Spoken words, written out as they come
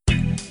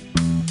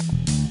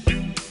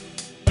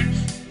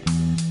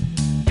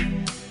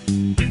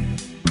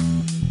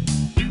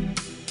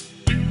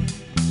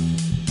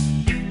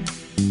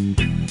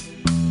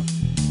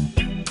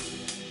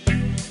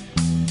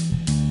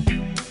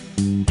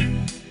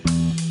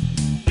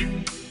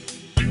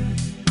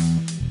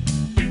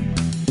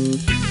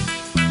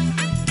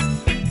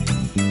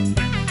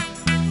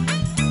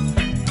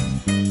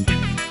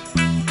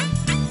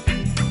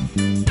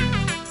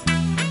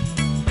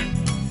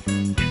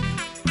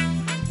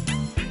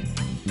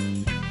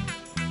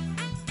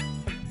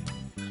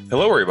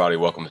Hello, everybody.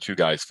 Welcome to Two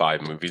Guys,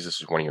 Five Movies. This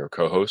is one of your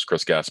co-hosts,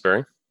 Chris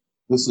Gaspari.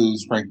 This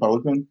is Frank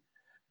Pelican.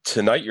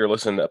 Tonight, you're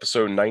listening to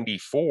episode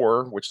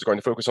 94, which is going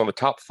to focus on the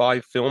top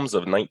five films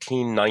of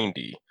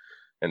 1990.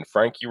 And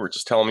Frank, you were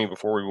just telling me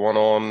before we went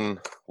on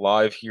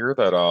live here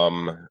that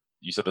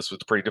you said this was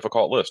a pretty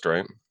difficult list,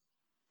 right?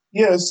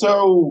 Yeah,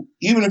 so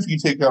even if you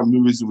take out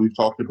movies that we've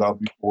talked about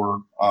before,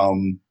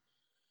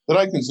 that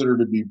I consider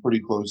to be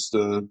pretty close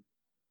to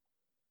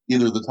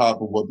either the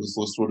top of what this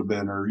list would have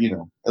been, or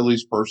at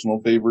least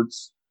personal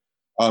favorites.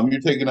 You're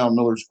taking out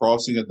Miller's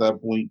Crossing at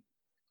that point.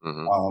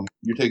 Mm-hmm.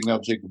 You're taking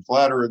out Jacob's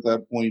Ladder at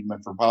that point.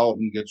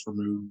 Metropolitan gets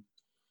removed.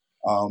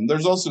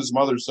 There's also some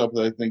other stuff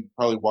that I think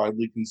probably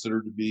widely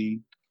considered to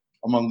be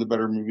among the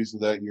better movies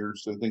of that year.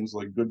 So things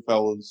like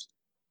Goodfellas,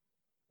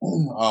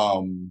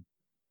 um,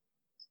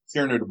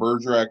 Cyrano de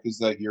Bergerac is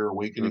that year.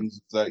 Awakenings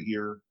is that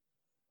year.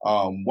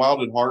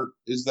 Wild at Heart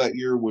is that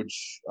year,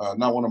 which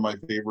not one of my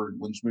favorite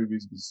Lynch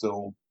movies, but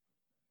still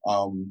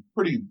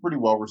pretty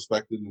well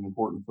respected and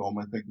important film,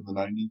 I think, in the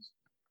 90s.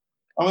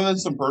 And then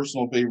some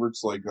personal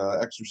favorites like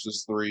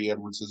Exorcist 3,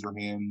 Edward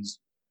Scissorhands,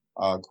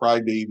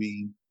 Cry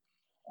Baby,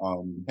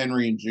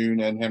 Henry and June,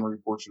 and Henry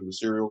Portrait of a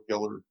Serial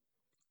Killer.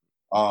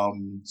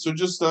 So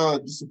just a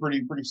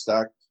pretty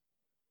stacked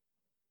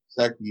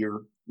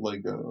year.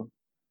 Like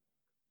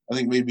I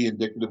think maybe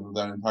indicative of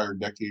that entire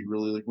decade,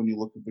 really. Like when you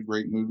look at the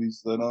great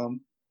movies that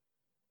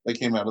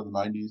came out of the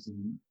 90s,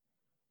 and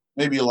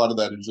maybe a lot of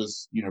that is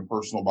just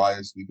personal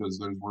bias because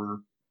those were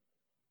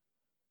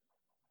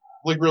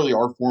like really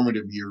our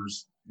formative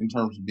years in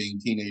terms of being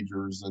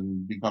teenagers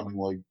and becoming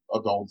like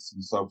adults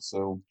and stuff.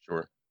 So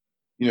Sure.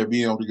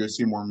 being able to go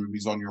see more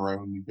movies on your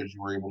own because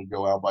you were able to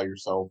go out by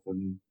yourself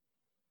and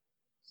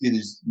see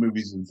these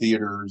movies in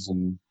theaters.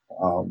 And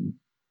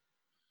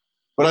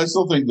but I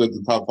still think that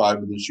the top five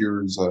of this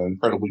year is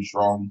incredibly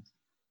strong.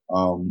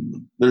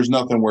 There's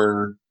nothing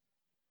where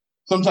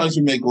sometimes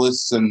we make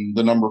lists and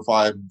the number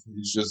five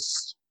is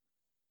just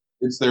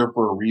it's there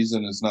for a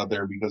reason. It's not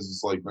there because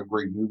it's like a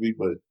great movie,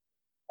 but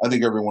I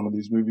think every one of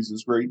these movies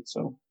is great.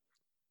 So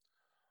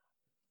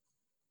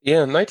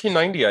Yeah,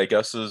 1990, I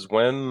guess, is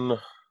when,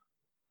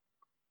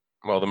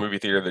 well, the movie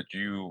theater that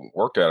you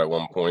worked at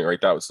one point, right?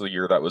 That was the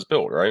year that was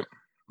built, right?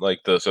 Like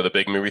the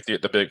big movie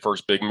theater,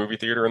 first big movie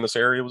theater in this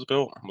area was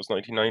built was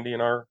 1990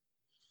 in our.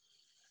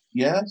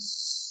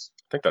 yes,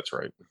 I think that's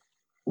right. it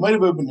might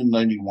have opened in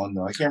 '91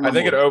 though. I can't I remember.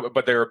 think it opened,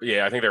 but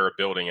I think they were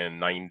building in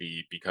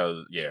 90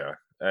 because,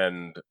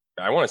 and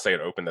I want to say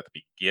it opened at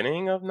the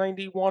beginning of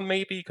 91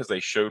 maybe because they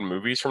showed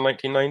movies from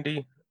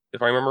 1990,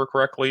 if I remember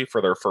correctly, for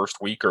their first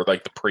week or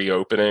like the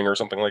pre-opening or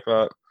something like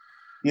that.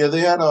 Yeah, they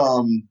had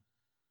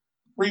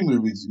free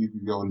movies you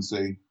could go and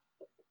see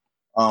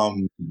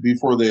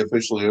before they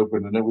officially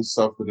opened, and it was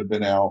stuff that had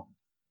been out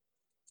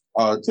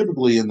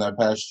typically in that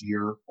past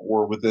year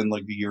or within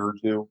like a year or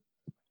two.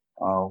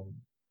 Um,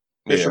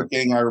 Yeah, Fisher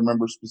King, I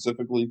remember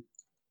specifically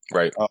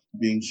right.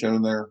 being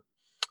shown there.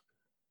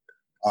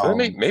 So Um,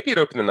 maybe it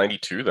opened in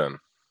 92 then.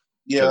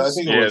 yeah, I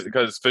think it was.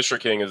 Because Fisher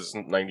King is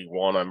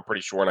 91, I'm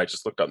pretty sure, and I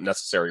just looked up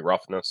Necessary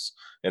Roughness,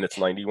 and it's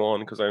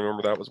 91 because I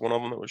remember that was one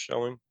of them that was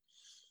showing.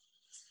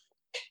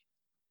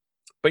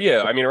 But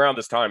yeah, I mean, around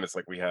this time, it's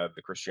like we had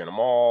the Christiana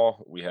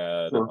Mall, we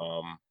had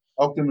Sure.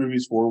 Elton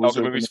Movies 4 was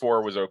Elton open. Movies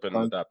 4 was open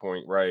at that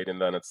point, right? And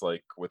then it's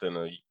like within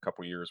a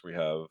couple years, we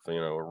have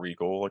a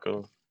Regal, like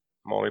a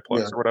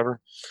multiplex Yeah, or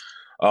whatever.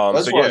 So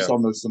that's where I yeah, saw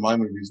most of my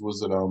movies.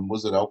 Was at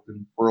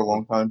Elton for a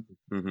long time.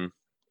 mm-hmm.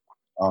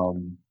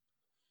 Um,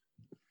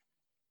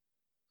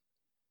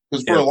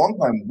 because for Yeah, a long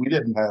time we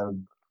didn't have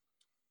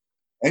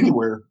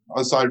anywhere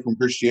aside from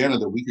Christiana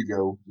that we could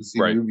go to see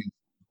right. movies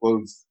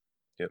close.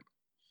 Yep.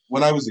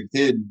 When I was a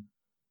kid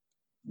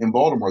in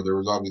Baltimore, there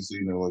was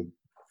obviously like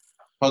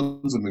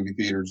tons of movie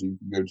theaters you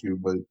could go to,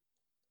 but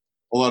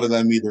a lot of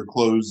them either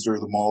closed or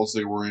the malls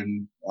they were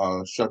in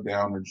shut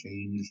down or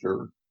changed,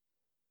 or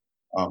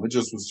it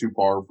just was too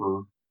far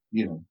for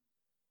to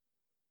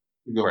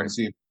go Right. and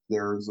see.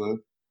 There is a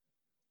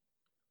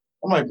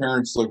my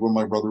parents, like when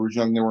my brother was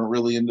young, they weren't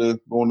really into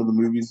going to the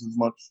movies as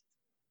much.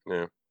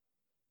 Yeah.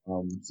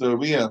 So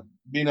but yeah,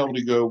 being able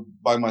to go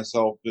by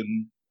myself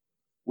and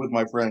with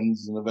my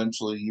friends, and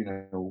eventually,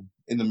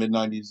 in the mid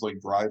 '90s, like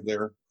drive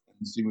there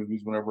and see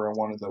movies whenever I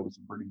wanted. That was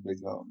a pretty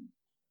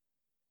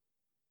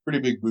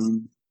big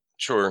boon.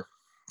 Sure.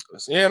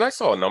 Yeah, and I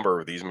saw a number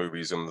of these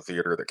movies in the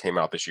theater that came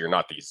out this year.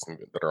 Not these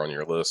that are on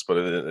your list, but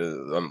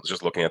I'm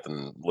just looking at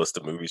the list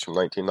of movies from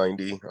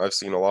 1990. I've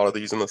seen a lot of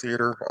these in the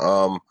theater.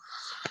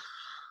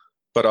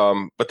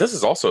 But this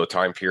is also a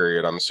time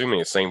period. I'm assuming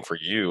the same for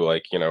you.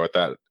 Like, at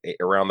that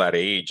around that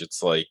age,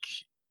 it's like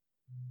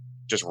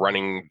just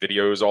running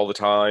videos all the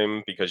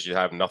time because you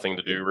have nothing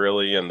to do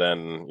really, and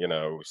then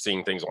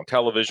seeing things on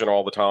television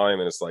all the time.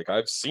 And it's like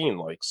I've seen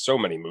like so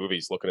many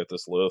movies. Looking at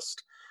this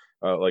list,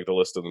 like the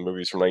list of the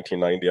movies from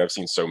 1990, I've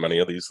seen so many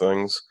of these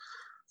things,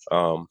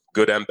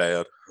 good and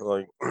bad.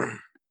 Like,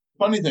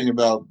 Funny thing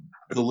about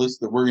the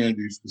list that we're going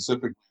to do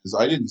specifically is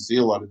I didn't see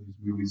a lot of these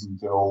movies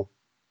until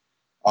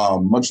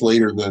much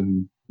later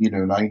than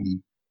 '90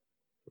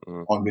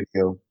 mm, on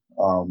video.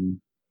 Um,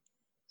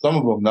 Some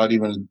of them not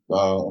even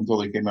until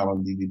they came out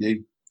on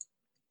DVD.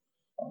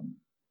 Um,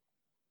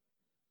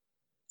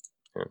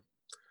 Yeah.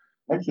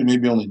 Actually,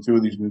 maybe only two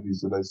of these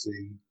movies that I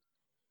see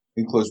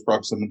in close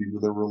proximity to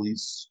their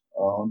release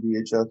on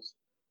VHS.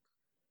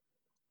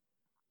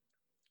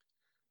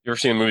 You ever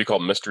seen a movie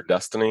called Mr.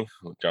 Destiny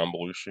with John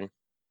Belushi?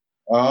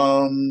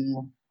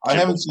 I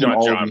haven't seen Not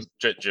all of John, these.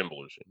 Jim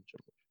Belushi.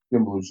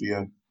 Jim Belushi,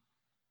 yeah.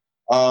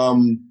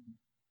 Um,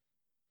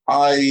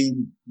 I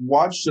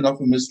watched enough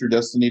of Mr.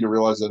 Destiny to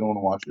realize I don't want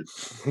to watch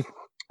it.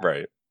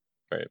 Right,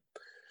 right.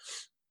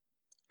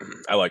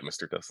 I like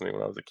Mr. Destiny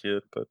when I was a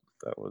kid, but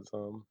that was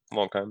a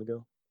long time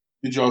ago.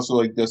 Did you also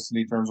like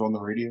Destiny Turns on the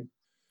Radio?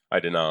 I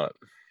did not.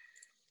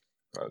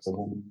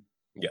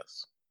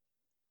 Yes.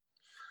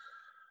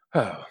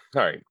 All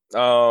right.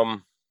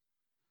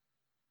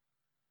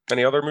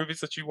 Any other movies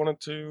that you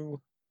wanted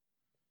to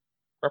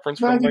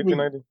reference No, from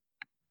 1990?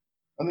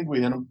 I think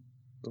we hit them.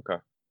 Okay.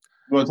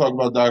 You want to talk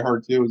about Die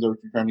Hard too? Is that what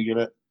you're trying to get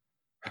at?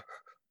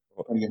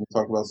 Trying to get me to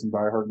talk about some Die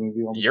Hard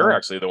movie on the You're phone?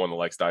 actually the one that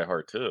likes Die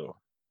Hard too.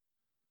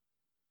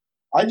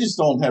 I just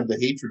don't have the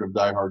hatred of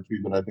Die Hard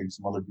 2 that I think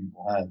some other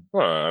people have.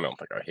 Well, I don't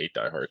think I hate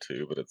Die Hard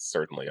 2, but it's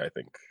certainly I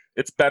think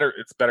it's better.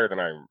 It's better than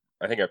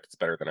I think it's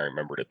better than I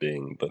remembered it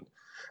being. But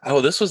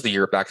oh, this was the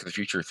year Back to the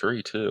Future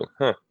 3 too,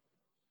 huh?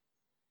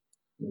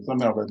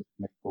 Somehow that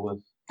makes the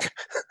list.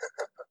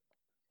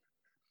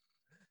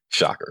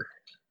 Shocker.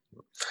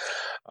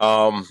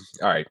 All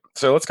right,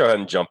 so let's go ahead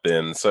and jump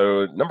in.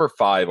 So number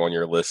 5 on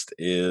your list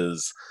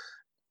is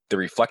The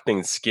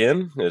Reflecting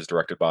Skin. It is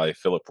directed by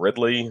Philip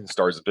Ridley.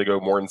 Stars Viggo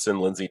Mortensen,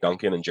 Lindsay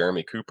Duncan, and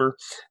Jeremy Cooper.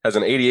 Has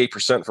an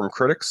 88% from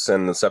critics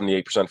and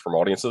 78% from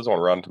audiences on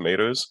Rotten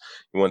Tomatoes.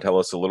 You want to tell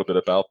us a little bit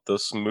about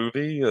this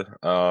movie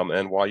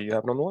and why you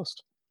have it on the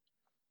list?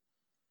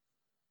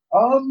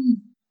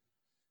 Um,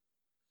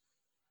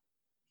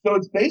 so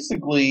it's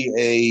basically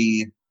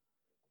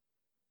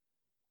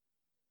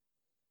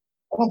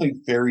I don't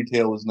think fairy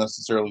tale is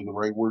necessarily the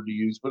right word to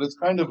use, but it's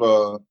kind of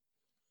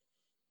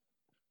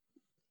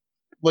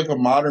like a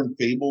modern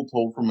fable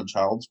told from a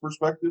child's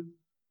perspective.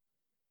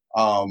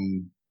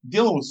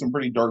 Dealing with some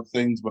pretty dark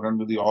things, but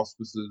under the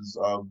auspices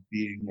of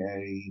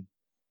being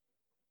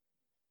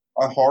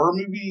a horror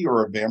movie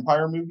or a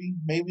vampire movie,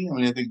 maybe. I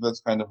mean, I think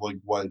that's kind of like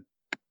what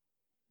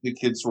the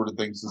kid sort of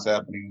thinks is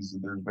happening is that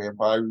there's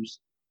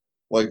vampires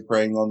like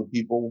preying on the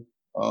people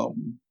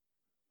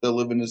that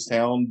live in this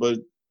town. But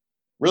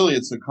really,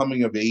 it's a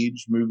coming of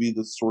age movie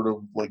that's sort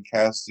of like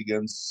cast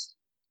against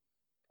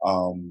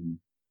um,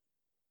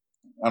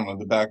 I don't know,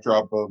 the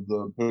backdrop of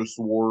the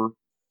post-war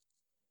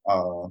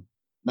uh,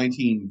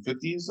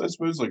 1950s, I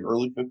suppose, like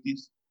early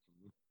 50s.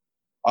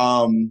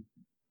 Um,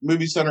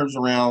 Movie centers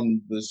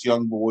around this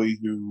young boy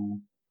who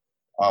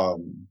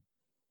um,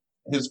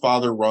 his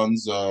father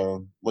runs a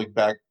like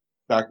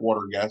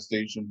backwater gas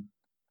station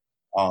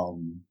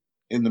um,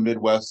 in the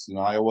Midwest in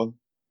Iowa.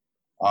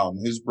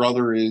 His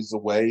brother is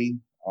away,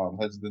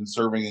 has been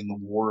serving in the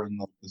war in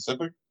the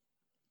Pacific.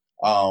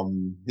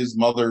 His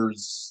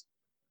mother's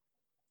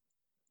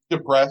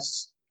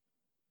depressed,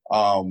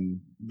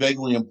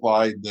 vaguely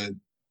implied that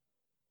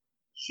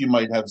she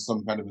might have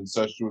some kind of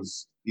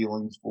incestuous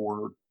feelings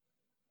for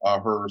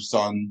her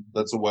son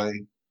that's away.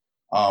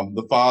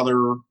 The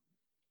father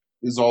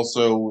is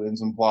also,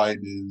 is implied,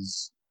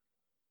 is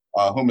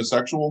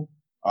homosexual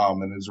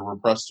and is a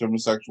repressed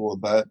homosexual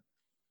at that,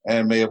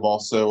 and may have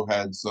also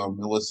had some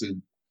illicit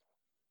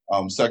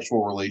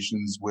sexual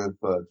relations with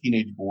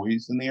teenage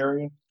boys in the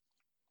area.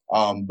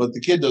 But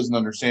the kid doesn't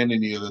understand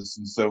any of this,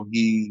 and so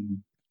he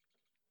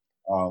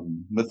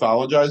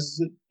mythologizes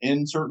it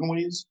in certain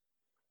ways.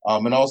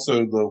 And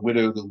also the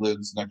widow that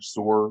lives next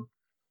door,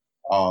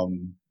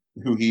 um,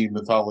 who he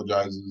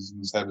mythologizes in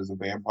his head as a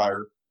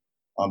vampire,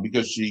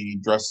 because she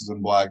dresses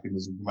in black and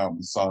doesn't come out in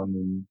the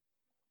sun.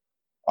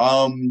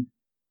 Um,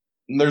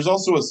 and there's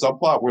also a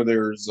subplot where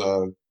there's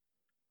a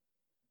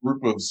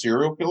group of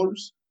serial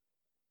killers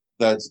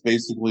that's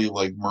basically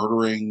like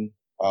murdering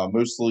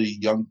mostly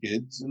young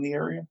kids in the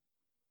area,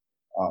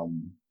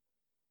 um,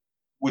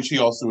 which he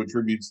also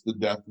attributes the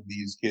death of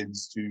these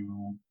kids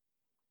to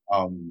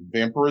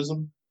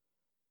vampirism.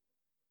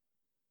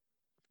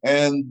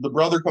 And the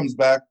brother comes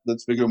back.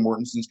 That's Viggo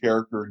Mortensen's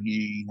character.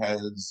 He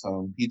has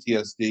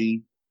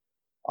PTSD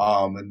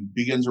and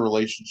begins a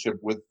relationship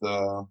with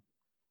the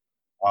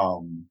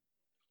um,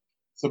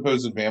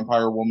 supposed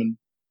vampire woman,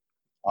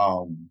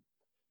 um,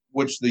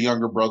 which the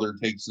younger brother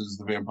takes as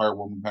the vampire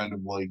woman kind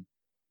of like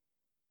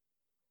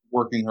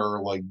working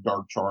her like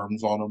dark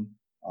charms on him.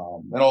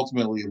 And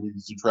ultimately, it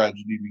leads to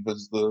tragedy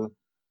because the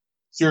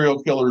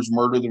serial killers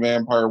murder the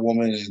vampire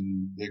woman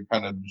and it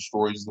kind of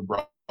destroys the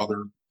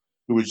brother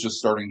who is just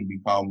starting to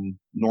become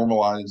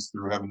normalized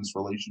through having this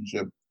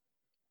relationship.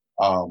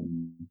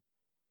 Um,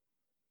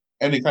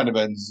 and it kind of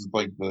ends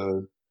like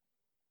the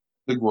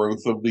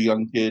growth of the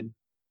young kid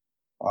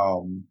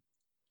um,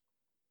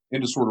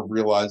 into sort of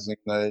realizing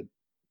that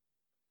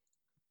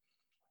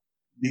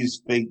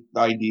these fake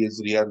ideas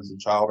that he had as a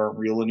child aren't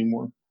real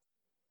anymore.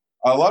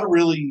 A lot of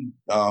really,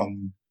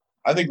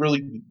 I think,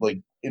 really like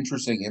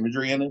interesting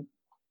imagery in it.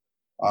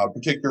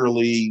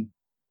 Particularly,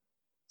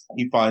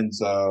 he finds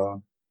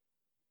the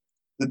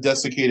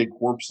desiccated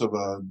corpse of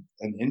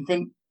an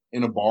infant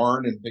in a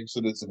barn and thinks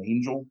that it's an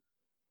angel,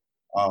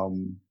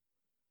 um,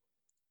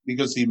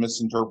 because he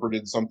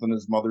misinterpreted something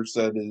his mother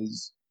said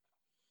is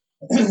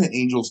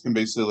angels can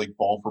basically like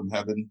fall from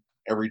heaven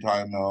every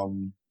time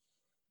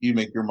you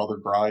make your mother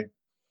cry.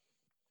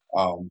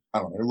 I don't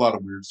know, a lot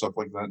of weird stuff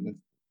like that. But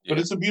Yeah,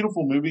 it's a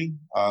beautiful movie,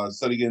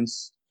 set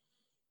against,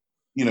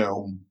 you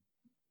know,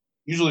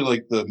 usually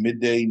like the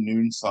midday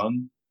noon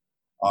sun,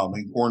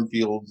 in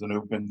cornfields and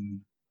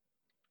open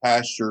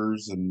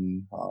pastures,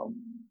 and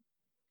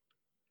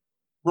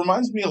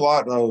reminds me a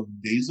lot of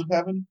Days of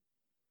Heaven,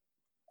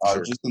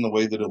 sure. just in the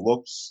way that it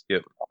looks.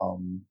 Yep.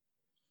 Um,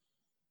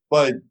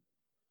 but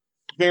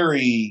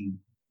very,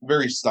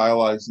 very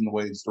stylized in the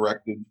way it's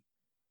directed.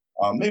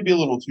 Maybe a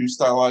little too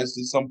stylized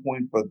at some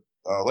point, but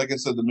like I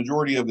said, the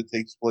majority of it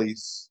takes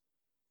place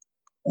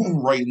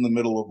right in the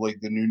middle of like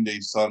the noonday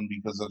sun,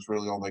 because that's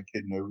really all that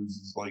kid knows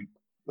is like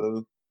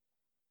the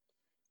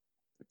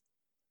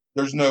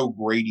there's no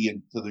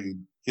gradient to the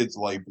kid's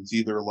life. It's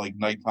either like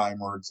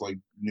nighttime or it's like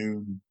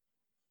noon.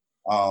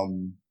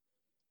 Um,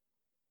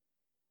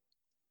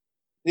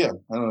 yeah,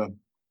 I don't know.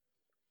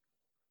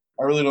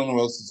 I really don't know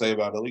what else to say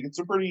about it. Like, it's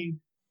a pretty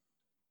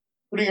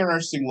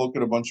interesting look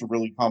at a bunch of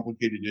really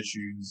complicated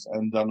issues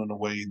and done in a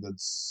way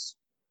that's,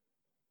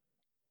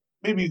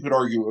 maybe you could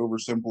argue,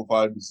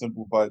 oversimplified, but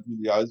simplified through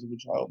the eyes of a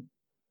child.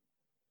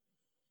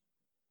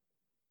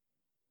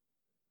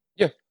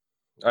 Yeah,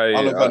 I don't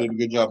I, know if I did a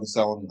good job of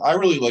selling it. I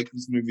really like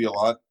this movie a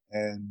lot,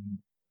 and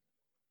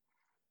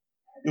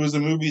it was a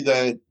movie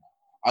that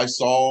I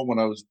saw when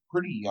I was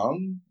pretty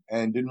young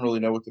and didn't really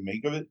know what to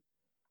make of it.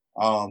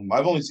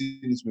 I've only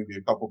seen this movie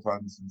a couple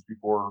times since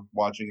before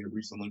watching it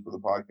recently for the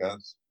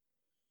podcast.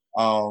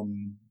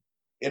 Um,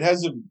 it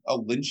has a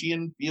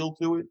Lynchian feel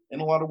to it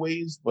in a lot of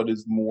ways, but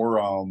is more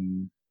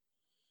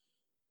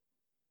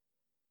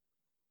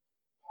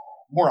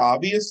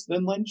obvious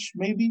than Lynch,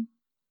 maybe,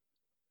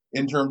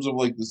 in terms of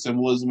like the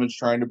symbolism it's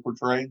trying to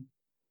portray.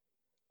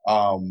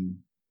 Um,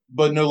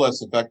 but no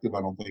less effective,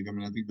 I don't think. I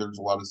mean, I think there's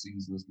a lot of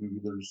scenes in this movie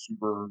that are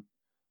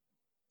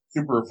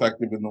super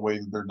effective in the way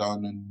that they're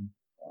done, and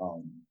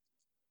um,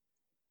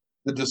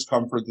 the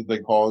discomfort that they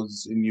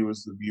cause in you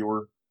as the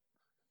viewer,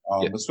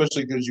 yeah,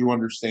 especially because you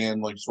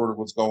understand like sort of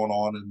what's going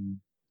on, and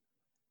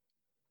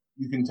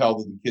you can tell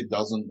that the kid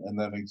doesn't, and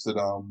that makes it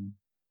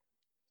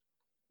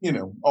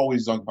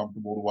always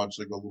uncomfortable to watch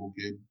like a little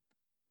kid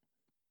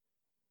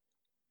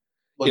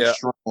like yeah,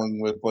 struggling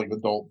with like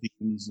adult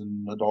themes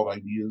and adult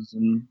ideas,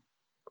 and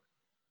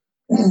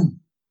I don't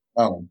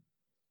know.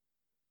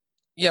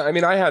 yeah. I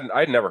mean,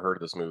 I'd never heard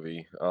of this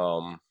movie,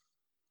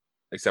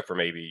 except for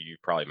maybe you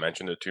probably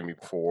mentioned it to me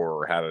before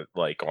or had it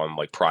like on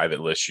like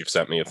private lists you've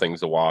sent me of things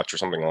to watch or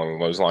something along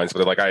those lines.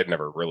 But like, I had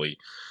never really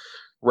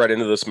read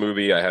into this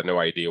movie. I had no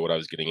idea what I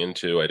was getting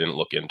into. I didn't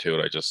look into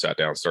it. I just sat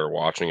down and started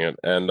watching it,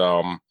 and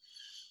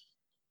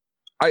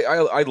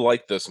I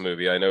like this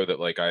movie. I know that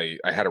like I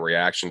had a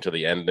reaction to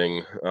the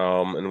ending,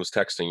 and was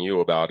texting you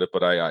about it,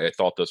 but I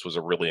thought this was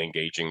a really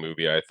engaging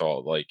movie. I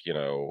thought like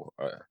the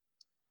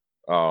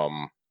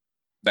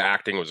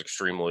acting was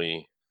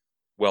extremely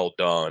well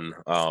done.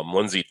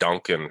 Lindsay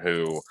Duncan,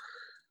 who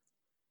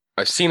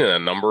I've seen in a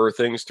number of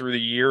things through the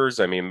years.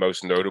 I mean,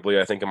 most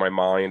notably, I think in my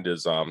mind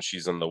is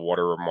she's in the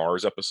Water of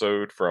Mars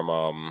episode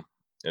from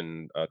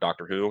in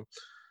Doctor Who.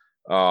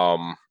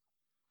 Um,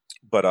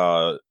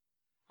 but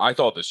I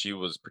thought that she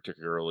was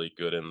particularly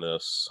good in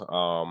this.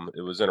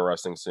 It was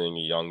interesting seeing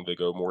a young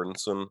Viggo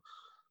Mortensen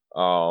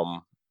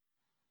um,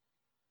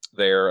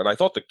 there, and I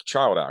thought the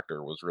child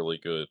actor was really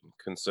good.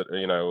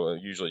 Consider,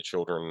 usually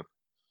children,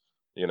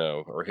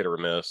 are hit or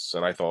miss,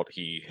 and I thought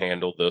he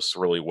handled this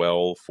really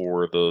well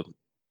for the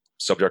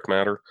subject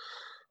matter.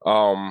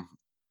 Um,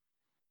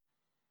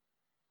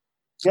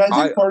 Yeah, I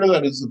I think part of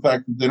that is the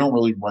fact that they don't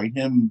really write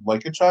him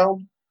like a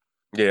child.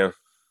 Yeah,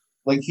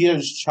 Like, he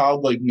has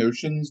childlike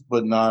notions,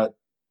 but not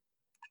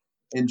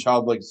in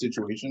childlike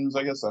situations.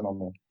 I guess I don't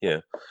know. yeah.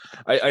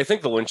 I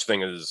think the Lynch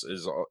thing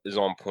is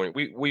on point.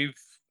 We've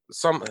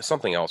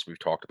something else we've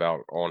talked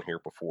about on here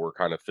before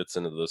kind of fits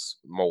into this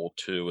mold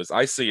too. Is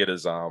I see it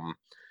as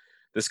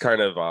this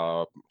kind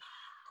of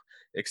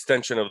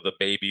extension of the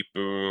baby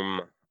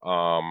boom,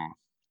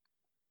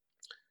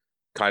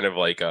 kind of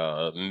like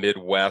a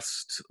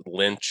Midwest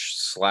Lynch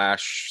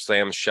slash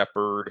Sam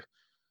Shepard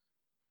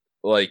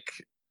like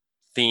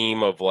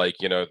theme of like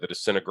the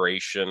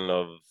disintegration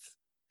of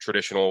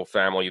traditional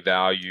family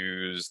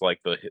values, like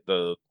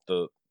the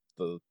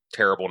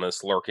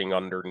terribleness lurking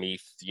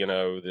underneath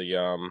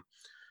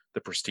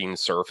the pristine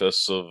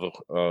surface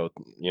of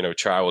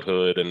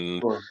childhood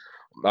and Sure.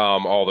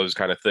 all those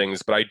kind of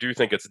things. But I do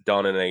think it's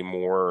done in a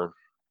more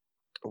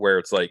where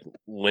it's like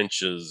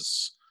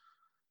Lynch's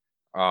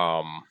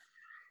um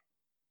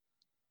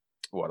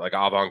like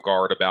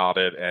avant-garde about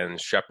it,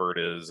 and Shepard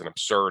is an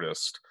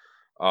absurdist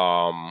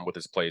with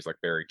his plays like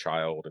Barry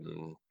Child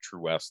and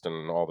True West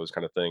and all those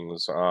kind of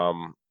things.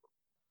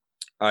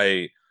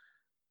 I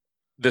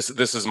This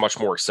is much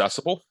more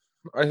accessible,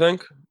 I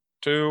think.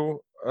 to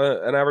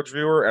an average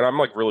viewer, and I'm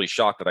like really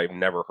shocked that I've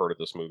never heard of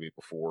this movie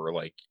before.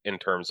 Like in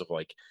terms of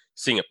like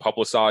seeing it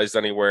publicized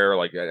anywhere,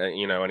 like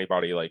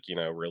anybody like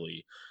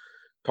really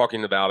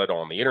talking about it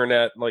on the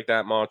internet like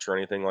that much or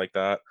anything like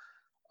that.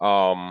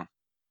 Um,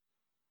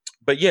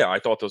 but yeah, I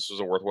thought this was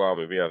a worthwhile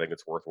movie. I think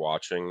it's worth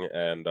watching,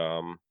 and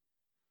uh,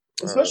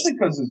 especially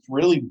because it's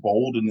really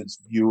bold in its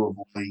view of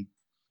like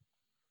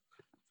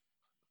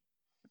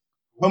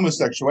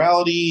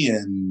homosexuality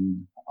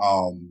and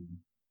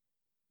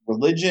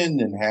religion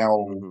and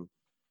how mhm,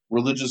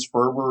 religious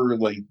fervor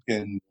like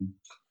can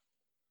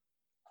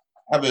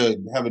have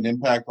an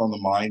impact on the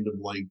mind of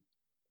like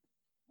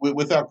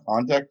without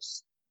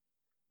context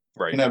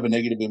can right. have a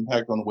negative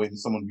impact on the way that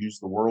someone views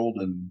the world.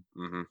 And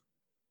Hmm.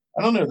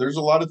 I don't know, there's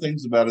a lot of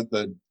things about it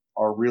that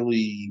are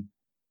really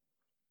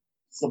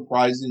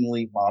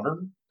surprisingly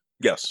modern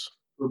Yes.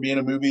 for being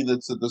a movie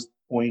that's at this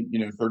point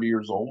 30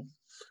 years old.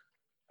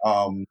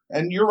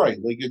 And you're right,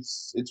 like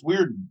it's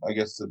weird, I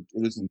guess, that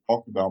it isn't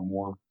talked about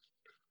more.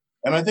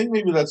 And I think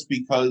maybe that's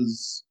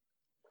because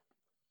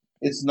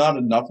it's not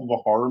enough of a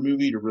horror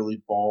movie to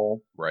really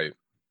fall Right.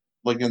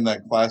 like in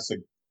that classic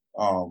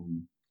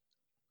um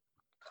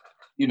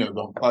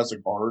the classic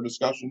horror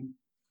discussion.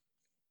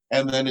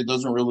 And then it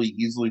doesn't really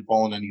easily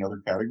fall in any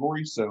other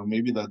category. So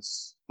maybe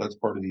that's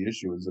part of the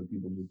issue, is that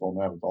people just don't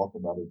know how to talk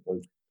about it.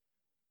 But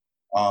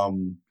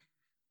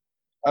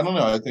I don't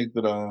know. Excuse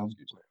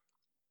me.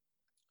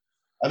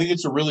 I think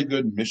it's a really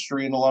good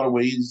mystery in a lot of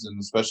ways, and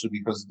especially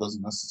because it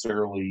doesn't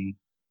necessarily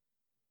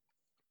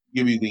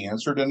give you the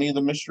answer to any of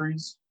the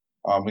mysteries.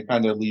 It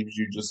kind of leaves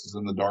you just as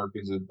in the dark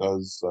as it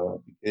does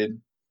the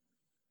kid.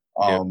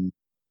 Yeah. Um,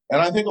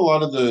 and I think a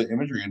lot of the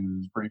imagery in it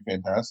is pretty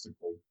fantastic.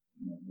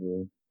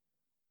 Like,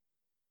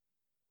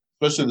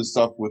 especially the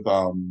stuff with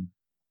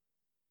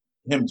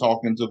him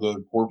talking to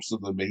the corpse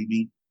of the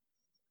baby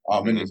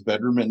in Hmm. his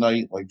bedroom at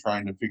night, like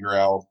trying to figure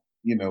out,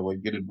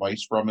 like get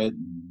advice from it,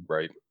 and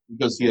Right.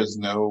 because he Yeah. has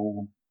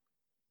no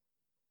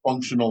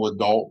functional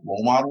adult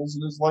role models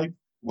in his life.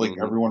 Like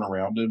Hmm. everyone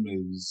around him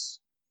is,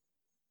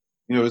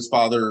 his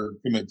father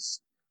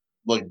commits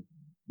like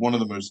one of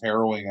the most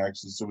harrowing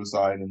acts of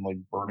suicide and like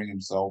burning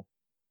himself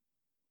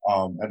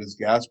at his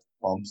gas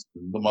pumps.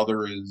 The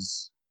mother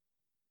is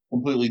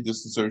completely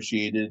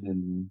disassociated,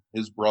 and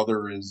his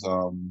brother is,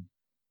 like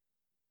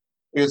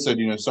I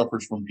said,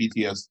 suffers from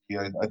PTSD.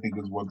 I think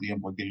is what the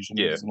implication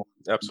Yeah. is.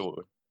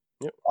 Absolutely.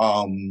 Yep.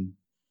 Um,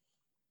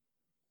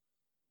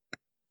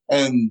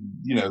 and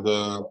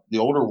the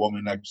older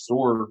woman next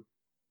door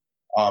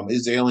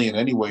is alien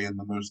anyway in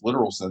the most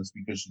literal sense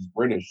because she's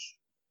British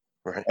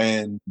Right.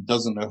 and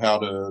doesn't know how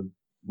to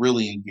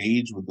really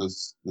engage with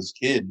this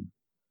kid,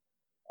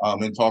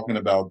 and talking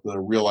about the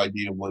real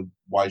idea of like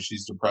why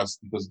she's depressed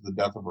because of the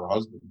death of her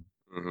husband.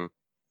 Hmm.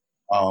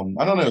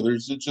 I don't know.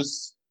 There's it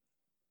just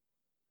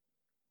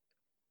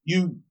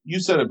you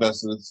said it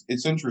best.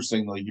 It's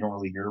interesting. Like you don't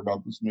really hear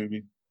about this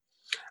movie.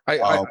 I,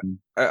 I Um,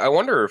 I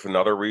wonder if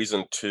another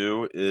reason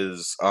too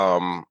is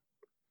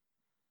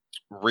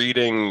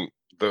reading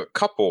the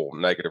couple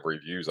negative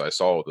reviews I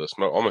saw of this.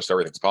 Almost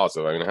everything's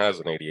positive. I mean, it has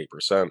an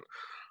 88%.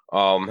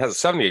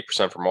 Has a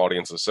 78% from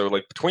audiences. So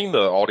like between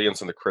the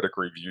audience and the critic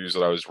reviews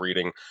that I was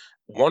reading,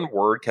 one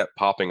word kept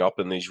popping up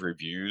in these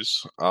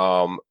reviews.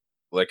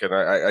 Like, and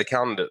I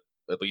counted it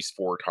at least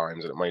four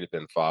times, and it might have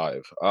been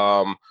five.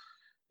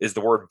 Is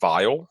the word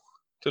vile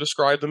to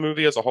describe the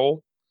movie as a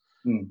whole?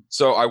 hmm.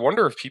 So I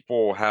wonder if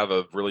people have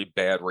a really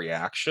bad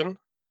reaction,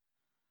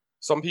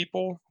 some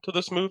people, to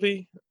this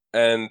movie,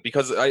 and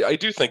because I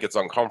do think it's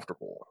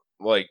uncomfortable,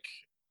 like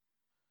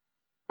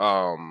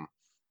um,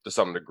 to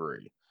some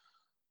degree.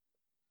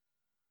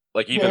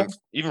 Like Yeah,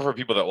 even for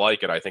people that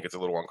like it, I think it's a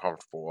little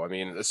uncomfortable. I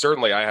mean,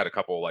 certainly I had a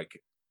couple like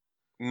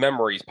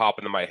memories pop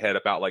into my head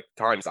about like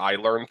times I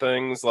learned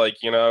things, like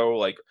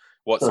like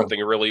what sure. something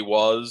really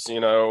was,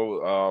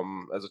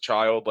 as a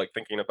child, like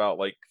thinking about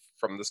like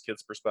from this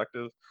kid's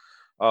perspective.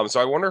 So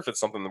I wonder if it's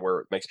something where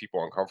it makes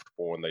people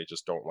uncomfortable and they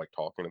just don't like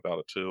talking about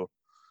it too.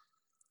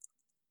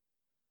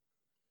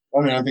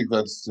 I mean, I think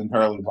that's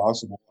entirely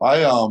possible.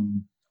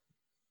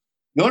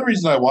 The only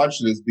reason I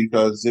watched it is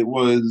because it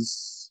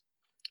was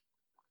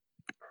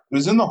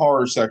in the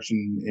horror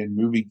section in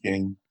Movie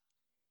King.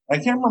 I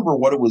can't remember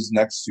what it was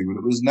next to, but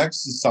it was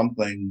next to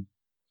something,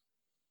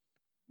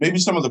 maybe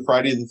some of the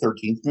Friday the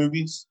 13th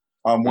movies,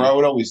 where Mm, I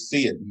would always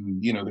see it.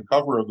 And, the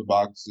cover of the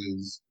box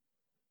is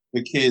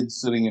the kid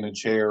sitting in a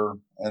chair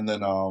and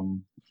then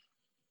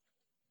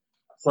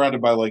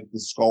surrounded by like the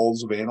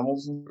skulls of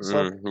animals and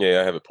stuff.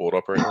 yeah, I have it pulled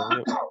up right now.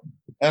 Yep.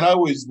 And I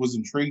always was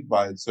intrigued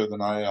by it. So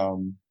then I,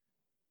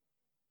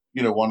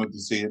 wanted to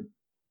see it.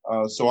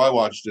 So I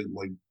watched it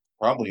like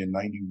probably in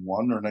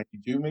 91 or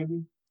 92,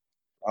 maybe.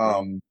 Mm,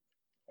 Um,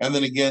 and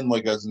then again,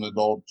 like as an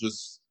adult,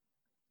 just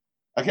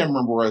I can't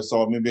remember where I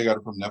saw it. Maybe I got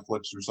it from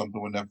Netflix or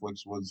something when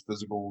Netflix was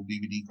physical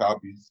DVD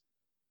copies.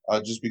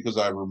 Just because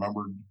I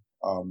remembered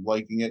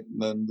liking it,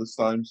 and then this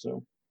time,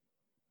 so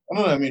I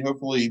don't know. I mean,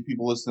 hopefully,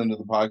 people listening to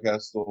the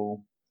podcast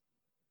will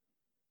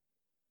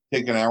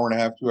take an hour and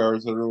a half, 2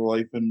 hours out of their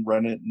life and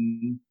rent it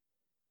and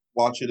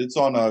watch it. It's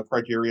on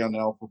Criterion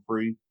now for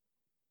free.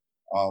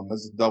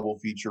 As a double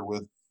feature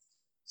with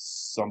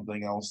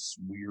something else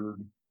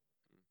weird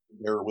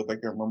there with I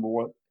can't remember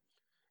what.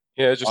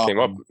 Yeah, it just came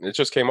up. Um, It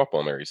just came up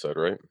on there. You said,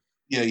 right?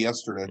 yeah,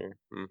 yesterday,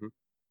 Yeah. Hmm.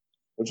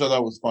 which I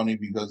thought was funny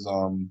because I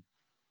don't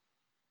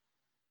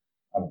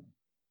know.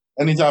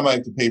 Anytime I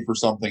have to pay for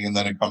something and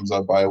then it comes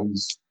up, I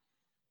always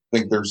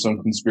think there's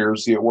some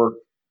conspiracy at work.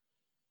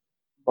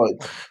 But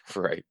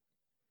Right.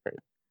 Right.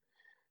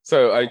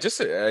 So I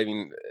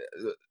mean,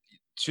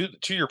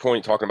 to your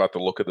point, talking about the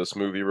look of this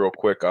movie, real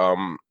quick.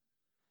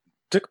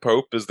 Dick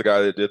Pope is the guy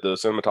that did the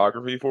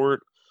cinematography for it.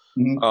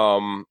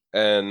 mhm.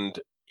 And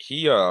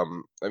he, I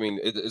mean,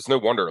 it's no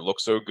wonder it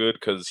looks so good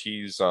because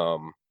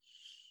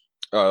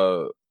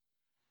uh,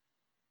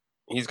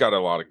 he's got a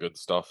lot of good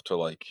stuff to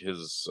like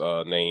his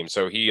name.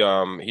 So he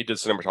did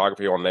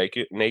cinematography on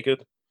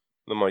Naked,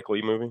 the Mike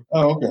Lee movie.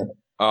 Oh,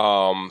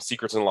 okay.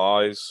 Secrets and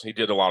Lies. He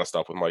did a lot of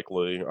stuff with Mike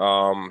Lee.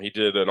 He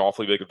did An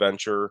Awfully Big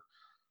Adventure.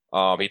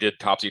 He did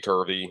Topsy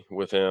Turvy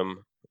with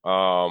him.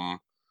 Um,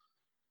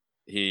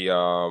 he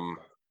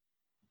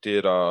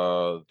did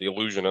The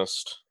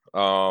Illusionist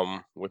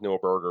with Neil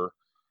Berger.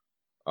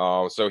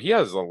 So he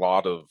has a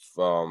lot of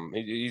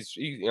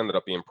he ended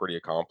up being pretty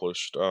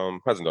accomplished.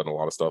 Hasn't done a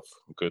lot of stuff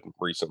good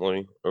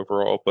recently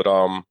overall,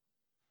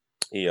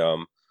 he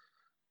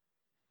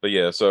but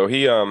yeah, so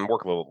he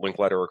worked with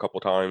Linkletter a couple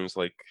times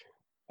like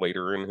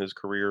later in his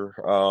career.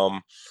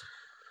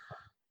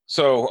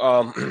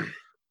 So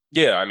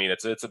yeah, I mean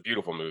it's a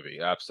beautiful movie.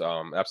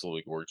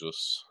 Absolutely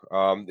gorgeous.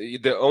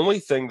 The only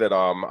thing that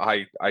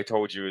I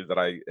told you that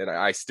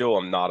I still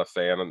am not a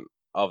fan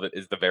of it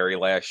is the very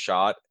last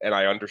shot, and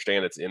I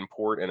understand its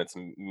import and its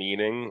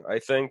meaning. I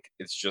think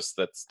it's just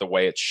that's the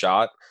way it's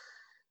shot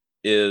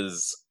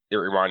is it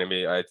reminded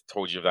me. I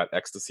told you of that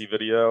ecstasy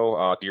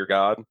video, Dear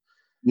God.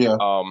 Yeah,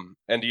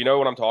 And do you know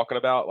what I'm talking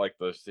about? Like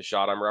the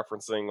shot I'm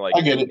referencing, like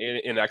I get it.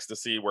 in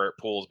ecstasy, where it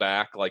pulls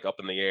back, like up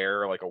in the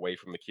air, like away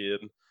from the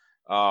kid.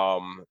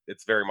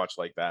 It's very much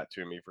like that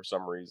to me for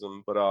some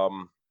reason. But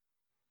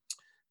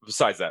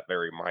besides that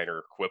very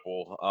minor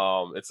quibble,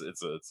 it's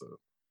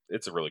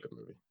a really good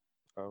movie.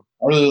 Um,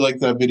 I really like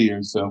that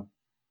video. So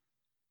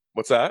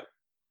what's that?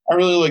 I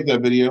really like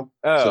that video.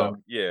 Oh So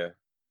yeah,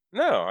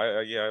 no,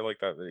 yeah, I like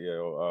that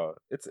video.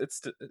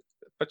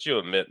 But you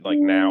admit like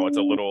now it's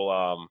a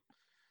little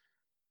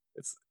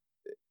it's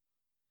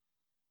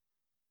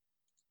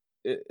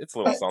it's a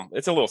little I, something.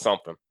 It's a little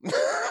something.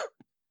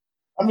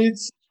 I mean,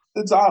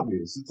 it's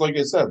obvious. It's like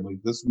I said, like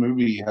this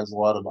movie has a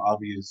lot of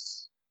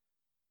obvious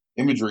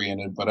imagery in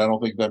it, but I don't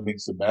think that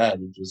makes it bad.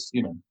 It just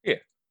Yeah.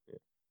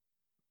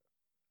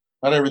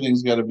 not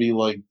everything's got to be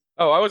like.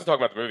 Oh, I wasn't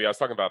talking about the movie. I was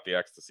talking about the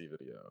ecstasy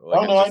video.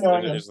 Like Oh no, I know,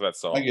 I know, it's just that I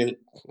song. get it.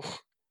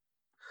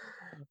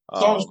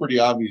 Song's Um, pretty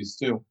obvious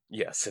too.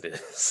 yes, it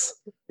is.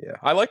 Yeah,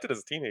 I liked it as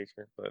a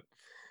teenager, but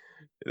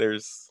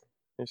there's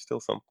there's still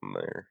something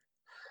there.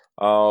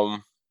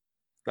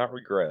 Not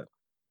regret,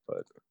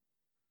 but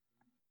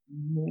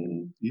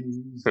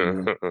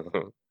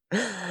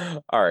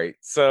all right.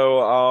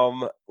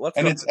 So let's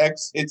And go.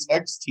 it's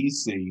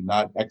XTC,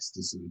 not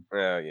ecstasy.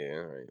 Yeah, yeah.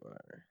 All right,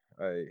 whatever.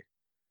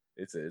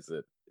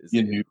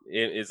 You knew.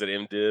 Is it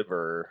MDib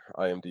or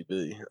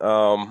IMDb?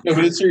 No,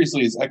 but it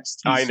seriously is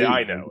XTC. I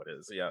Like, know it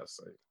is. Yes.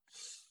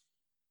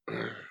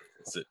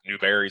 Is it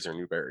Newberries or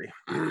Newberry?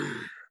 you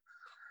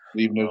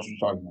even know what Um,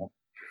 you're talking about.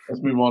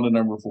 Let's move on to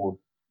number four.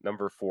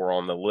 number four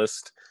on the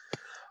list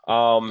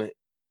um,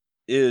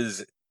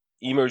 is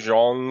Imo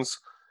Zhong's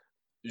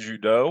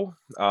Judo.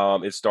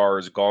 It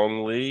stars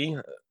Gong Li,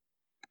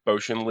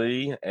 Boshin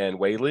Lee, and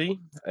Wei Li,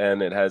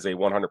 and it has a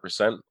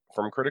 100%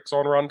 from critics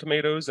on Rotten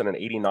Tomatoes and an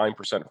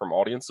 89% from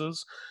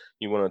audiences.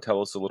 You want to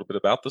tell us a little bit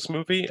about this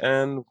movie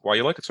and why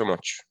you like it so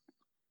much?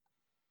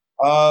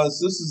 So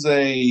this is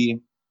a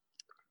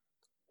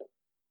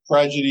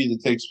tragedy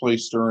that takes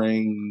place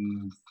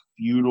during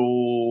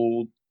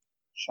feudal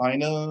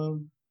China.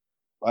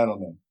 I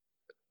don't know,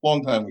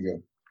 long time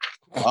ago.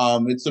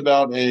 It's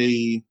about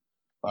a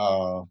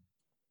uh,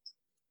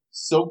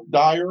 silk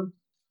dyer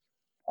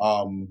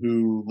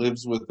who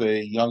lives with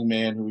a young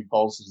man who he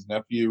calls his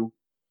nephew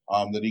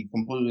that he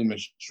completely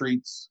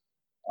mistreats.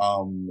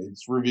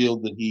 It's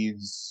revealed that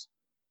he's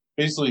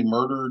basically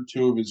murdered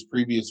two of his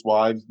previous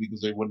wives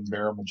because they wouldn't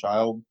bear him a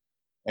child,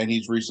 and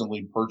he's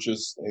recently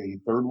purchased a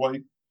third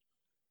wife.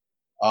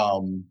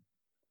 Um,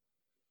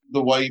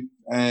 the wife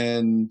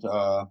and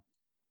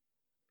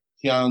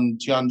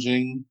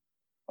Tianjing,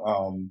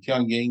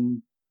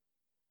 Tianjing,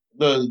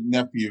 the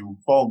nephew,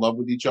 fall in love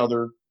with each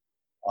other,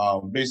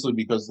 basically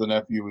because the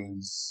nephew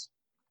is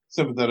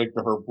sympathetic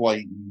to her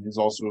plight and is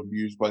also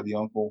abused by the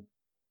uncle.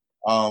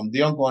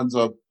 The uncle ends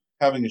up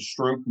having a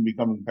stroke and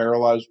becoming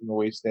paralyzed from the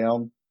waist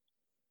down.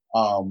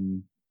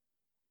 Um,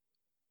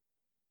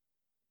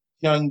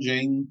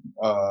 Tianjing,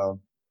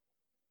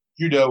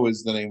 Judo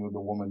is the name of the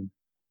woman,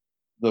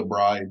 the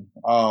bride,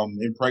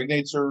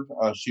 impregnates her.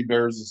 She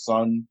bears a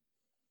son.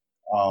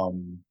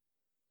 Um,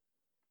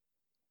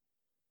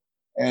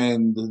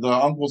 and the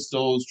uncle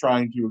still is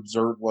trying to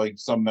exert like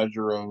some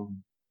measure of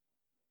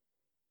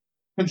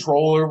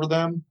control over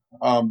them,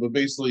 but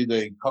basically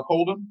they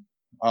cuckold him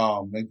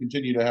and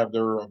continue to have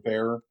their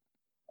affair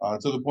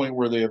to the point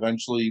where they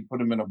eventually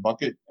put him in a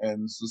bucket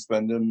and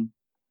suspend him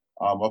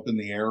up in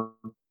the air.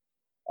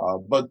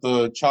 But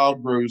the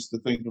child grows to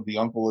think of the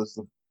uncle as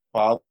the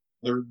father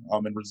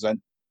and resent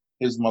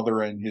his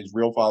mother and his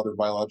real father,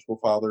 biological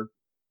father,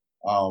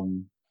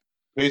 um,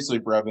 basically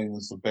for having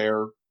this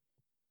affair.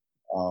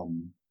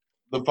 Um,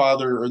 the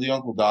father or the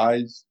uncle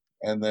dies,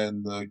 and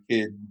then the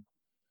kid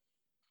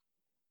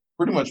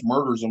pretty much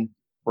murders him,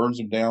 burns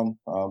him down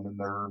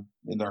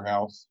in their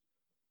house,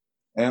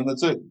 and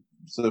that's it.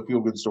 It's a feel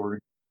good story.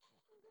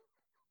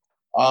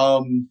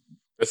 Um,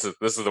 This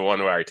is the one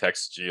where I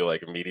texted you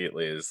like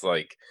immediately. Is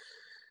like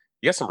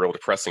you got some real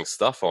depressing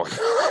stuff on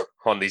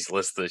on these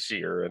lists this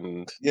year,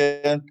 and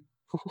yeah,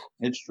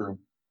 it's true.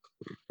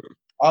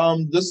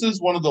 This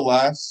is one of the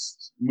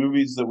last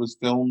movies that was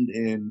filmed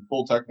in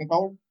full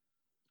Technicolor.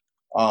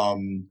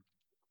 Um,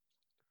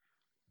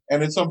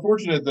 and it's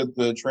unfortunate that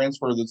the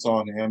transfer that's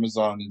on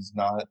Amazon is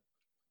not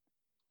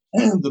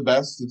the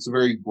best. It's a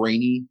very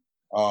grainy.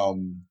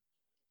 Um,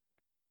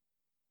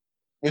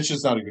 it's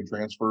just not a good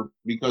transfer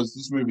because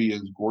this movie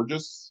is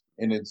gorgeous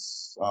and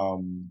it's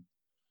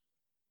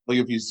like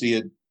if you see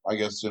it, I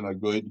guess in a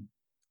good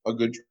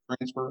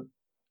transfer.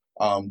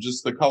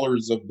 Just the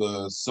colors of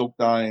the silk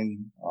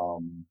dyeing,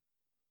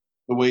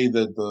 the way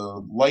that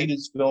the light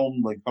is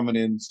filmed, like coming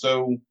in.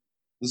 So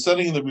the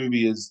setting of the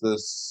movie is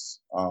this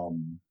I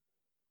don't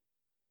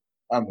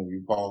know what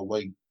you call it,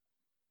 like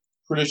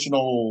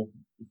traditional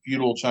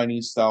feudal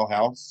Chinese style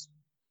house.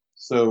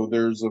 So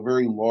there's a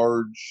very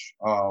large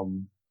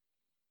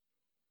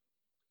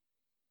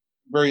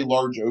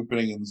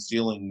opening in the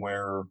ceiling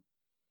where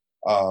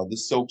the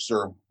silks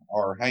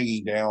are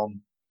hanging down,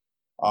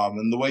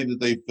 and the way that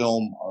they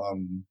film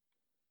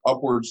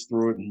upwards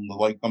through it, and the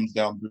light comes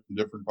down through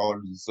the different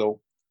colors of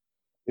silk.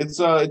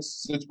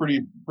 It's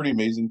pretty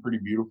amazing, pretty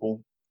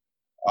beautiful.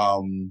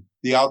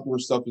 The outdoor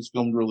stuff is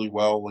filmed really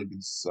well. Like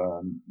it's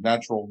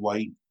natural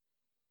light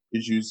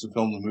is used to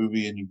film the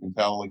movie, and you can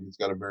tell like it's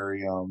got a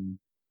very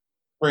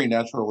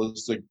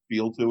naturalistic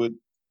feel to it.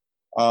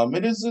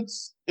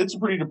 It's a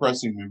pretty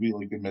depressing movie,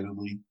 like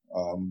admittedly,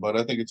 but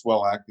I think it's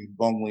well acted.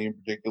 Gong Li in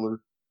particular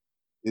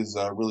is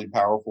really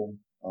powerful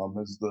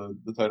as the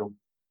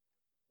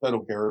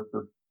title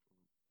character.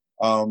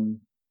 Um,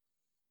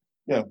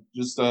 yeah,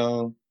 just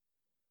a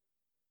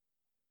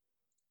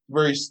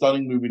very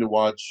stunning movie to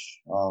watch.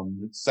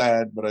 It's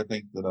sad, but I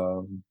think that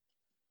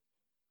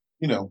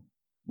you know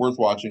worth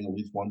watching at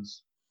least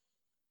once.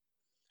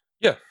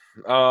 yeah.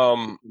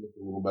 Um,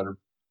 A little better.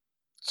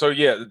 so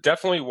yeah,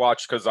 definitely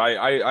watch because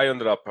I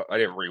ended up I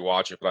didn't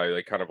rewatch it, but I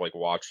like kind of like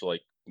watched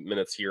like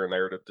minutes here and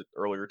there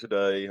earlier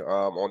today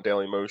on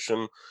Daily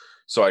Motion,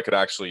 so I could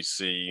actually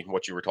see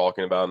what you were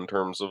talking about in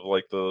terms of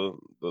like the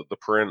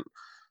print.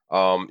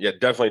 Yeah,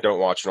 definitely don't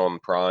watch it on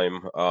Prime.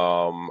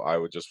 I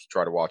would just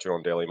try to watch it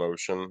on Daily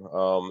Motion.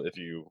 If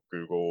you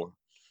Google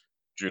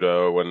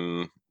Judo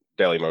and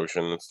Daily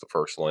Motion, it's the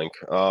first link.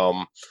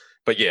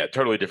 But yeah,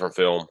 totally different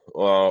film.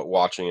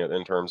 Watching it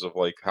in terms of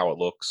like how it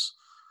looks,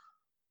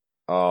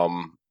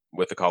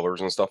 with the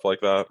colors and stuff like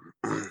that.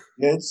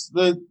 Yeah, it's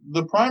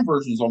the Prime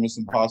version is almost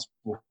impossible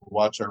to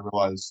watch. I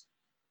realize,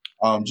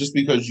 just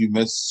because you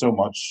miss so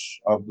much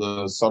of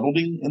the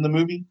subtlety in the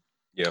movie.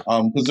 Yeah,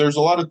 Because there's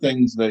a lot of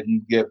things that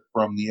you get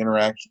from the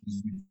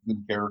interactions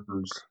between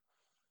characters,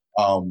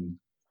 um,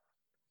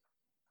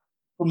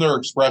 from their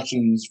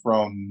expressions,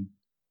 from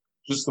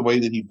just the way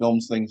that he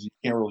films things. You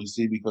can't really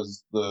see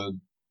because the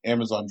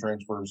Amazon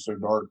transfer is so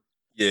dark.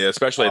 yeah,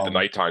 especially at the Um,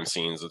 nighttime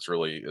scenes, it's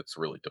really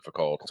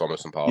difficult. It's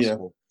almost yeah,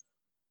 impossible.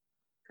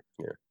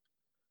 Yeah,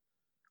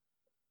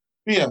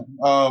 yeah.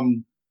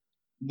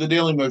 The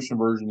Daily Motion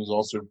version is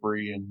also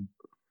free and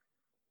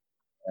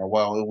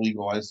while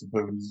illegal, I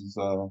suppose. Is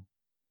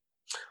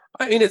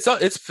I mean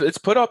it's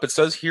put up. It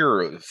says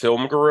here,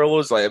 Film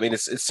Gorillas. Like, I mean, it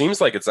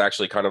seems like it's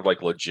actually kind of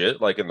like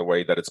legit, like in the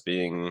way that it's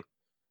being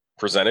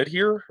presented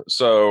here.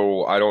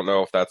 So I don't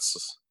know if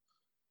that's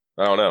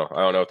I don't know.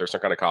 I don't know if there's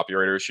some kind of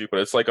copyright issue,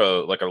 but it's like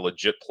a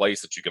legit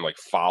place that you can like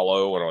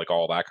follow and like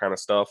all that kind of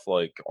stuff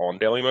like on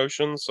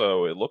Dailymotion.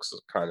 So it looks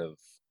kind of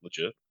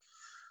legit.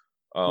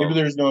 maybe Um,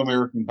 there's no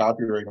American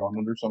copyright on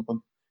it or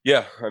something.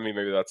 yeah, I mean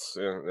maybe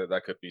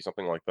that could be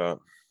something like that.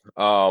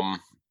 Um,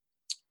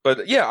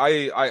 but yeah,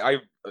 I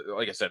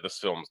like I said, this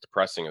film's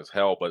depressing as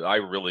hell, but I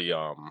really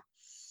I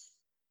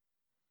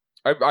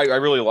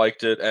really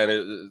liked it,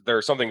 and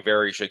there's something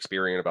very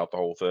Shakespearean about the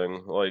whole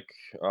thing.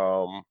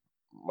 Um,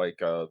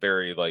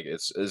 very like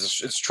it's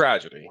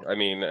tragedy. I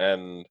mean,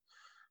 and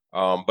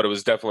but it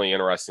was definitely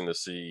interesting to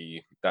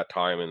see that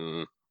time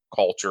in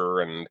culture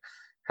and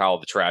how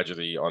the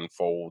tragedy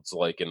unfolds,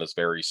 like in this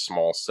very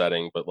small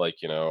setting. But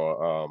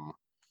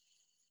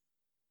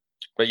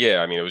but yeah,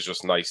 I mean, it was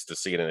just nice to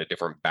see it in a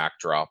different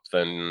backdrop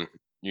than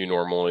you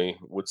normally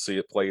would see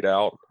it played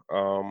out.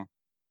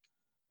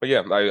 But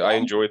yeah, I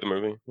I'm, enjoyed the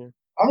movie. Yeah.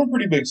 I'm a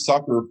pretty big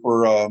sucker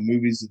for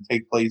movies that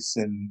take place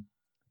in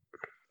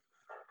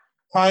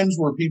times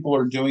where people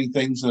are doing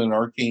things in an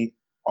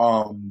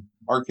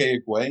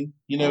archaic way.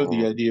 You know, the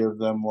Mm-hmm. idea of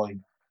them like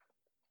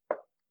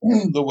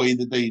the way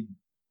that they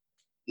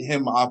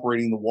him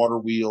operating the water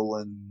wheel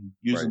and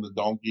using Right.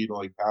 the donkey to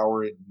like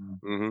power it,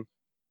 and Mm-hmm.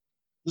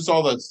 just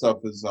all that stuff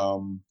is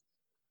I'm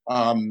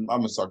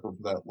a sucker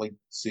for that, like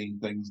seeing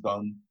things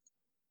done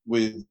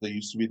with they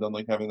used to be done,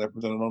 like having that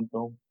presented on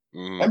film.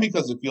 Mm-hmm. And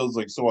because it feels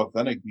like so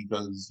authentic,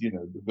 because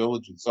the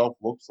village itself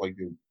looks like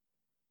it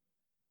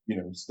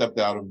stepped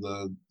out of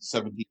the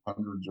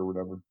 1700s or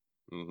whatever.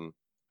 Mm-hmm.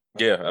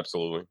 Yeah,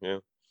 absolutely. Yeah.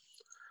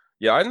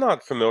 Yeah, I'm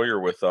not familiar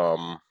with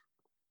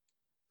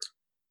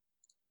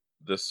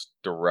this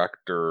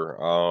director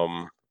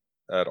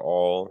at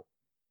all,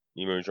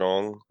 Yimou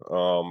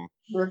Zhang.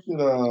 Directed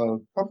a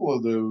couple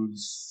of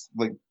those,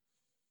 like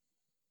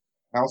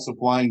House of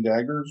Flying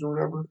Daggers or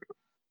whatever,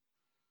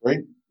 right?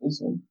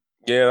 Is it?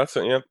 Yeah, that's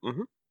it. Yeah.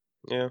 Mm-hmm.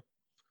 Yeah.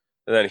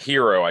 And then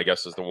Hero, I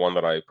guess, is the one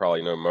that I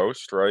probably know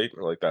most, right?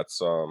 Like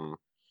that's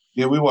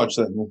Yeah, we watched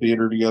that in the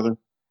theater together.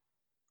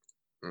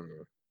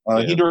 mhm.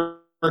 He Yeah.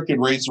 directed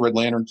Raise the Red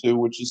Lantern too,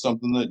 which is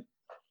something that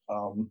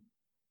um,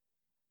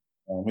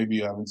 maybe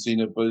you haven't seen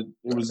it, but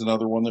it was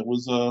another one that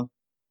was a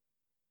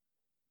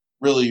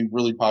really,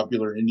 really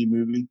popular indie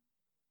movie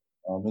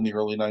in the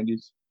early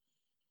 90s.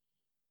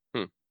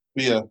 Hmm.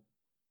 But yeah,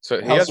 So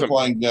he House has of a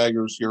Flying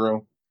Daggers,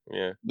 Hero.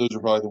 yeah. Those are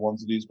probably the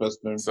ones that he's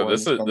best known So for in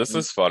this this country.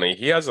 is funny.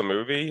 He has a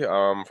movie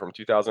from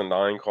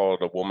 2009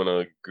 called A Woman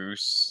a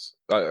Goose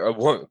a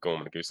woman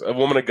a goose a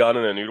woman a gun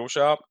in a noodle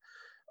shop.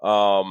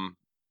 Um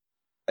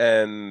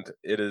and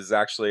it is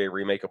actually a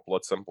remake of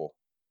Blood Simple.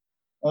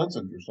 Oh, that's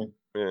interesting.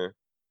 Yeah.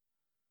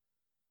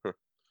 Huh.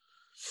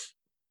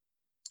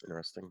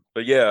 Interesting.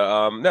 But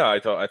yeah, no, I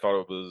thought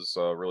it was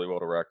really well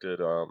directed.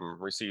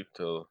 Received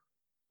a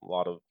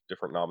lot of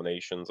different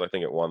nominations. I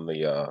think it won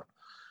the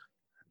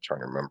trying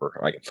to remember.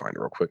 I can find it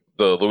real quick.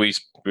 The Luis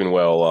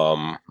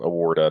Buñuel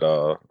award at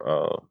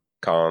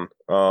Cannes.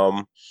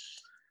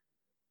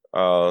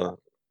 Uh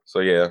so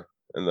yeah,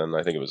 and then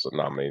I think it was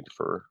nominated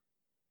for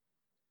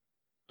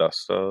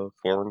best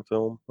foreign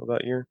film of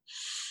that year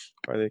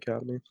by the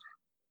Academy.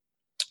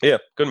 Yeah,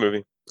 good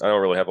movie. I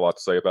don't really have a lot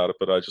to say about it,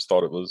 but I just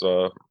thought it was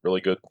a really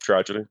good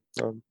tragedy.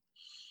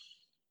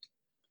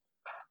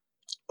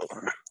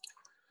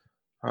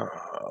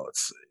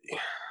 Let's see.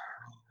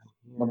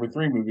 Number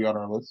three movie on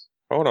our list.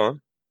 Hold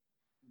on.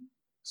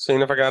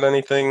 Seeing if I got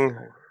anything.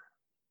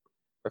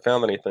 I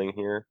found anything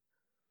here.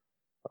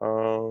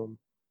 Um,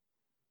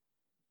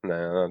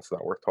 Nah, that's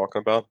not worth talking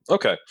about.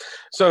 Okay,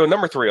 so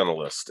number three on the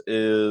list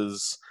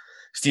is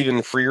Stephen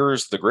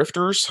Frears' The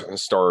Grifters. It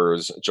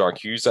stars John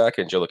Cusack,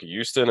 Angelica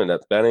Houston,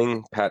 Annette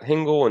Bening, Pat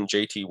Hingle, and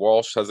J.T.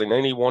 Walsh. Has a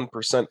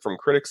 91% from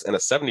critics and a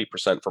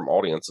 70% from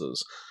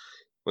audiences.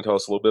 Want to tell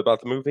us a little bit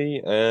about the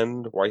movie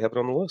and why you have it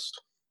on the list?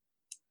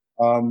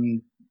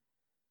 Um,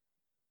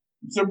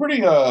 it's a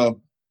pretty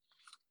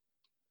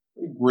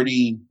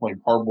gritty, like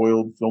hard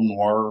boiled film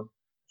noir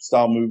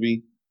style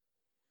movie.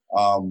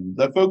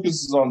 That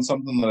focuses on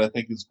something that I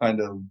think is kind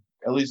of,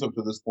 at least up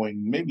to this point,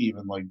 maybe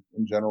even like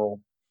in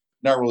general,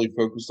 not really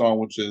focused on,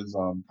 which is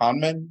con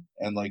men,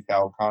 and like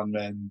how con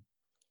men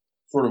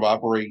sort of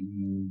operate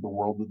in the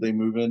world that they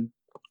move in.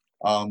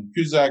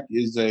 Cusack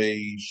is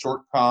a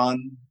short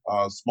con,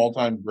 small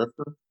time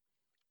grifter,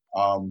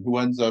 who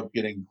ends up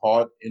getting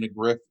caught in a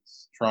grift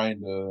trying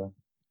to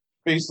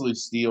basically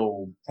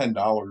steal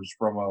 $10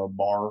 from a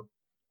bar.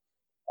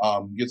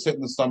 Gets hit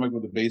in the stomach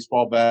with a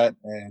baseball bat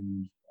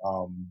and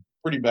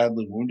pretty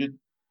badly wounded.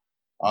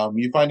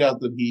 You find out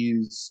that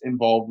he's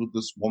involved with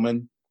this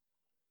woman,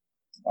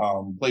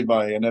 played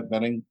by Annette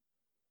Bening,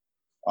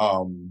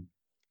 um,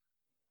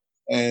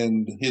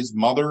 and his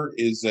mother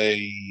is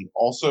a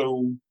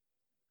also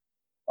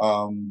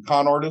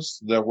con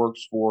artist that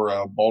works for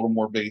a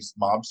Baltimore-based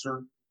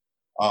mobster,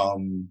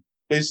 um,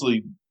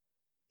 basically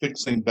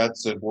fixing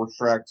bets at horse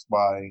tracks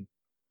by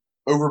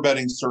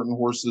overbetting certain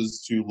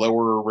horses to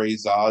lower or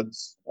raise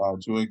odds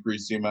to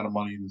increase the amount of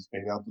money that's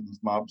paid out to this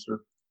mobster.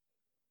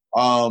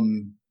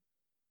 Um,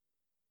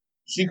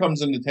 she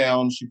comes into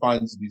town. She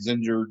finds that he's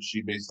injured.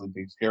 She basically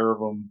takes care of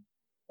him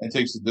and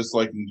takes a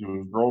disliking to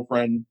his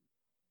girlfriend.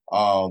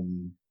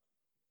 Um,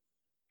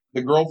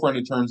 the girlfriend,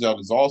 it turns out,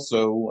 is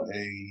also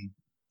a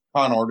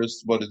con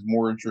artist, but is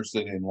more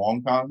interested in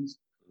long cons.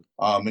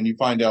 And you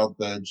find out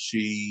that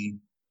she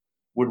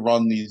would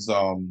run these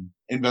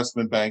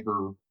investment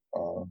banker,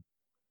 uh,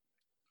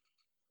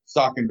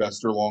 stock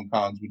investor long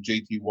cons with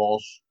JT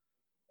Walsh.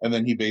 And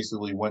then he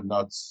basically went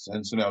nuts.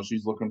 And so now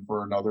she's looking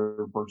for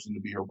another person to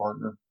be her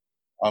partner.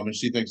 And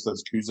she thinks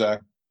that's Cusack.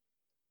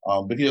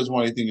 But he doesn't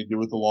want anything to do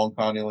with the long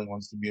con. He only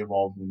wants to be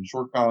involved in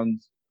short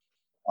cons.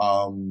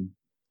 Um,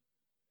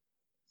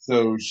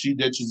 so she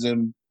ditches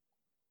him.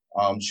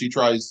 She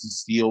tries to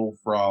steal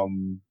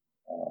from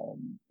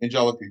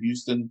Angelica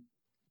Houston,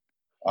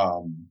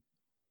 um,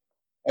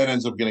 and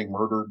ends up getting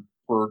murdered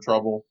for her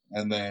trouble.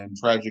 And then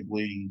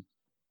tragically,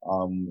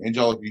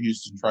 Angelica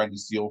Houston trying to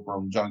steal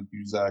from John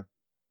Cusack,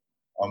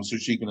 so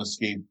she can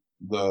escape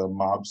the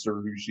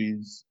mobster who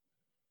she's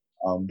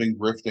been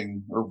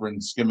grifting or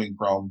been skimming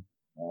from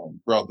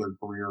throughout their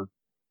career.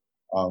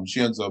 She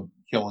ends up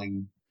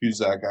killing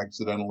Cusack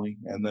accidentally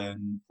and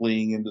then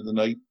fleeing into the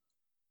night.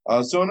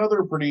 So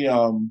another pretty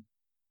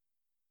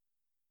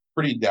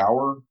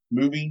dour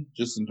movie,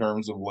 just in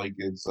terms of like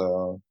its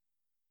the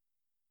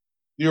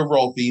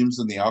overall themes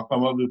and the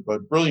outcome of it,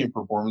 but brilliant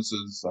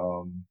performances.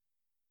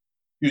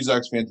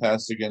 Cusack's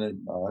fantastic in it.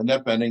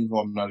 Annette Bening, who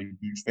I'm not a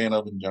huge fan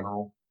of in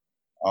general,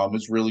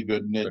 is really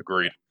good in it.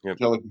 Agreed. Yep.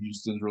 Angelica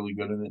Houston's really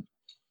good in it.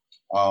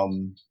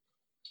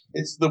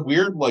 It's the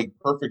weird, like,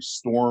 perfect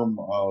storm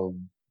of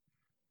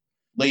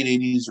late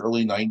 80s,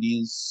 early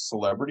 90s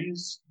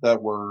celebrities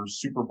that were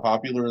super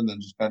popular and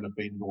then just kind of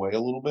faded away a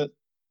little bit,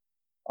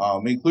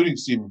 including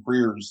Stephen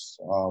Frears,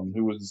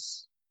 who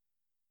was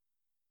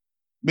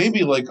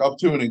maybe like up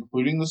to and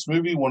including this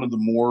movie, one of the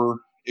more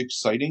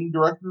exciting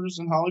directors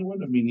in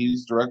Hollywood. I mean,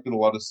 he's directed a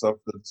lot of stuff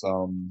that's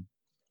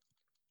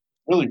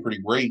really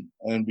pretty great.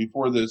 And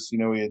before this, he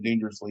had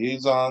Dangerous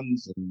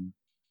Liaisons and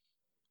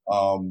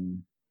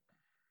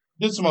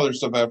did some other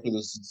stuff after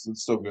this.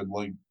 It's so good,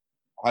 like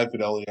High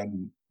Fidelity. I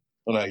don't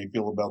know how you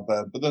feel about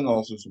that, but then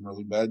also some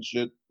really bad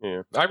shit.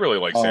 Yeah, I really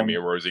like Sammy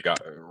and Rosie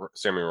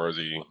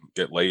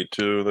Get Laid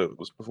too. That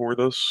was before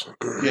this.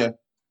 Yeah,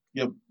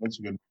 yep, that's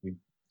a good movie.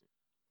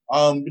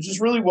 But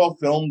just really well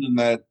filmed in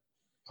that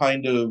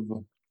kind of,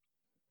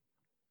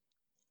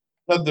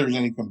 not that there's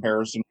any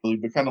comparison really,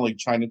 but kind of like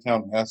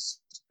Chinatown-esque,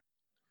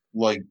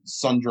 like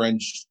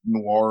sun-drenched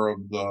noir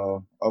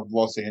of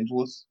Los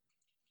Angeles.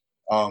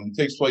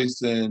 Takes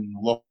place in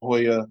La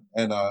Jolla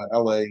and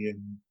LA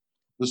and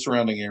the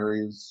surrounding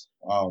areas.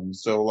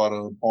 So a lot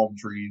of palm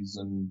trees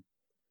and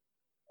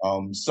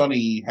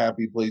sunny,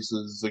 happy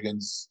places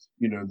against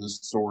this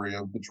story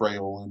of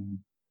betrayal and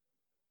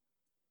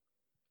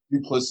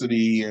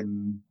duplicity,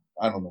 and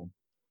I don't know.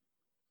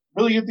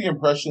 Really get the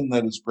impression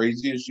that as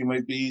crazy as she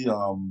might be,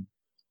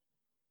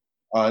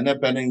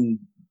 Annette Bening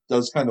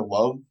does kind of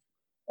love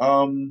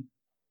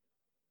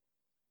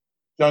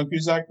John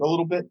Cusack a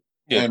little bit,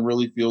 Yeah. and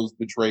really feels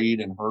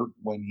betrayed and hurt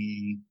when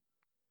he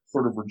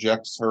sort of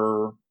rejects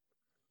her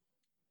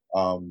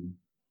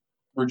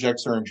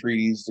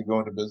entreaties to go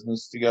into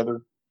business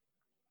together.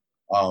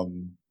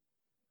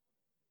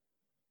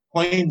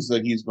 Claims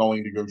that he's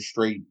going to go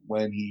straight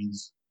when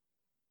he's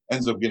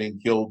ends up getting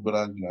killed, but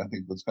I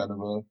think that's kind of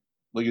a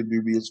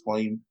dubious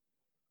claim.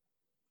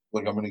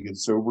 Like, I'm going to get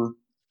sober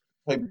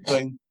type of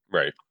thing.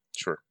 Right.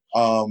 Sure.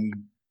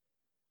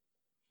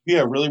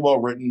 Yeah, really well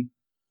written.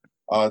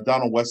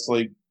 Donald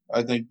Westlake,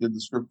 I think, did the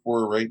script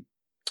for it, right?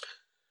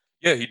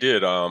 Yeah, he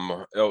did.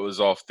 It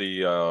was off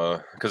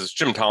the because it's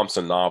Jim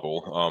Thompson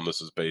novel.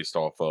 This is based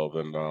off of,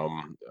 and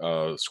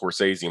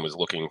Scorsese was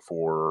looking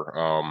for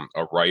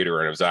a writer,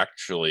 and it was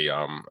actually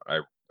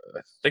I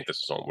think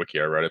this is on Wiki.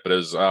 I read it, but it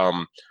was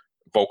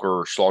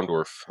Volker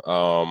Schlondorf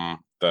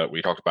that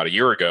we talked about a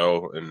year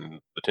ago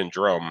in The Tin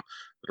Drum.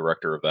 The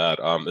director of that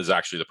is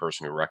actually the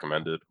person who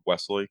recommended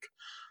Westlake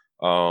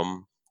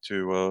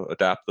to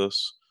adapt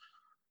this.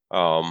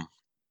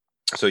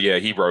 So yeah,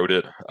 he wrote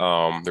it.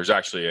 There's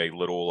actually a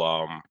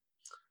little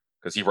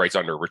because he writes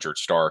under Richard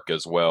Stark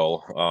as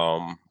well.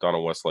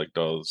 Donald Westlake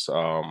does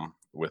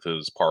with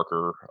his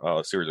Parker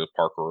series of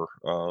Parker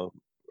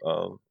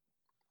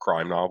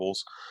crime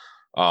novels.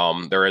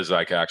 There is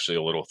like actually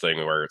a little thing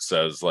where it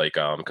says like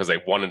because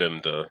they wanted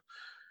him to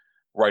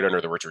write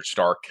under the Richard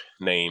Stark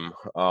name,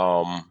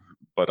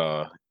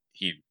 but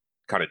he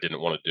kind of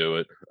didn't want to do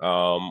it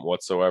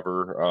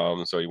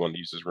whatsoever. So he wanted to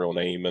use his real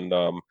name, and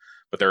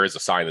but there is a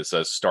sign that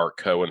says Stark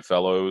Co and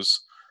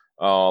Fellows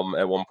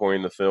at one point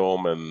in the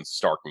film, and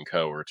Stark and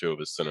Co are two of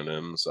his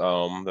synonyms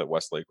that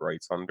Westlake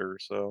writes under.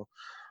 So,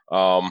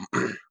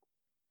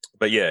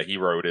 but yeah, he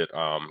wrote it.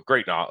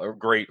 Great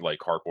like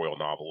hard-boiled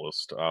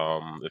novelist.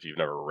 If you've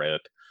never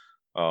read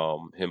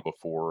him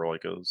before,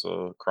 like as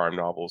crime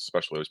novels,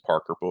 especially his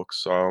Parker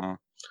books,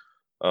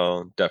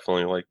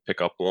 definitely like pick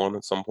up one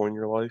at some point in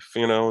your life,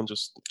 and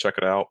just check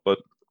it out. But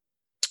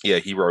yeah,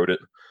 he wrote it.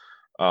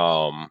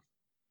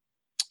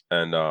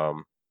 And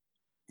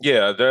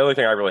yeah, the only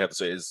thing I really have to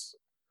say is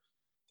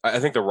I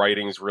think the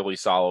writing's really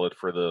solid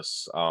for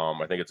this.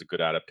 I think it's a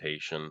good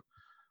adaptation.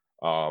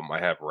 I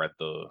have read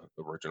the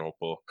original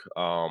book,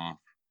 and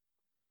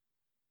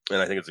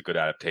I think it's a good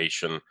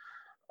adaptation.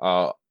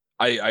 I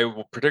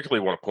will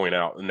particularly want to point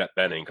out Annette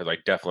Bening, because I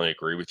definitely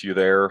agree with you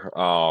there.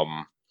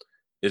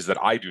 Is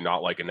that I do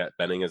not like Annette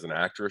Bening as an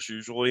actress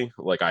usually.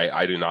 Like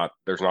I do not.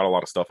 There's not a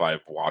lot of stuff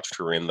I've watched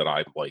her in that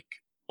I'm like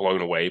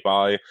blown away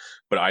by,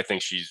 but I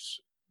think she's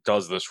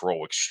does this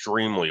role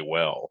extremely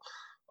well.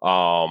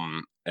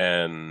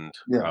 And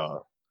Yeah.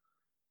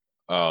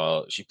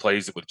 she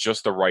plays it with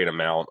just the right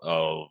amount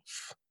of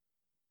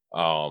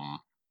um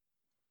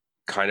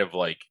kind of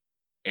like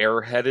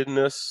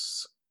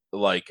airheadedness,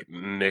 like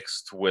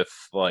mixed with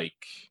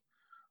like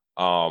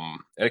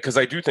because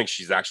I do think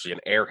she's actually an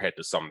airhead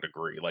to some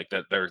degree, like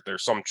that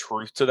there's some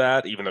truth to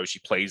that, even though she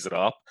plays it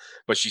up,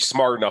 but she's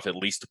smart enough at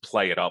least to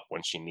play it up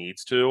when she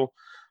needs to.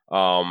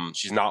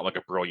 She's not like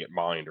a brilliant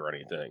mind or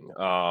anything.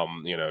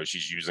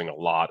 She's using a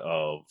lot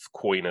of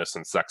coyness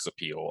and sex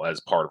appeal as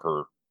part of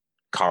her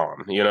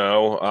con,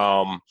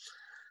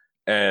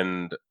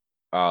 and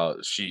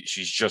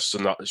she's just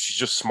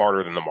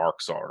smarter than the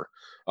marks are.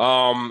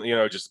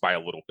 Just by a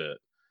little bit.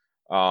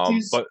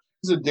 She's But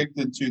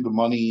addicted to the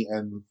money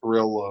and the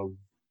thrill of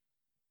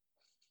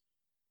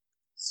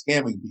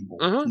scamming people,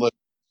 mhm. like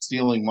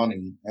stealing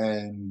money,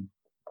 and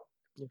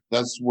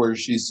that's where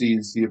she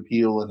sees the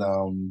appeal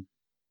in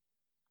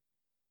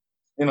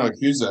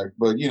Cusack.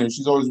 But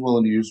she's always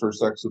willing to use her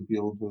sex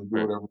appeal to do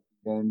Right. whatever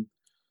she can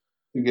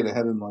to get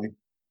ahead in life.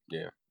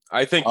 Yeah.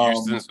 I think Um,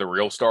 Houston's the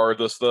real star of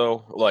this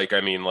though. Like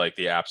I mean like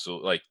the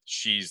absolute like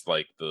she's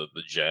like the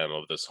gem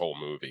of this whole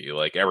movie.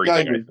 Like yeah, I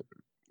everything agree.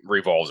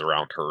 revolves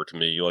around her to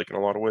me like in a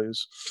lot of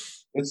ways.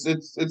 It's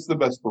the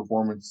best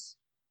performance.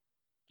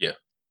 Yeah.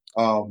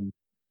 Um,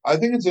 I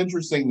think it's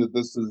interesting that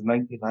this is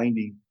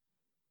 1990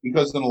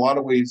 because in a lot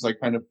of ways I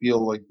kind of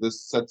feel like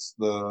this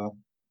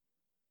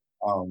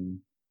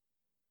um,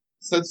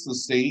 sets the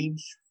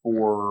stage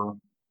for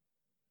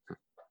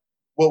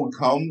what would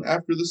come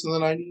after this in the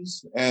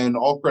 90s. And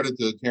all credit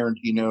to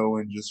Tarantino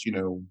and just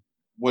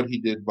what he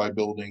did by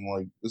building,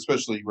 like,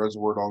 especially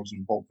Reservoir Dogs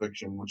and Pulp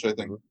Fiction, which I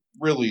think Mhm.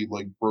 really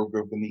like broke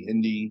open the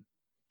indie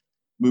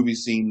movie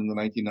scene in the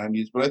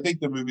 1990s. But I think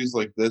the movies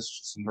like this,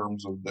 just in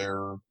terms of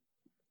their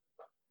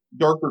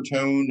darker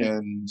tone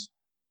and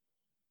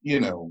you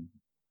know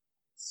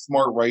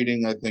smart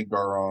writing, I think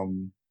are I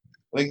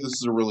think this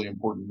is a really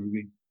important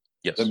movie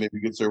that Yes. maybe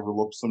gets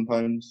overlooked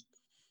sometimes.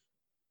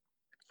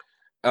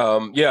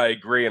 Yeah, I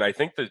agree, and I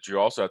think that you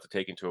also have to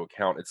take into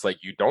account it's like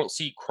you don't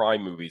see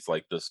crime movies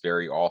like this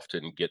very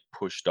often get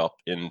pushed up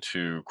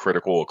into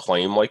critical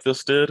acclaim like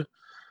this did.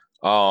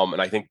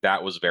 And I think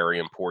that was very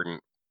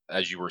important,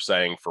 as you were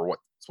saying, for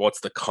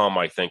what's to come.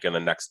 I think in the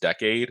next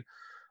decade,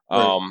 Right.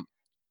 um,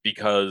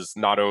 because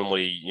not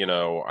only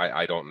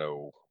I don't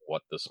know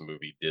what this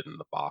movie did in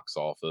the box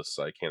office.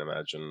 I can't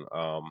imagine.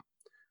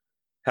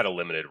 Had a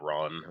limited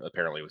run.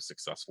 Apparently, it was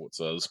successful. It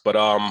says, but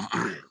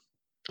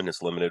in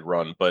its limited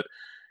run, but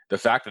the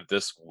fact that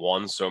this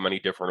won so many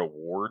different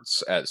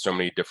awards at so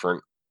many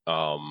different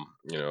um,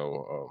 you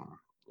know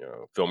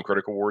film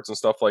critic awards and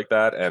stuff like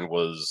that, and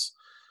was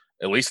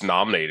at least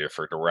nominated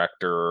for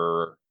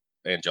director.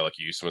 Angelica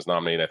Houston was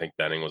nominated. I think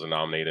Benning was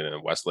nominated,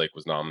 and Westlake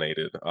was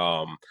nominated.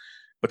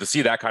 But to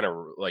see that kind of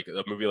like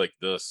a movie like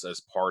this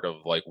as part of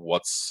like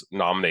what's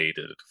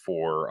nominated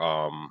for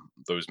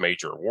those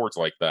major awards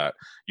like that,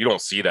 you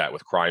don't see that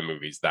with crime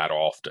movies that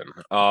often.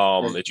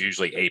 Right. It's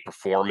usually a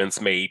performance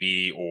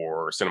maybe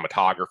or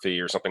cinematography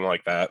or something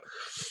like that.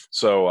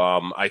 So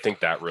I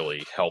think that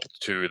really helped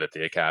too that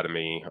the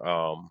Academy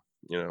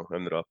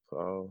ended up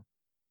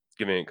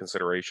giving it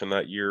consideration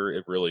that year.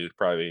 It really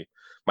probably,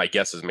 my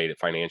guess has made it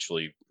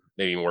financially,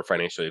 maybe more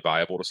financially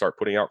viable to start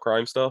putting out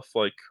crime stuff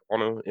like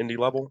on an indie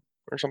level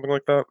or something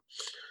like that.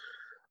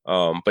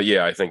 But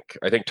yeah, I think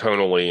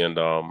tonally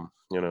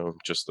and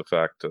just the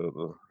fact of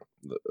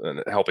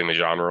and helping the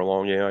genre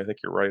along. Yeah, I think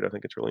you're right. I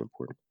think it's really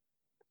important.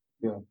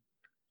 Yeah.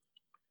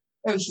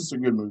 And it's just a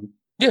good movie.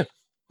 Yeah,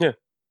 yeah,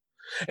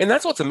 and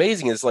that's what's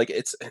amazing is like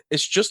it's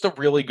just a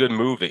really good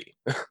movie.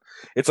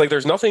 It's like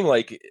there's nothing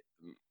like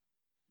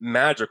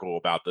magical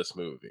about this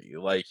movie.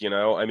 Like,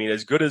 I mean,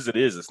 as good as it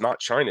is, it's not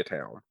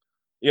Chinatown.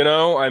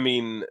 I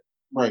mean,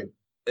 Right.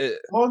 it,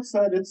 Well, it's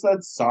that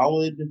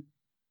solid,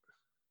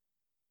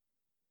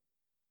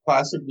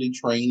 classically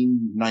trained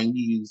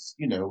 90s,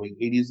 like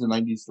 80s and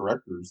 90s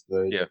directors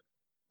that yeah,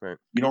 right.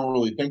 you don't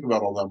really think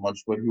about all that much,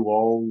 but who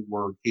all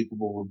were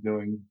capable of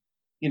doing.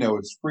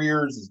 It's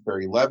Frears, it's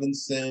Barry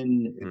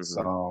Levinson, it's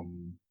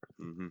Hmm.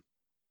 Hmm.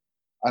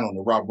 I don't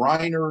know, Rob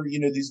Reiner.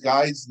 These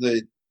guys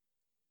that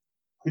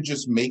could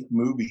just make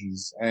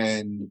movies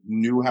and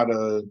knew how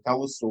to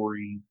tell a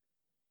story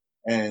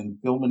and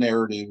film a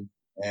narrative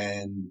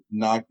and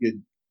not get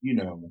you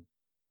know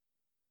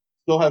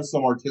still have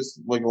some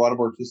artistic, like a lot of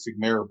artistic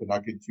merit, but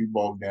not get too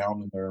bogged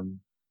down in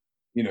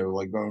their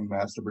like own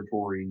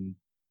masturbatory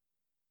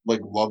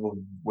like love of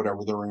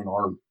whatever their own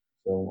art.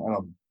 So I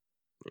don't.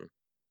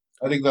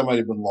 I think that might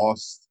have been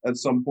lost at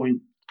some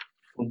point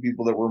from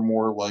people that were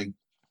more like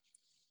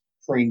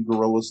trained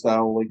guerrilla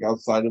style, like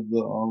outside of the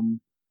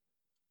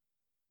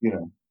you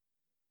know,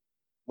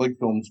 like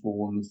film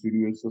school and the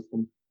studio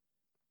system.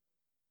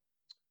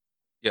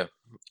 Yeah.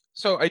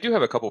 So I do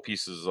have a couple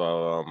pieces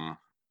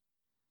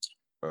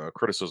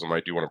criticism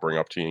I do want to bring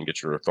up to you and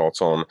get your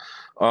thoughts on.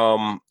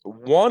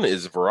 One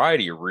is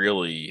Variety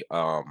really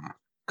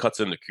cuts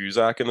into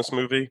Cusack in this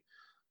movie,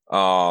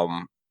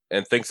 um,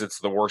 and thinks it's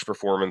the worst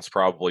performance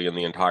probably in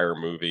the entire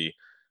movie,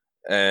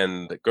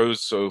 and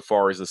goes so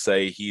far as to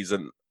say he's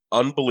an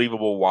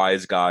unbelievable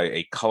wise guy,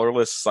 a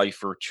colorless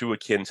cipher too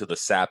akin to the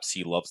saps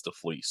he loves to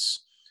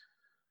fleece.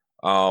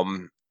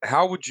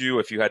 How would you,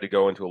 if you had to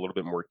go into a little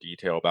bit more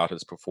detail about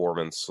his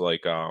performance,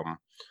 like,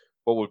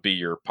 what would be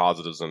your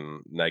positives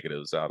and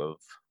negatives out of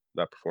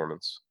that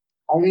performance?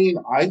 I mean,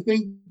 I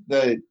think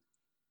that's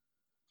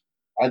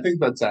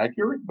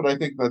accurate, but I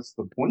think that's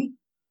the point.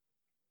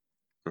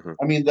 Hmm.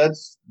 I mean,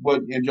 that's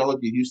what Angelica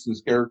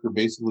Houston's character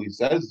basically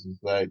says is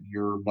that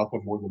you're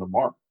nothing more than a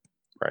mark.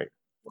 Right.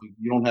 Like,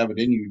 you don't have it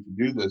in you to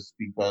do this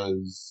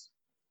because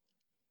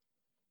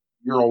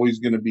you're always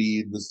going to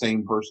be the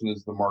same person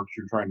as the marks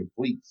you're trying to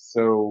please.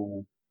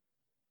 So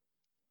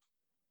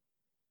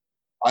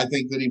I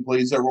think that he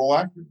plays that role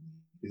accurately.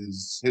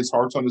 His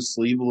heart's on his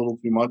sleeve a little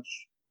too much.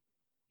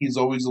 He's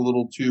always a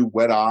little too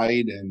wet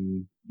eyed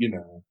and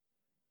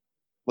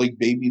like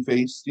baby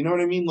faced. You know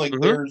what I mean? Like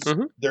Mm-hmm, there's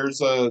mm-hmm.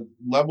 there's a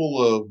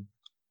level of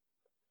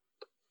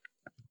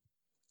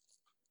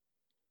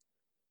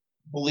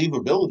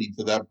believability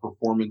to that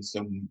performance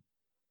in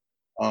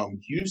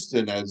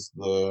Houston as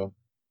the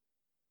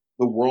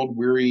world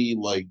weary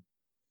like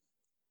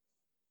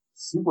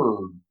super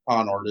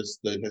con artist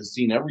that has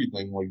seen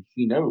everything. Like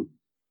she knows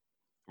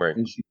Right.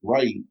 and she's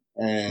right.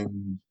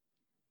 And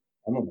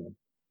I don't know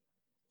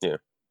Yeah.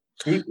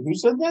 who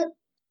said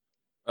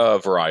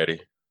that.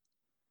 Variety.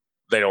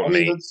 They I don't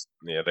mean name.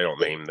 Yeah, they don't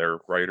name their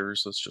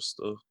writers. It's just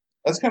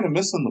that's kind of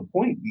missing the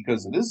point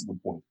because it is the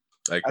point.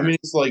 I I agree. mean,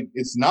 it's like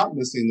it's not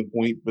missing the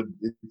point, but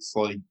it's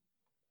like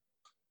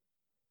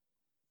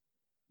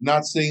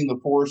not seeing the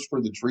forest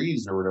for the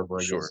trees or whatever. I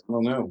guess Sure. I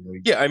don't know.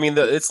 Like, Yeah, I mean,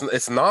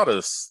 it's not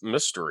a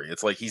mystery.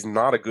 It's like he's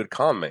not a good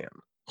con man.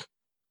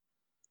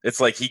 It's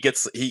like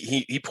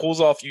he pulls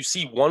off. You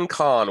see one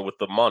con with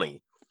the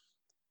money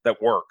that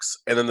works,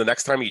 and then the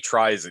next time he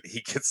tries it,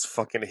 he gets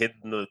fucking hit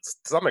in the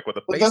stomach with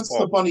a but that's the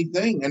baseball. funny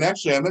thing. And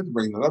actually, I meant to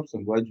bring that up, so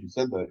I'm glad you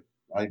said that.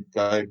 I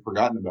had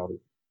forgotten about it.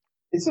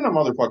 It's in a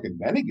motherfucking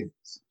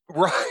Bennigan's.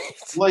 Right.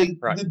 Like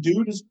Right. the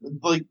dude is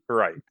like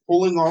Right.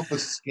 pulling off a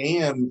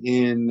scam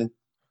in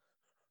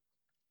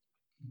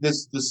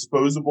this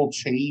disposable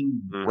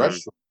chain Mm-hmm.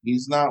 restaurant.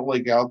 He's not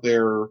like out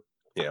there.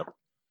 Yeah.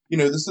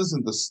 This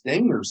isn't the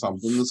Sting or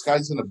something. This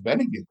guy's in a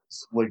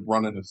Bennigan's, like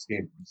running a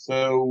scam.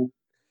 So,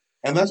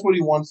 and that's what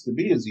he wants to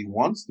be. Is he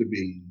wants to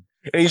be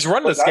And he's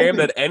running a like I scam think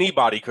that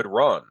anybody could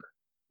run.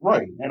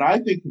 right. And I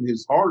think in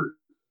his heart,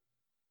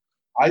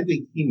 I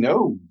think he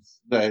knows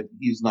that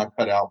he's not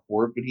cut out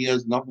for it, but he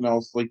has nothing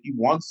else. Like he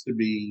wants to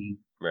be.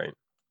 Right.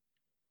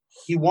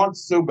 He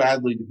wants so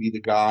badly to be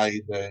the guy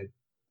that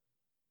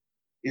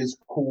is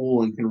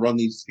cool and can run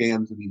these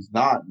scams, and he's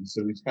not, and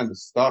so he's kind of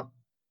stuck.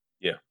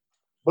 Yeah.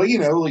 But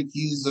like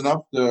he's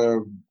enough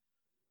to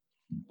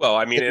Well,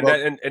 I mean, give and up.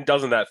 that and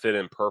doesn't that fit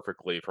in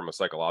perfectly from a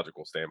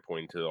psychological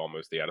standpoint to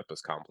almost the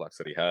Oedipus complex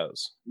that he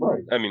has?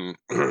 Right. I mean,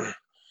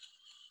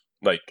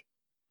 like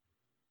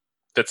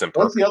fits in That's the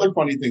perfectly. other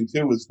funny thing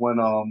too is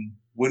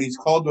when he's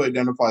called to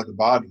identify the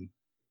body,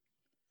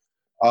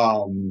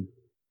 um,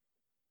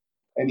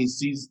 and he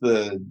sees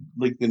the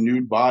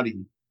nude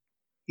body,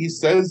 he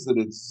says that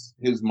it's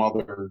his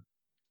mother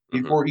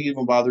Mm-hmm. before he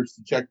even bothers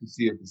to check to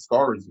see if the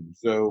scar is him.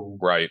 So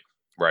Right.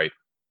 Right.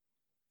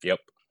 Yep.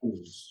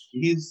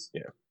 he's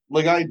Yeah.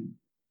 like I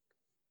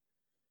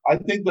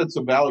think that's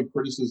a valid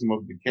criticism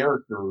of the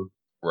character,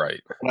 Right.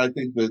 but I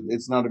think that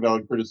it's not a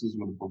valid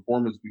criticism of the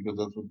performance because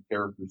that's what the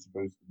character is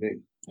supposed to be.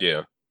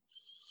 Yeah.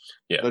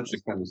 Yeah. That's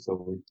just kind of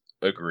silly.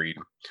 Agreed.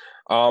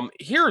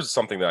 Here's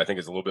something that I think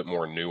is a little bit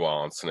more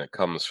nuanced, and it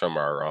comes from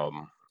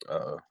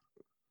uh,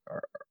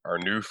 our, our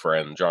new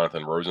friend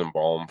Jonathan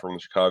Rosenbaum from the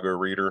Chicago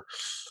Reader.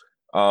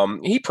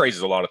 He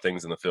praises a lot of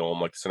things in the film,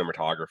 like the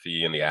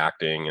cinematography and the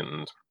acting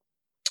and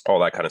all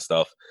that kind of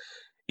stuff.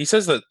 He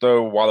says that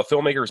though, while the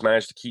filmmakers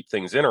managed to keep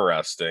things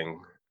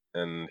interesting,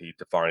 and he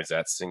defines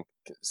that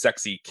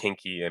sexy,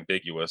 kinky,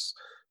 ambiguous,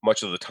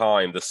 much of the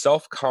time, the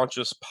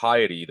self-conscious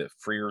piety that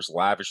Frears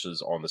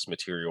lavishes on this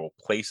material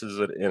places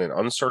it in an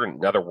uncertain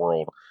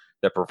netherworld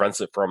that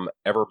prevents it from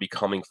ever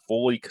becoming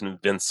fully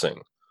convincing.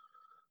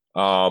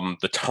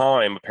 The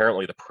time,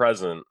 apparently the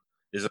present,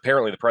 is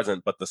apparently the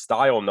present, but the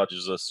style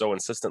nudges us so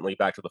insistently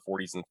back to the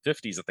 40s and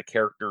 50s that the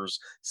characters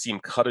seem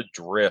cut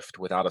adrift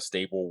without a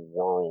stable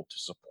world to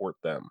support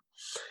them.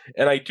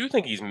 And I do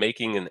think he's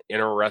making an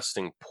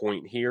interesting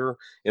point here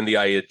in the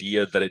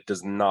idea that it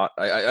does not.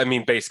 I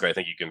mean, basically, I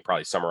think you can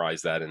probably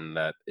summarize that in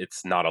that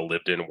it's not a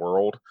lived-in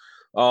world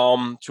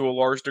to a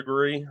large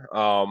degree.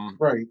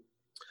 Right.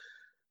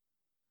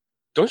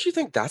 Don't you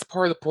think that's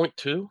part of the point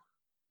too?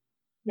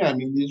 Yeah, I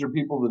mean, these are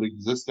people that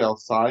exist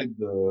outside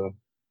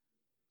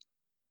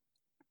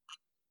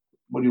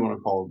what do you want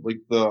to call it? Like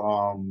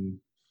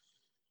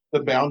the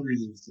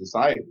boundaries of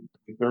society.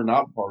 If they're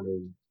not part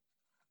of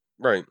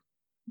Right.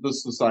 the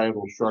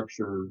societal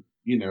structure,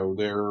 they're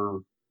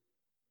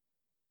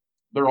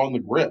on the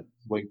grid.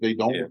 Like they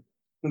Yeah.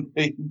 don't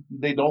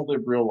they don't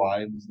live real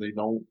lives. They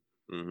don't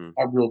Mm-hmm.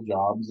 have real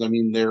jobs. I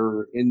mean,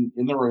 they're in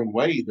their own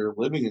way, they're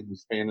living in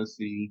this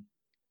fantasy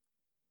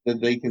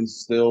that they can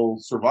still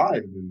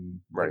survive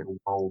in Right.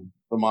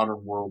 the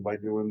modern world by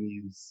doing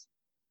these,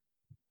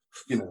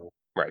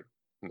 Right.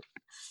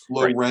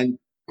 low Right. rent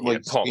Yeah.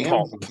 like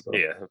scams and stuff.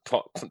 Yeah.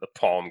 The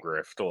palm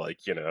grift,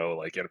 like in a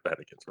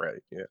Bennigan's,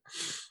 right? Yeah.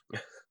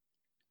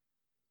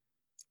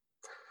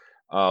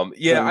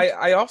 Yeah. So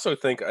I also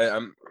think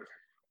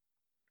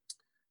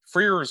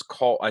Freer's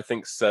call. I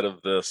think said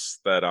of this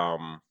that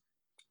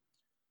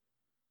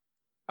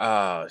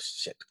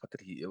shit. What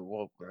did he?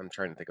 Well, I'm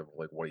trying to think of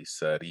like what he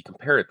said. He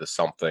compared it to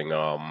something.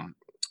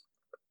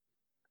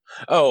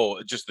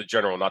 Oh, just the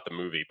general, not the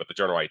movie, but the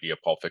general idea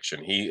of Pulp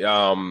Fiction. He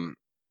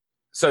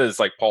said it's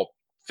like Pulp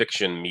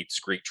fiction meets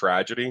Greek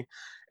tragedy.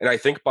 And I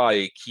think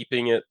by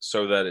keeping it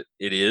so that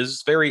it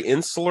is very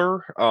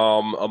insular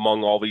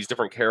among all these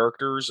different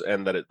characters,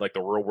 and that it like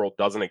the real world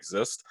doesn't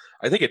exist,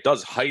 I think it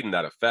does heighten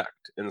that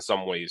effect in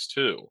some ways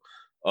too,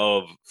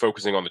 of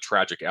focusing on the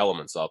tragic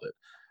elements of it.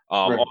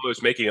 Right.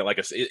 Almost making it like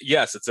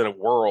yes, it's in a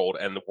world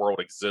and the world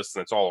exists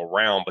and it's all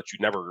around, but you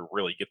never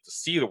really get to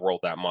see the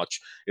world that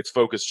much. It's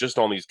focused just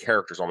on these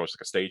characters, almost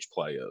like a stage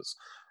play is.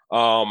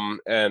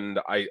 And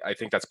I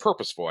think that's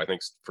purposeful. I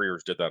think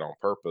Frears did that on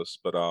purpose,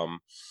 but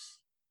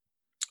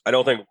I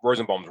don't think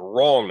Rosenbaum's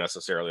wrong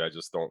necessarily. I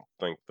just don't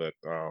think that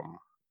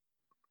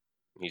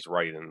he's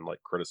right in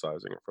like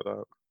criticizing it for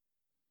that.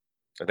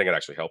 I think it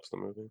actually helps the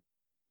movie.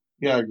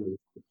 Yeah, I agree.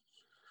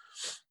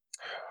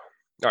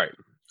 All right.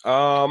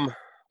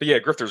 But yeah,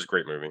 Grifter's a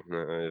great movie.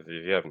 If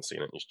you haven't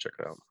seen it, you should check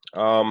it out.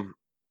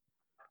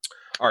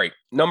 All right,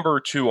 number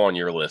 2 on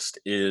your list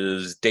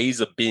is Days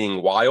of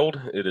Being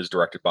Wild. It is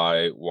directed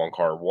by Wong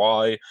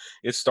Kar-wai.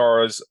 It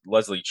stars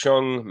Leslie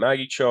Cheung,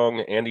 Maggie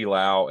Cheung, Andy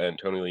Lau, and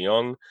Tony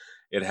Leung.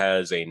 It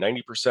has a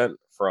 90%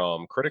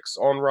 from critics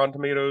on Rotten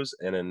Tomatoes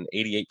and an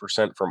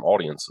 88% from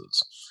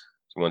audiences.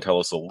 So you want to tell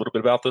us a little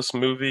bit about this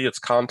movie, its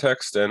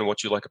context, and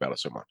what you like about it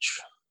so much?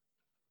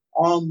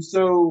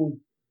 So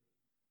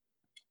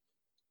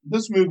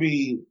this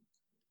movie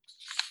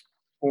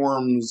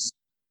forms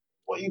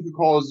what you could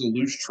call as a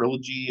loose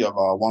trilogy of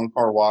Wong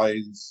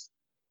Kar-wai's,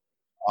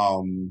 I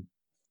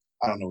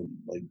don't know,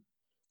 like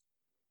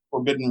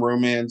forbidden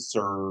romance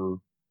or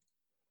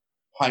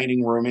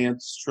hiding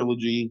romance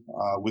trilogy.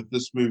 With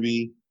this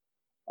movie,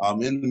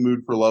 In the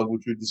Mood for Love,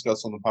 which we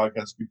discussed on the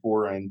podcast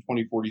before, and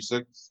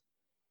 2046.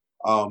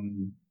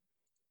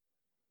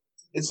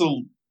 It's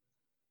a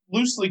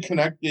loosely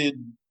connected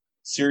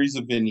series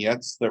of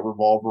vignettes that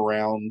revolve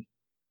around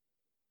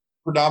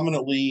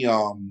predominantly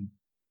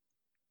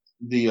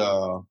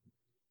the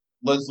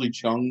Leslie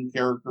Cheung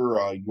character,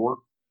 York,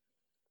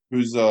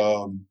 who's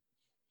a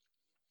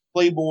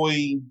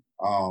playboy,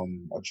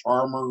 a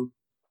charmer,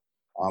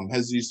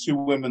 has these 2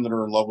 women that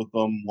are in love with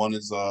him. One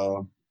is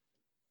a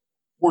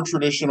more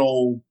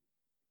traditional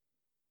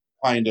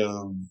kind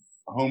of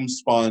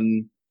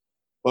homespun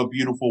but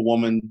beautiful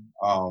woman,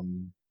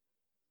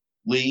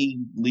 Li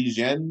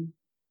Zhen,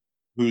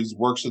 who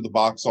works at the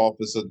box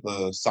office at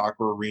the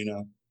soccer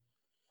arena,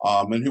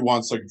 and who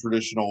wants like a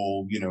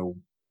traditional,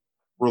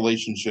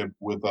 relationship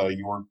with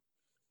York.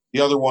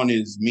 The other one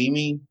is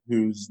Mimi,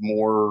 who's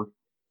more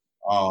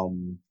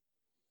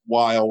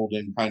wild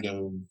and kind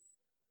of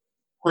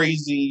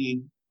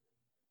crazy,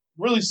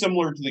 really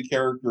similar to the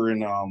character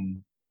in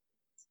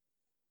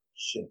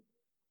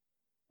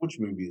which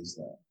movie is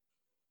that?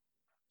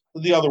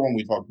 The other one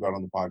we talked about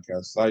on the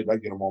podcast. I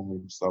get them all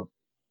mixed up.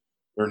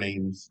 Their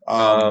names.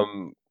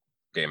 Damn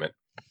it.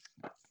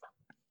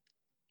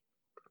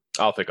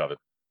 I'll think of it.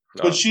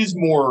 But she's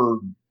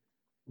more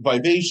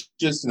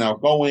vivacious and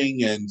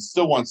outgoing and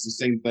still wants the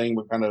same thing,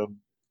 but kind of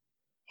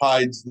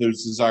hides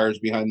those desires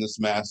behind this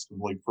mask of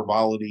like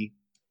frivolity.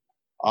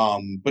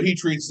 But he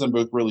treats them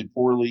both really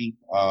poorly.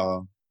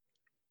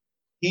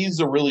 He's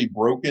a really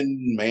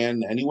broken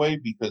man anyway,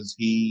 because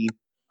he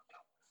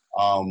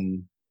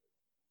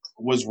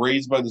was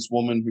raised by this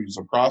woman who's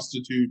a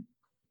prostitute,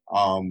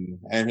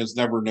 and has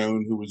never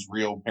known who his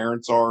real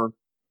parents are.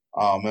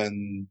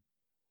 And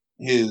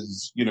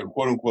his,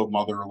 quote unquote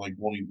mother, like,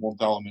 won't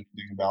tell him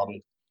anything about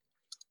it.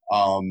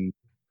 And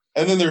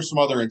then there's some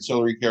other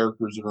ancillary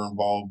characters that are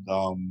involved.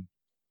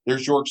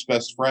 There's York's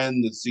best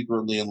friend that's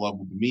secretly in love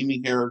with the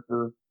Mimi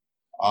character.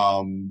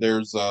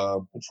 There's a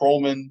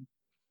patrolman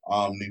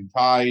named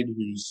Tide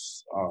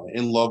who's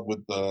in love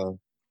with the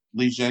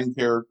Li Zhen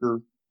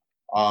character.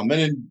 And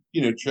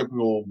in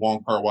typical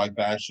Wong Kar-wai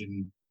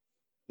fashion,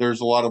 there's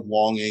a lot of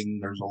longing.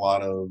 There's a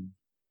lot of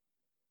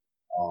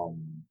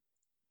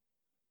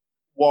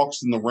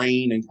walks in the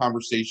rain and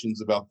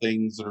conversations about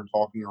things that are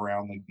talking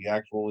around like the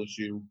actual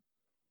issue,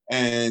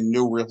 and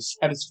no real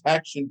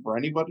satisfaction for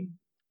anybody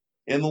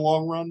in the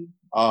long run.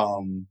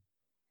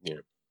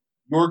 Yeah.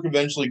 York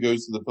eventually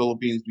goes to the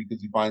Philippines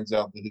because he finds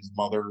out that his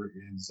mother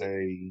is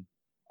a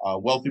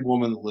wealthy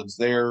woman that lives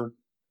there,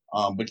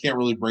 but can't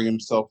really bring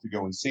himself to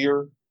go and see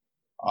her.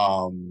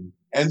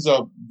 Ends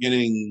up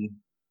becoming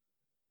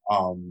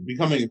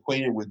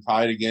acquainted with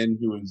Tide again,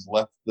 who has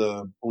left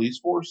the police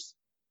force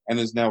and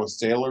is now a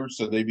sailor,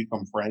 so they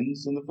become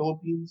friends in the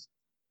Philippines.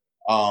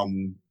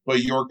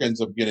 But York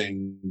ends up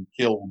getting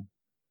killed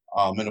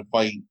in a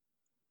fight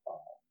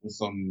with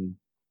some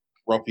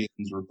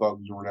ruffians or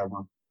thugs or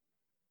whatever.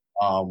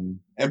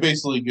 And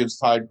basically gives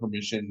Tide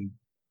permission,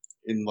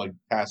 in like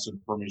tacit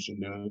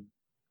permission, to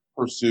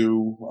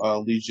pursue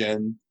Li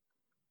Zhen,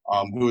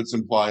 who it's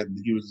implied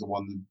that she was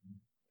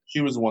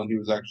the one he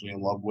was actually in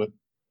love with.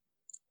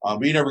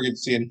 But you never get to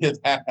see any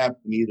of that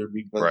happen either,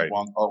 because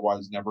Wong Kar-wai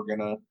is never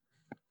gonna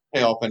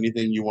pay off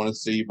anything you want to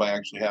see by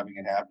actually having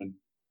it happen.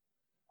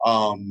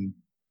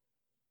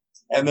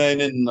 And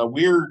then in a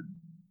weird,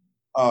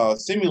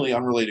 seemingly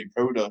unrelated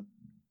coda,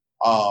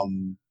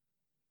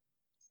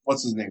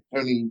 what's his name?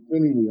 Tony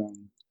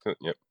Leung.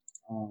 Yep.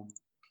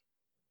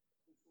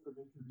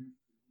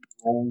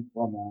 role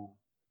from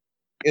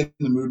In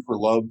the Mood for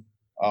Love,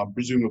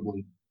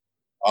 presumably,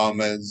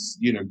 as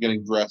you know,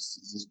 getting dressed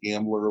as this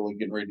gambler, like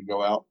getting ready to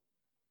go out.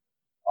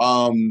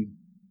 Um,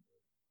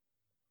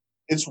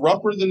 it's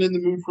rougher than In the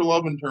Mood for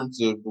Love in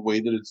terms of the way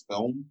that it's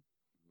filmed.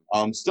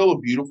 Still a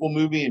beautiful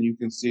movie, and you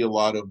can see a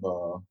lot of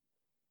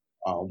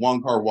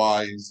Wong Kar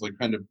Wai's like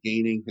kind of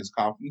gaining his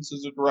confidence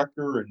as a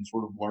director and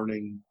sort of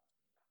learning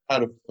how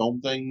to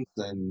film things.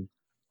 And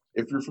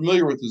if you're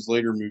familiar with his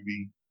later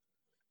movie,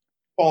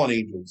 Fallen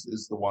Angels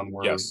is the one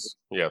where Yes,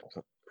 yeah.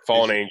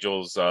 Fallen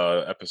Angels,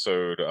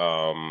 episode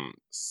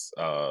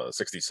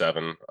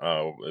 67. It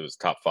was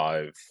top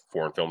 5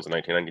 foreign films in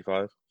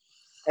 1995.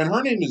 and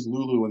her name is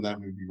Lulu in that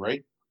movie,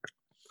 right?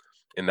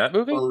 In that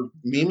movie? Or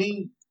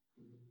Mimi,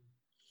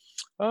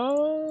 that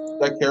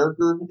Uh,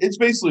 character. It's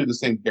basically the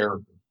same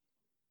character,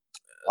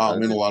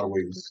 in a lot of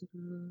ways.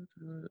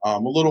 A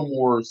little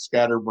more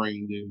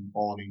scatterbrained in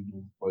Fallen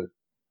Angels, but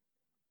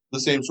the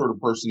same sort of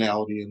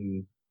personality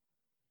and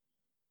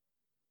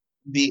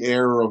the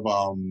air of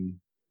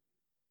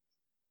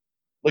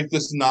like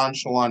this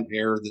nonchalant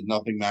air that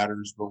nothing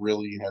matters, but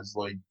really has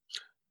like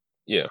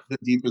yeah. the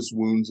deepest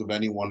wounds of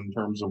anyone in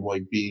terms of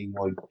like being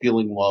like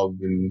feeling love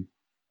and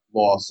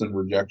loss and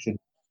rejection.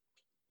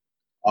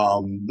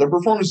 The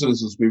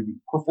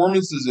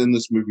performances in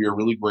this movie are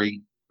really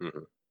great.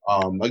 Mhm.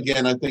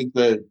 Again, I think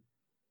that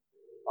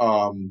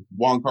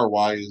Wong Kar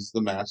Wai is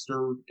the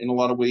master in a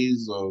lot of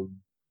ways of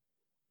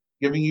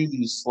giving you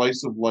these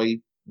slice of life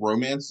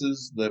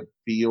romances that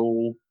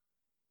feel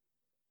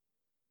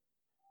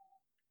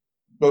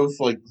both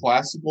like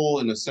classical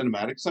in a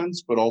cinematic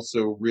sense, but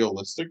also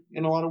realistic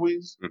in a lot of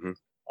ways, Mhm.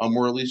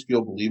 or at least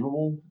feel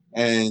believable,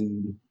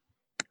 and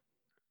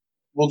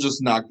will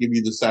just not give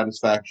you the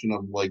satisfaction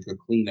of like a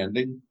clean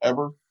ending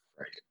ever.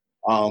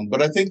 Right.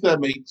 But I think that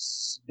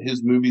makes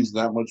his movies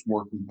that much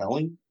more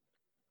compelling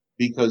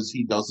because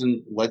he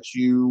doesn't let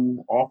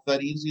you off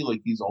that easy.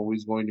 Like he's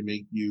always going to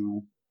make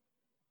you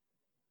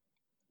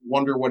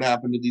wonder what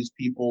happened to these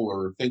people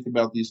or think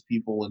about these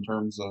people in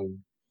terms of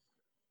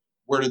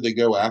where did they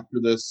go after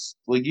this?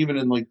 Like even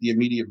in like the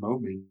immediate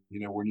moment, you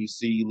know, when you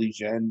see Li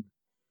Zhen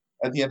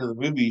at the end of the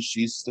movie,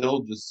 she's still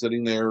just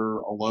sitting there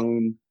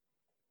alone,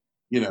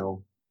 you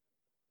know,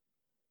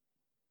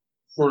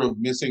 sort of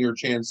missing her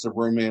chance of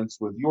romance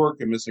with York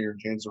and missing her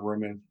chance of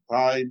romance with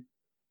Hyde,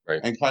 Right.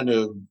 and kind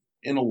of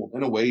in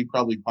a way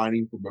probably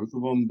pining for both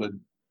of them, but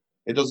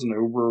it doesn't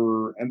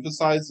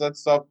overemphasize that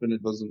stuff and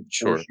it doesn't force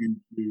Sure. you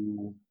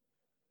to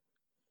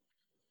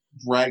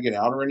drag it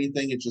out or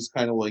anything. It's just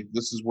kind of like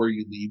this is where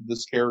you leave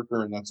this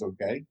character and that's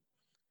okay.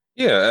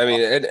 Yeah, I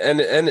mean,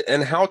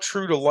 and how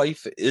true to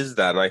life is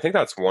that? And I think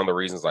that's one of the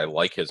reasons I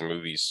like his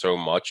movies so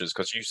much is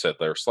because you said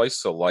they're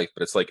slices of life,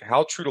 but it's like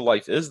how true to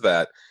life is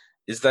that?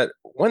 Is that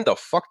when the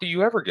fuck do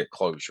you ever get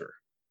closure?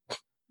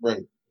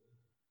 Right.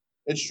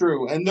 It's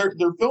true. And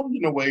they're filmed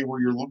in a way where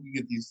you're looking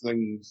at these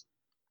things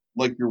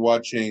like you're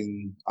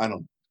watching, I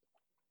don't know,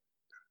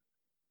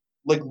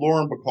 like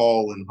Lauren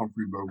Bacall and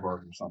Humphrey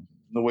Bogart or something.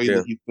 The way Yeah.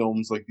 that he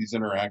films like these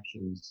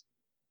interactions,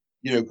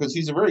 you know, because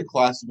he's a very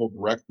classical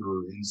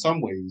director in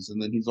some ways,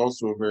 and then he's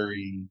also a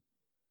very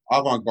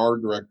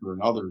avant-garde director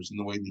in others in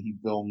the way that he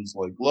films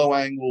like low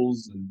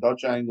angles and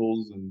Dutch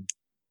angles and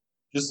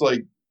just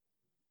like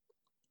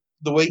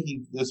the way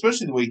he,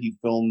 especially the way he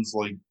films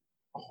like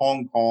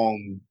Hong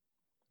Kong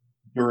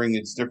during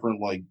its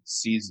different like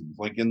seasons,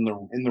 like in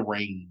the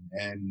rain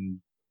and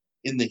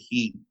in the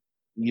heat,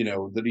 you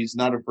know, that he's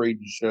not afraid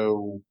to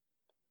show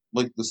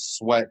like the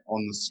sweat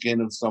on the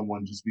skin of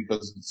someone just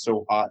because it's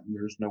so hot and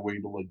there's no way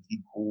to like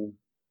keep cool.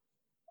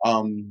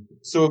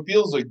 So it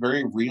feels like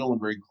very real and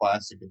very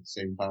classic at the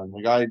same time.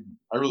 Like I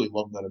really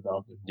love that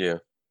about him Yeah.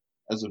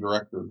 as a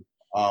director.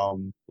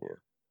 Um, Yeah.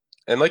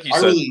 And like you I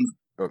said, really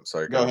oh,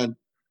 sorry, go go ahead. ahead.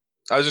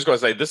 I was just going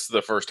to say this is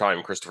the first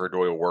time Christopher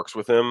Doyle works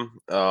with him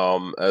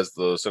as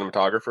the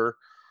cinematographer.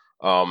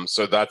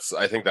 So that's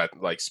I think that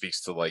like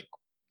speaks to like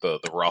the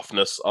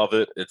roughness of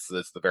it. It's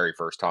the very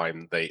first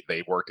time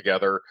they work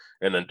together,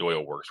 and then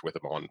Doyle works with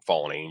him on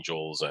Fallen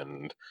Angels,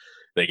 and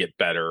they get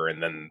better,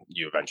 and then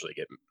you eventually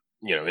get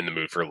in the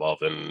mood for love,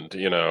 and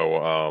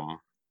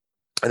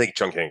I think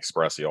Chungking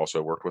Express he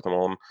also worked with him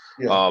on.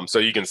 Yeah, So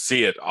you can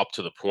see it up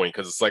to the point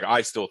because it's like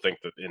I still think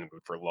that In the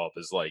Mood for Love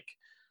is like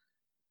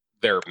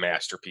their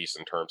masterpiece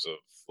in terms of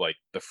like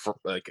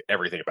like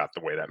everything about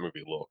the way that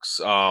movie looks.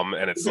 And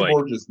it's it's a like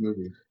gorgeous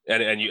movie.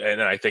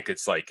 and I think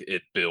it's like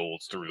it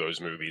builds through those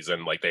movies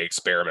and like they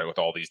experiment with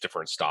all these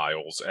different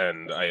styles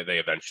and they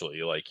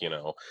eventually like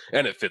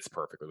and it fits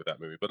perfectly with that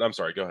movie. But I'm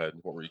sorry, go ahead.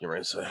 What were you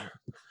going to say?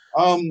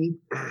 Um,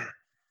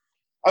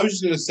 I was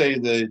just gonna say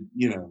that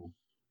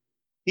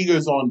he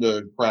goes on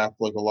to craft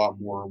like a lot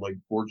more like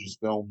gorgeous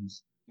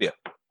films. Yeah.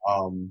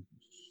 Um,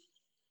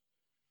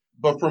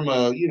 but from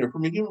a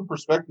human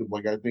perspective,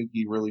 like I think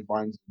he really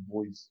finds his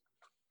voice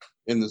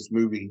in this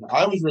movie.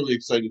 I was really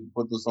excited to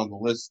put this on the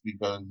list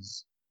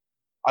because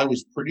I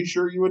was pretty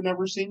sure you had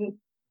never seen it.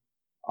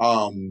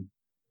 Um,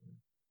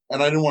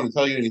 and I didn't want to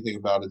tell you anything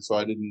about it, so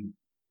I didn't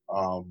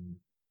um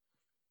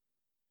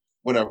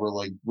whatever,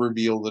 like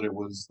reveal that it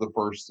was the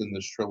first in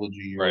this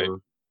trilogy, Right.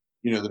 or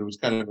that it was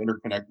kind of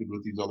interconnected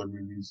with these other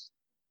movies.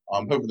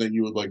 I'm hoping that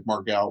you would like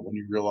mark out when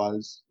you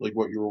realize like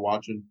what you were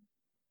watching.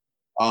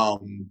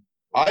 Um,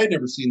 I had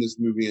never seen this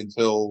movie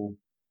until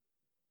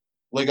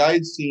like I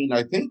had seen,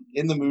 I think,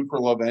 In the Mood for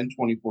Love and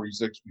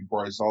 2046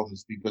 before I saw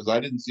this, because I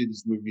didn't see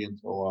this movie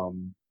until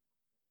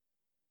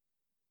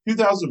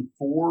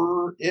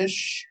 2004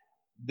 ish.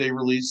 They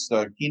released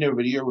Kino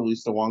Video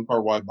released a Wong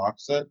Kar Wai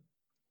box set.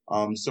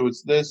 So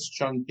it's this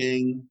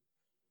Chungking,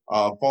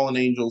 Fallen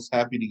Angels,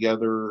 Happy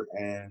Together,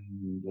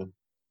 and a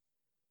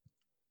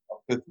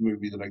fifth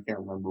movie that I can't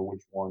remember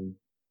which one.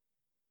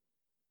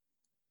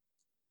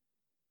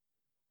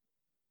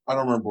 I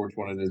don't remember which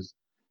one it is.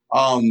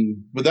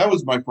 But that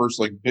was my first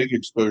like big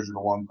exposure to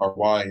Wong Kar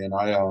Wai, and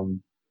I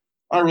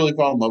really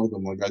fell in love with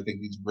him. Like I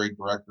think he's a great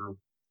director.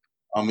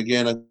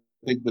 Again, I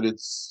think that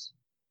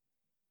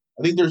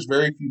I think there's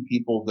very few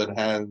people that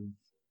have.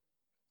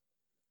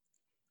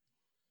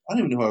 I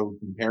don't even know who I would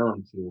compare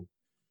him to.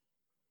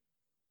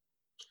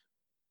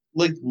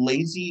 Like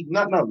lazy,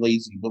 not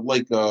lazy, but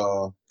like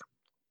a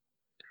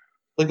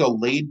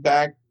laid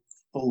back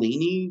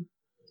Fellini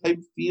type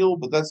feel,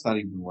 but that's not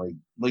even right.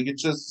 Like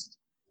it's just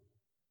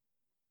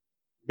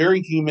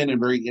very human and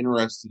very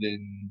interested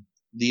in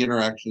the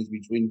interactions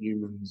between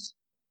humans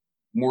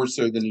more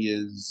so than he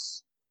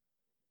is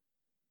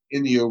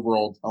in the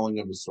overall telling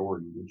of a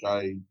story, which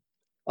I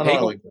know I Take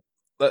a like that.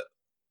 Let's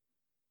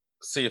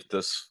see if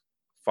this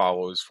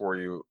follows for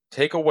you.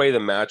 Take away the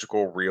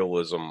magical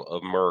realism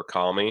of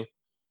Murakami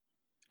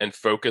and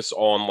focus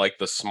on like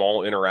the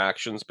small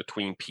interactions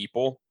between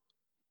people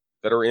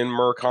that are in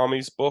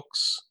Murakami's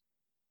books.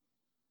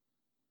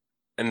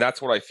 And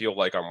that's what I feel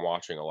like I'm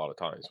watching a lot of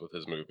times with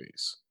his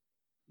movies.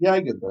 Yeah,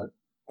 I get that.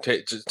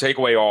 Just take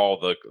away all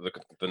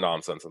the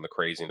nonsense and the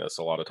craziness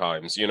a lot of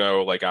times,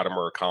 like out of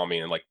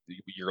Murakami, and like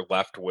you're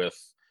left with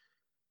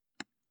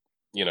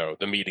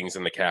the meetings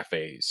in the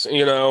cafes,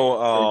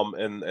 Right.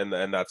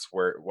 and that's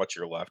where what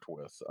you're left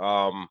with.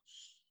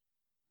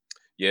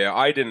 Yeah,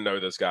 I didn't know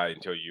this guy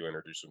until you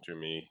introduced him to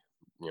me.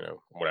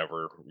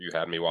 Whatever you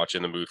had me watch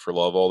In the Mood for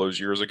Love all those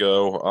years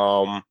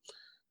ago.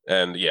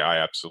 And yeah, I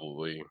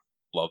absolutely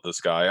love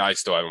this guy. I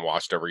still haven't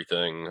watched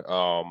everything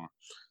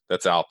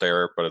that's out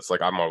there, but it's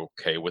like I'm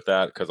okay with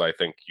that because I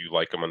think you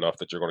like him enough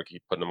that you're going to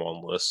keep putting him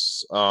on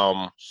lists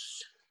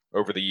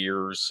over the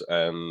years,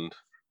 and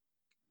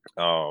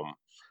um,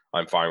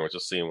 I'm fine with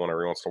just seeing one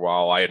every once in a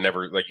while. I had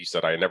never, like you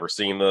said, I had never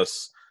seen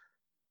this.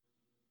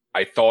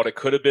 I thought it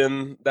could have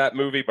been that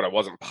movie, but I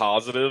wasn't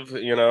positive,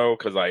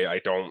 because I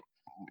don't,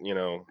 you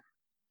know,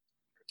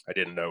 I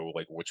didn't know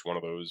like which one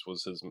of those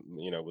was his,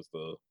 was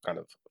the kind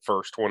of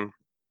first one.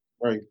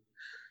 Right.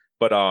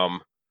 But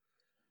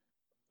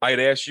I had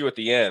asked you at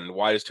the end,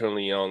 why does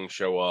Tony Young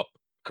show up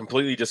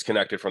completely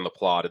disconnected from the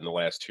plot in the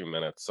last 2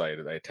 minutes? I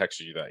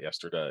texted you that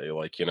yesterday.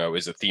 Like,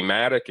 is it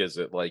thematic? Is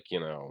it like,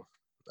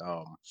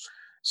 um,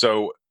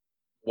 so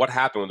what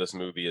happened with this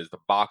movie is the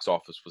box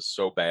office was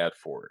so bad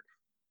for it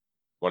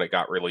when it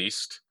got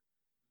released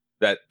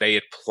that they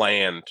had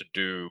planned to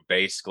do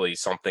basically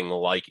something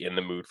like In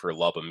the Mood for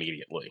Love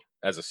immediately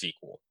as a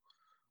sequel.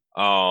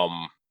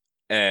 Um,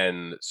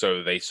 and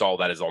so they saw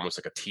that as almost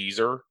like a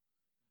teaser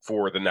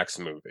for the next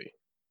movie.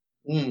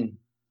 Mm.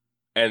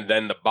 And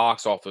then the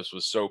box office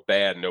was so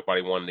bad,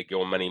 nobody wanted to give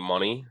them any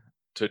money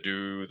to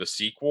do the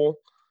sequel.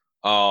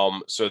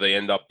 So they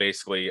end up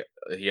basically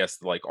he has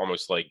to like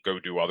almost like go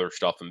do other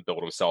stuff and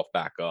build himself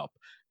back up,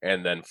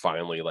 and then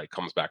finally like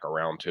comes back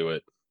around to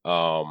it.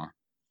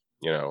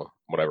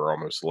 Whatever,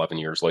 almost 11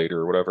 years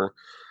later or whatever.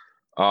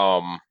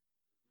 Um,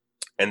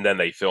 and then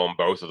they film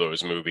both of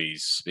those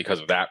movies because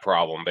of that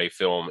problem. They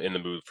film In the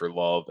Mood for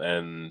Love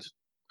and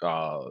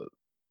uh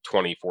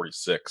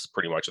 2046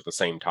 pretty much at the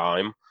same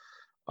time.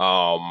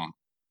 Um,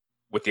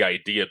 with the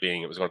idea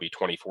being it was going to be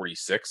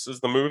 2046 as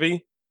the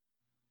movie,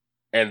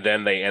 and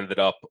then they ended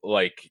up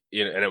like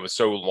and it was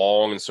so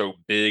long and so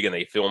big, and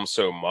they filmed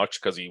so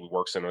much because he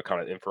works in a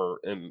kind of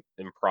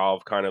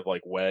improv kind of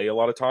like way a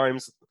lot of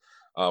times,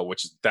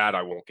 which that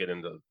I won't get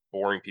into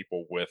boring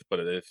people with, but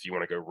if you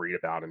want to go read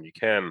about him, you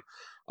can.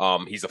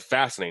 He's a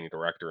fascinating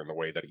director in the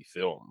way that he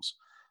films,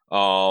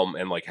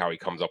 and like how he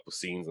comes up with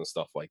scenes and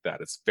stuff like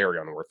that. It's very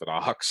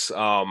unorthodox.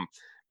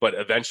 But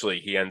eventually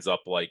he ends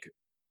up like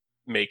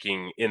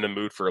making In the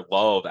Mood for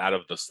Love out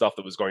of the stuff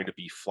that was going to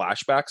be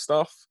flashback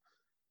stuff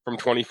from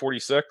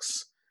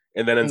 2046,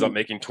 and then ends up Mm.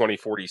 making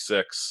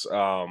 2046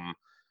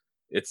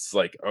 its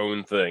like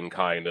own thing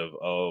kind of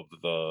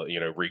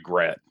the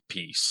regret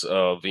piece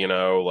of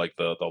like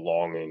the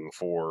longing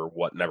for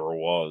what never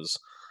was.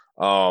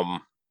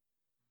 um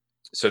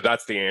so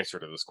that's the answer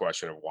to this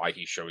question of why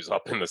he shows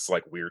up in this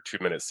like weird 2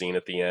 minute scene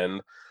at the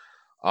end.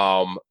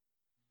 um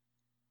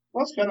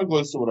That's kind of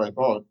close to what I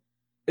thought.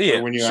 Or Yeah,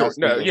 when you sure. asked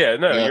me No, the yeah,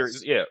 no, you're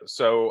yes. yeah.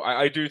 So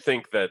I do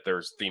think that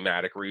there's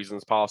thematic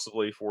reasons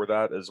possibly for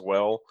that as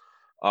well.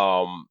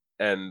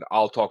 And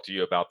I'll talk to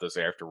you about this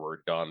after we're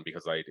done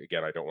because I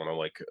don't want to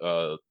like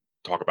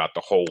talk about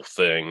the whole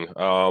thing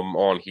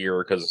on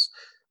here because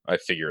I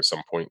figure at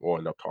some point we'll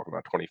end up talking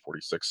about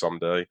 2046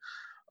 someday.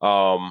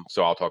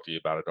 So I'll talk to you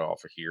about it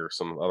off of here,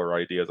 some other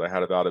ideas I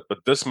had about it.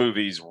 But this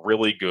movie's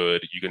really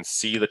good. You can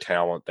see the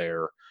talent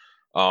there.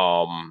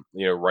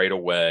 Right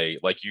away.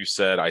 Like you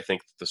said, I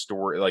think the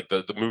story, like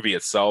the movie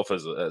itself,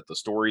 is the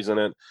stories in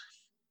it,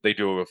 they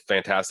do a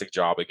fantastic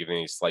job of giving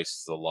these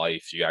slices of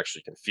life. You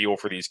actually can feel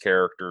for these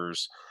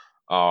characters.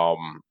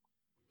 Um,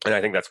 and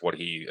I think that's what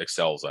he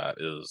excels at,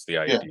 is the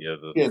Yeah, idea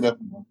that, yeah,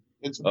 definitely.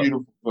 It's a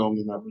beautiful film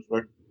in that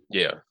respect.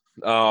 yeah.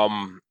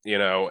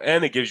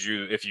 And it gives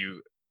you, if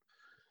you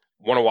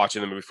want to watch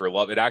in the movie for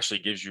love, it actually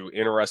gives you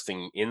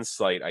interesting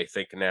insight, I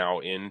think, now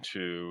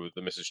into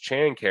the Mrs.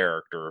 Chan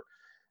character,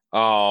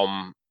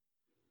 um,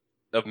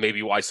 of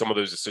maybe why some of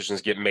those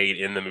decisions get made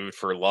in the mood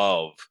for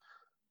love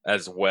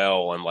as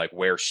well, and like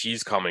where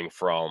she's coming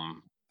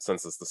from,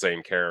 since it's the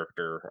same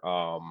character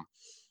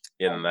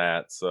in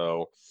that.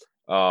 So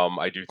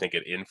I do think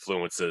it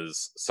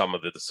influences some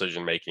of the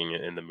decision making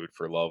in the mood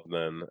for love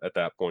then at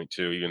that point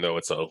too, even though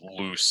it's a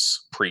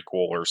loose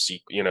prequel or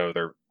sequel,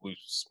 they're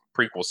loose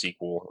prequel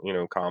sequel,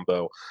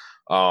 combo.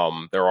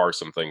 There are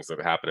some things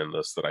that happen in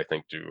this that I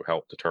think do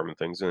help determine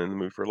things in the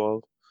mood for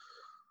love.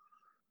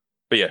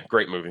 But yeah,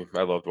 great movie.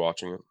 I loved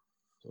watching it.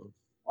 So,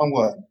 I'm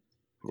glad.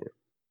 yeah.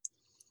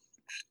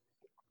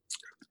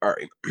 All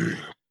right.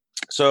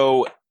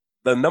 So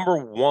the number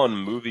one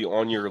movie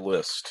on your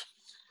list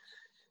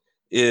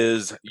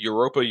is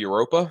Europa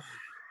Europa.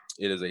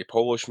 It is a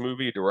Polish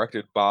movie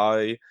directed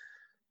by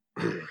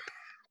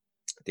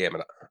damn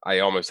it, I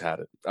almost had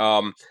it.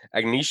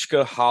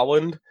 Agnieszka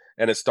Holland,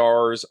 and it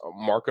stars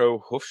Marco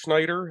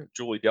Hofschneider,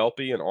 Julie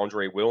Delpy, and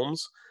Andre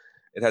Wilms.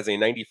 It has a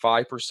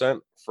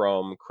 95%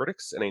 from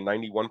critics and a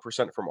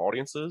 91% from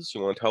audiences.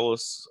 You want to tell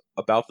us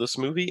about this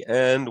movie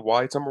and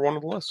why it's number one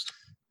on the list?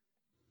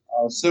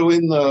 So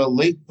in the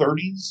late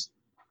 30s,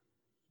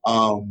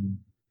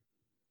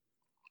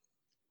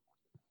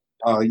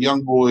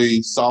 young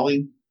boy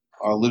Solly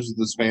lives with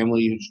his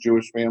family, his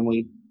Jewish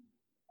family.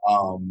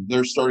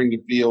 They're starting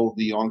to feel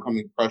the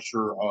oncoming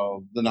pressure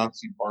of the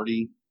Nazi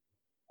Party,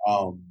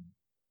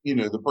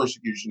 the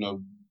persecution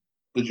of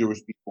the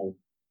Jewish people,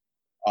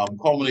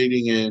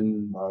 culminating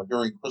in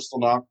during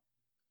Kristallnacht.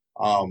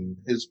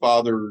 His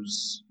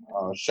father's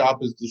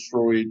shop is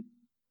destroyed,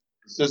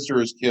 his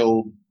sister is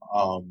killed,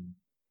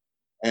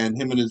 and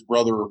him and his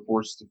brother are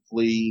forced to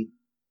flee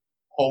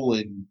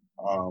Poland,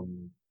 or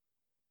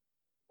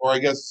I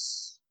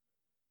guess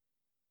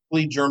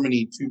flee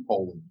Germany to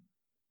Poland,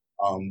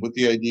 with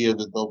the idea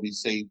that they'll be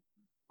safe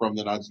from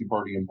the Nazi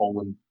Party in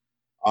Poland.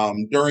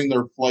 During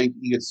their flight,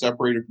 he gets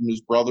separated from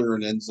his brother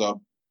and ends up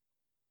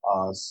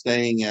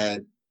staying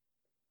at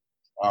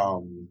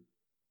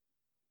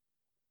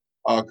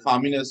a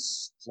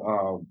communist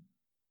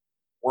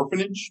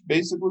orphanage,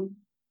 basically,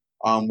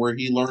 where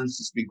he learns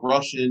to speak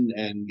Russian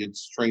and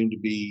gets trained to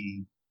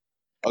be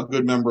a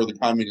good member of the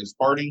Communist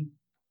Party.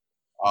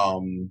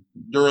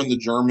 During the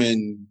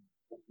German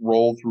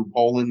roll through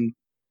Poland,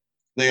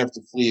 they have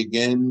to flee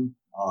again,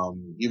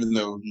 even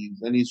though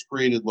he's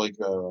created like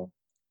a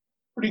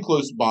pretty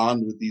close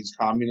bond with these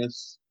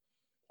communists,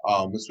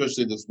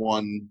 especially this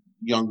one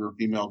younger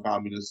female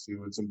communist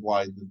who it's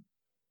implied that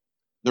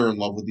they're in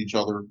love with each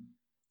other.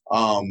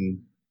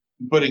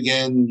 But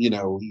again,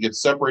 he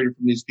gets separated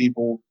from these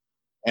people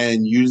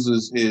and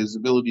uses his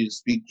ability to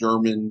speak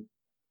German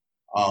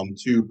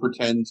to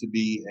pretend to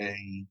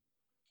be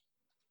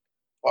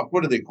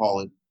what do they call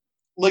it?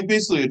 Like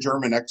basically a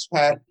German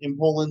expat in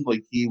Poland.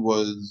 Like he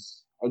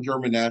was a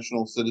German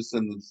national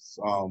citizen that's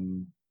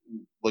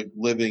like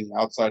living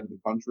outside of the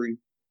country.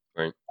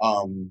 Right.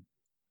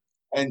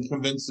 And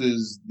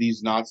convinces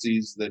these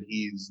Nazis that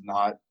he's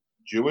not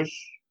Jewish,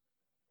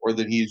 or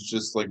that he's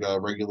just like a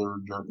regular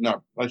German.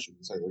 No, I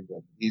shouldn't say it like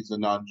that. He's a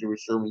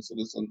non-Jewish German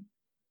citizen.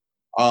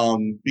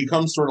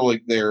 Becomes sort of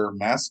like their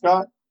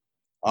mascot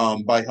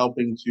by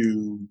helping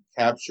to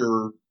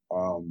capture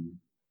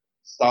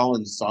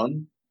Stalin's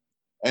son.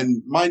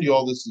 And mind you,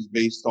 all this is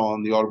based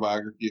on the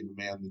autobiography of a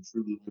man that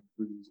truly lived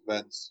through these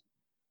events.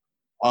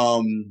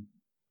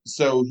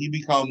 So he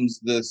becomes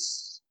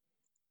this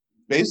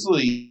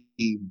basically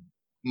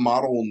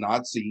model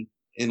Nazi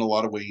in a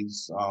lot of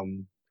ways,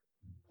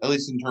 at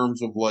least in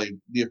terms of like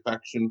the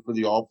affection for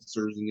the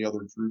officers and the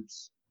other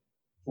troops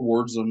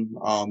towards them.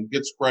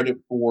 Gets credit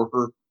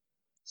for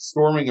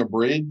storming a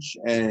bridge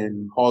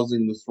and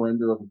causing the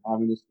surrender of a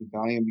communist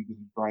battalion because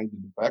he's trying to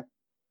defect.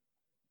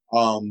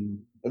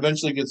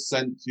 Eventually gets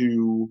sent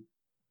to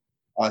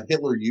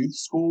Hitler Youth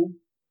School.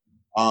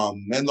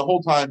 And the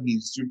whole time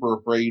he's super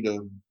afraid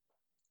of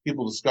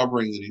people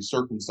discovering that he's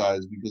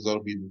circumcised, because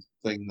that'll be the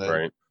thing that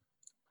Right.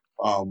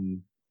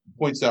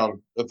 Points out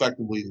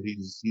effectively that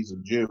he's a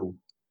Jew.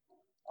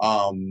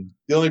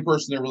 The only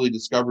person that really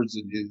discovers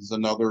it is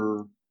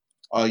another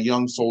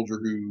young soldier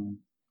who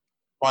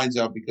finds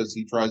out because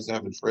he tries to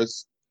have a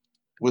tryst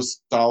with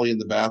Stalin in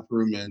the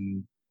bathroom,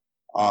 and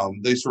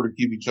they sort of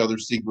keep each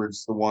other's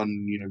secrets, the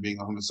one being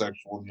a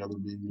homosexual and the other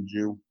being a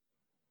Jew.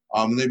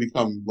 And they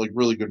become like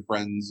really good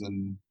friends,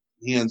 and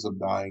he ends up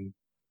dying.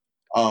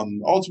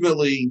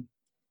 Ultimately,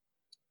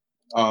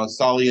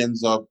 Sally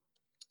ends up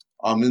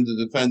in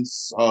the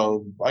defense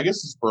of, I guess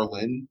it's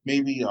Berlin,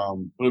 maybe,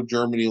 but of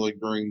Germany, like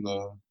during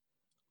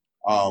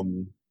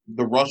um,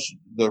 the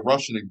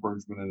Russian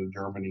encroachment into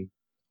Germany,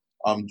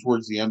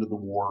 towards the end of the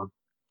war,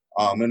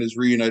 and is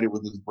reunited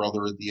with his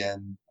brother at the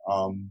end,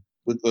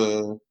 with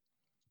the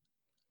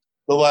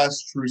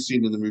last true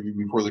scene in the movie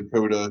before the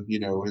coda.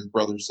 His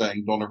brother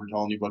saying, "Don't ever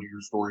tell anybody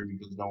your story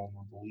because no one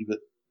will believe it."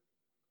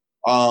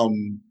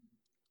 Um,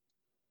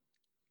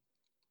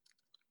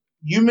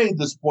 you made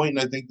this point, and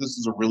I think this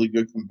is a really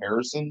good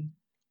comparison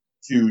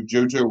to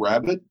Jojo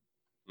Rabbit.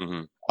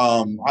 Hmm.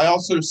 I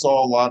also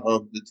saw a lot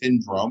of the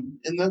Tin Drum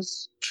in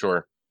this.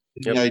 Sure.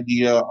 The Yep.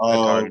 idea At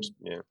of times,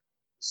 yeah.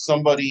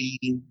 somebody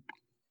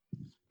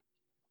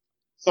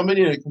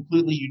somebody in a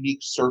completely unique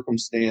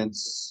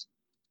circumstance,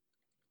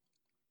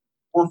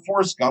 or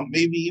Forrest Gump,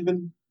 maybe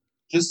even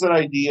just that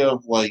idea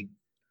of like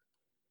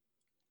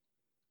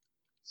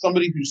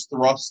somebody who's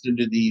thrust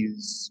into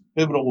these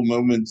pivotal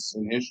moments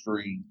in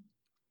history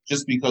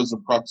just because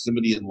of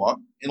proximity and luck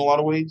in a lot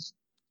of ways.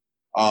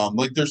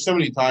 Like there's so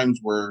many times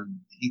where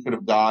he could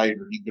have died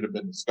or he could have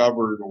been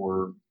discovered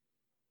or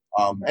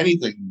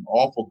anything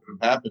awful could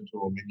have happened to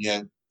him, and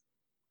yet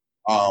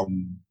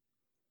um,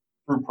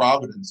 through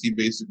providence he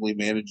basically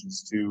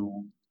manages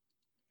to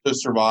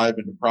survive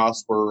and to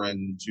prosper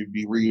and to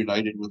be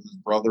reunited with his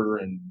brother.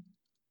 And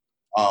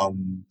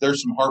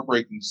there's some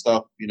heartbreaking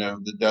stuff,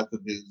 the death of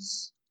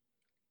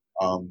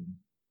um,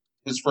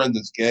 his friend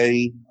that's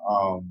gay.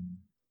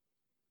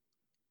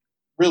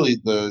 Really,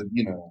 the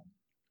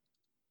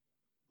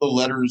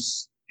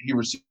letters he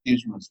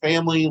receives from his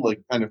family,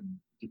 like kind of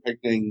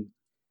depicting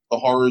the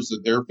horrors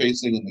that they're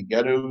facing in the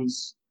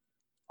ghettos.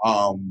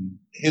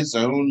 His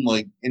own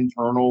like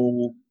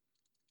internal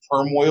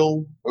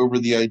turmoil over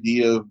the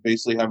idea of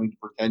basically having to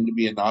pretend to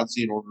be a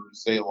Nazi in order to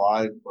stay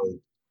alive,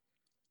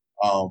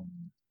 but um,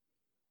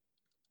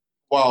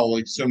 while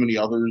like so many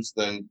others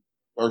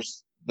are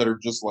that are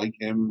just like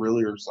him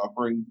really are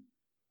suffering.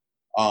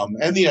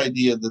 And the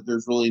idea that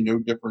there's really no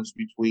difference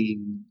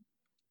between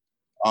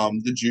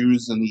the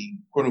Jews and the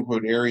quote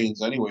unquote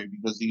Aryans anyway,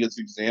 because he gets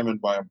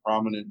examined by a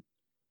prominent,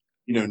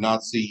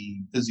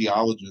 Nazi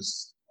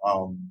physiologist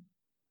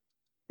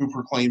who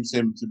proclaims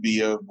him to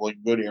be of like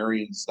good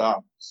Aryan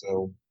stock.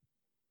 So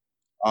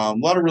a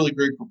lot of really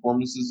great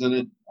performances in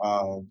it.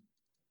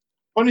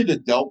 Funny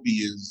that Delpy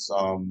is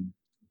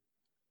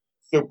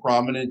so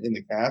prominent in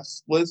the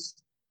cast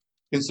list,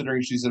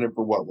 considering she's in it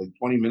for what, like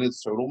 20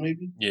 minutes total,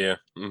 maybe. Yeah.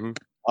 Hmm.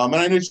 And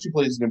I know she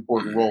plays an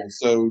important role.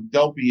 So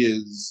Delpy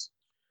is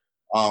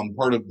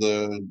part of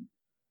the,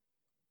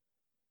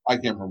 I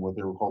can't remember what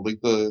they were called,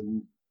 like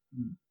the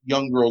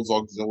young girls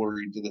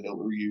auxiliary to the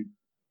Hitler Youth,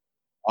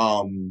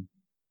 um,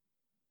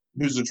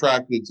 who's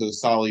attracted to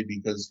Sally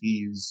because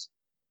he's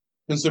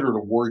considered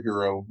a war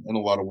hero in a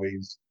lot of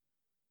ways.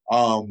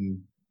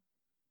 Um,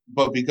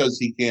 but because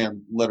he can't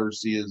let her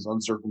see his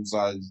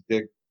uncircumcised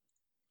dick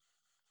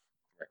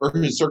or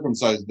his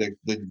circumcised dick,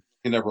 that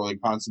can never like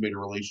consummate a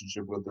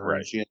relationship with her, Right.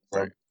 and she ends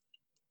Right.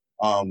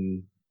 up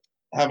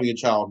having a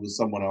child with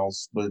someone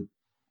else. But a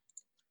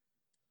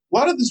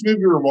lot of this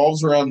movie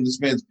revolves around this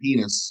man's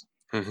penis,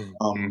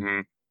 Hmm.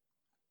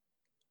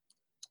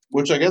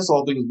 which I guess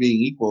all things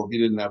being equal, if he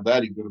didn't have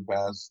that, he could have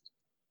passed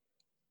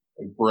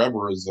like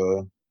forever as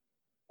a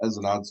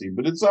Nazi.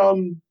 But it's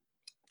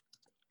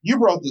you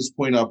brought this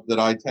point up that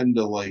I tend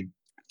to like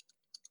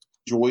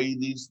enjoy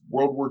these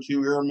World War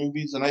II era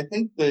movies, and I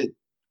think that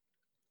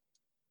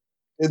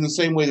in the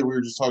same way that we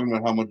were just talking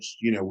about how much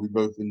we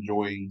both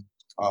enjoy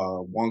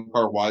Wong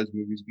Kar Wai's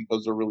movies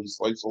because they're really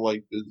slice of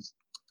life. Is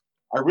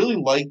I really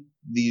like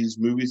these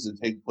movies that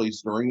take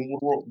place during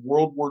World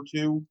War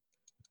II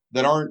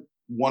that aren't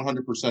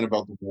 100%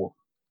 about the war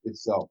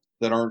itself,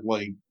 that aren't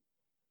like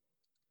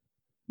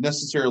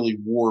necessarily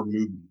war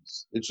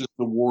movies. It's just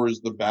the war is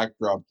the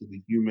backdrop to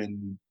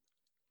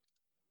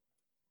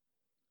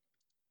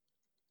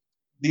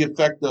the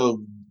effect of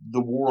the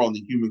war on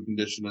the human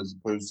condition as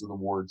opposed to the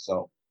war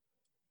itself.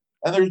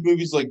 And there's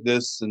movies like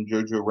this and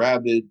Jojo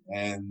Rabbit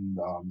and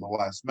The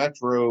Last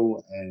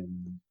Metro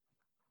and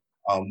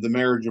The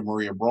Marriage of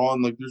Maria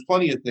Braun. Like, there's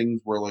plenty of things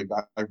where like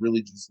I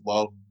really just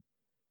love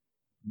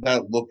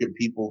that look at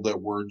people that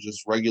were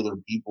just regular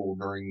people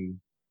during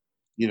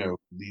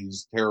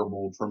these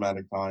terrible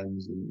traumatic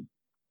times and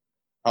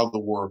how the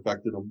war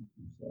affected them.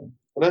 So,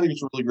 but I think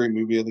it's a really great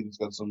movie. I think it's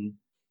got some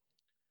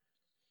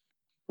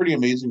pretty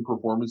amazing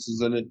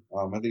performances in it.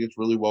 I think it's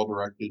really well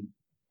directed.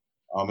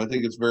 I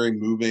think it's very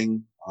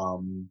moving.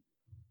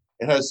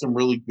 It has some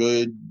really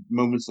good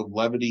moments of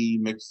levity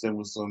mixed in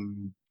with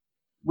some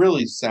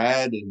really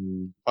sad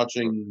and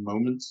touching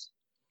moments.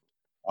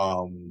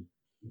 Um,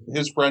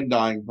 his friend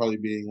dying probably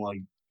being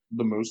like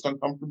the most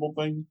uncomfortable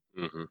thing,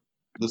 Hmm.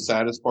 the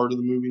saddest part of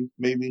the movie,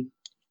 maybe.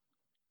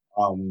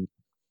 Um,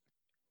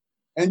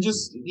 and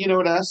just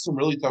it asks some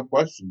really tough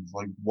questions,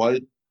 like what's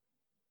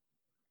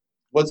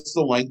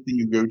the length that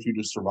you go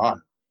to survive?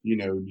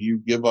 Do you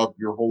give up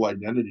your whole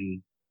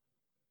identity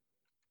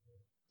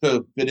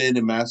to fit in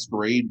and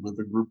masquerade with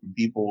a group of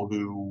people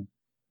who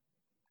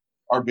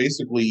are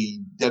basically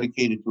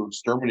dedicated to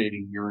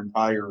exterminating your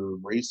entire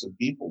race of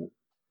people.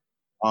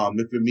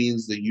 If it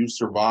means that you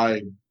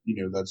survive,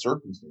 that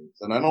circumstance.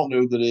 And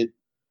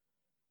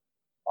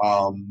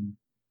um,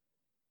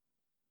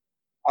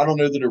 I don't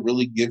know that it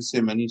really gives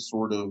him any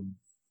sort of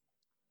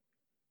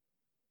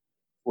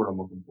what I'm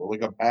looking for,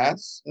 like a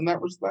pass in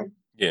that respect.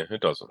 Yeah,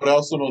 it doesn't. But I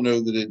also don't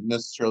know that it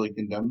necessarily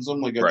condemns him.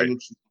 Like I Right. think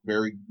it's just a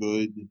very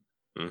good,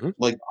 Hmm.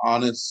 like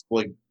honest,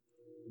 like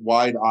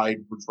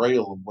wide-eyed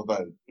portrayal of what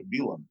that could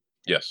be like.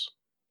 Yes.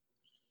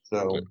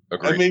 So, and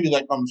Agreed. maybe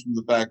that comes from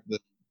the fact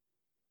that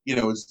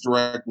it's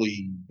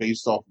directly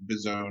based off of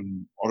his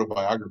own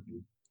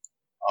autobiography,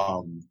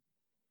 um,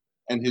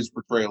 and his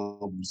portrayal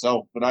of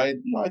himself. But I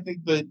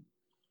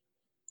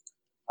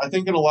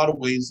think in a lot of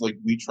ways, like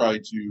we try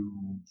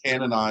to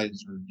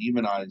canonize or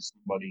demonize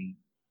somebody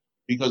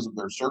because of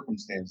their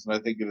circumstance, and I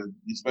think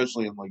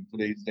especially in like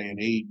today's day and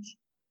age,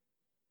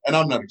 and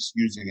I'm not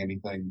excusing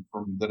anything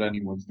from that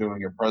anyone's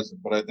doing at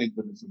present, but I think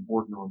that it's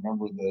important to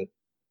remember that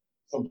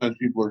sometimes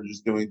people are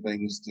just doing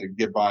things to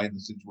get by in the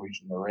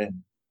situation they're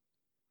in.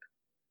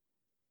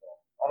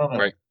 I don't know.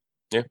 Right.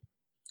 Yeah.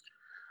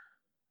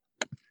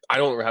 I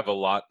don't have a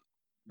lot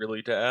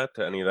really to add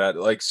to any of that.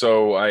 Like,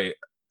 so I,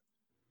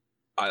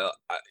 I,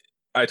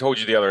 I told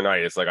you the other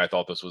night, it's like I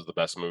thought this was the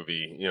best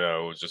movie,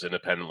 just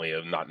independently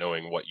of not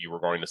knowing what you were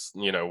going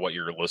to, what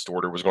your list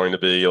order was going to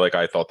be. Like,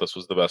 I thought this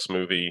was the best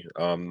movie.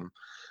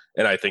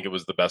 And I think it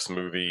was the best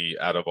movie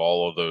out of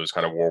all of those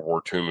kind of World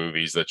War II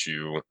movies that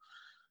you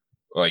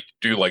like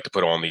do like to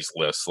put on these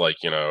lists. Like,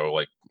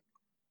 like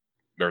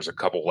there's a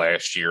couple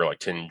last year, like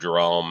Tin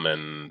Drum,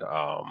 and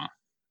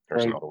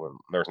there's Right. another one.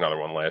 There's another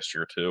one last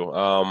year too.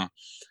 Um,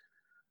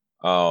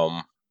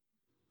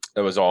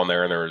 it was on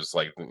there, and there was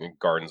like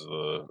Gardens of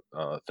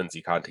the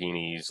Finzi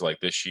Continis like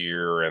this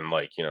year, and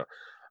like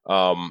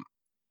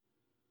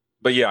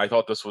but yeah, I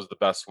thought this was the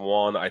best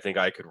one. I think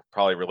I could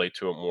probably relate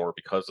to it more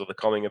because of the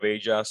coming of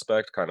age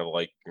aspect, kind of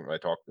like I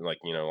talked, like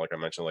like I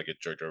mentioned, like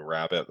a Jojo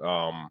Rabbit.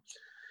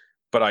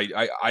 But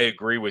I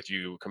agree with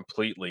you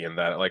completely in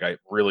that, like I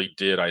really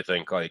did, I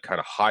think, like kind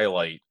of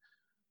highlight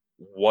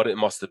what it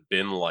must have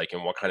been like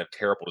and what kind of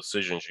terrible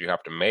decisions you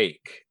have to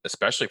make,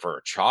 especially for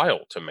a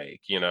child to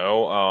make.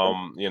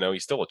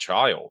 He's still a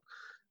child,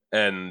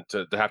 and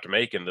to have to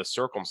make in this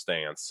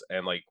circumstance,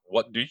 and like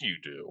what do you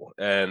do?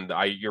 And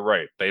you're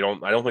right, I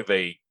don't think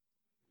they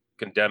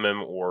condemn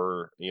him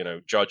or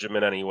judge him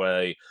in any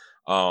way,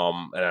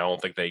 and I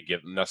don't think they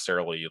give him,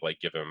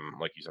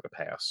 like you said, a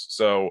pass.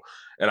 So,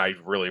 and I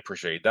really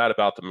appreciate that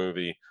about the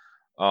movie.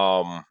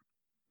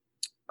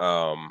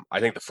 um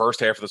I think the first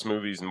half of this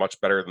movie is much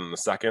better than the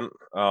second.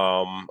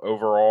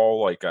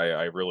 Overall, like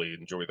I really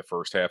enjoy the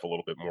first half a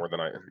little bit more than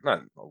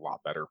not a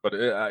lot better, but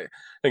I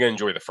think I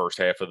enjoy the first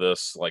half of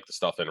this, like the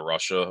stuff in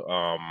Russia,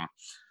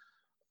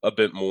 a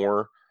bit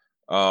more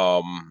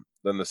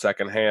than the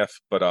second half.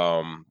 But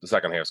the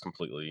second half is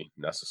completely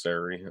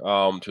necessary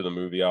to the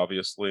movie,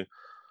 obviously.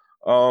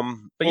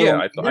 But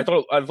yeah, Well,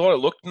 I thought it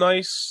looked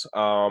nice.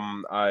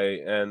 I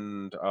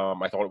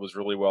thought it was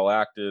really well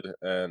acted,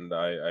 and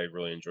I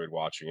really enjoyed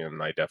watching it.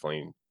 And I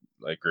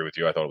agree with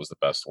you. I thought it was the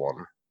best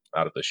one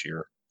out of this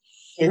year.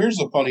 here's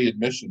a funny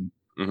admission.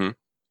 Hmm.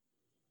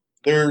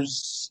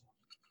 There's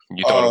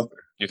You thought it, uh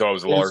you thought it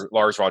was a there's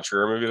Lars von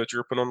Trier movie that you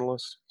were putting on the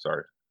list?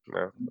 Sorry,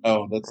 no.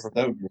 oh that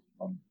would be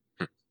really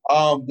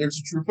fun. There's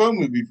a Truffaut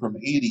movie from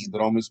 '80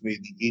 that almost made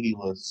the '80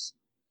 list,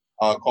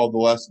 called The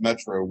Last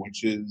Metro,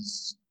 which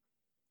is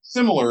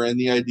similar in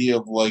the idea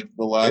of like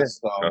the Yeah.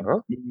 last Uh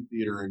huh. movie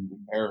theater in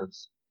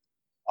Paris.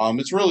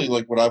 It's really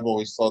like what I've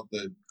always thought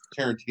that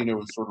Tarantino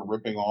was sort of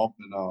ripping off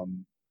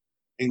in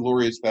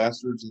Inglorious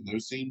Bastards and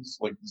those scenes,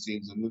 like the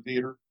scenes in the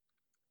theater.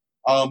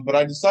 But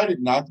I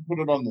decided not to put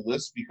it on the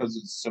list because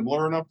it's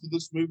similar enough to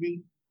this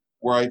movie,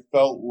 where I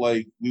felt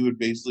like we would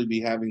basically be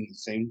having the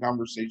same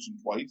conversation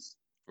twice.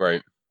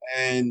 Right.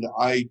 And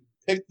I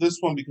picked this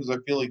one because I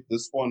feel like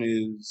this one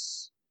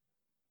is.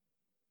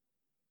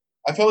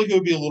 I felt like it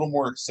would be a little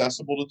more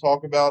accessible to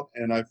talk about,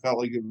 and I felt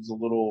like it was a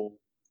little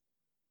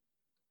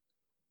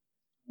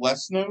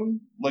less known.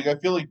 Like I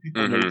feel like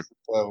people know Hmm.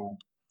 Truffaut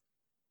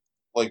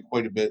like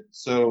quite a bit.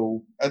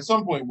 So at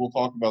some point we'll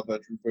talk about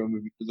that Truffaut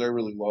movie because I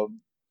really love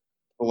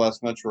The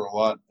Last Metro a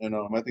lot, and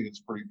I think it's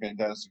a pretty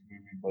fantastic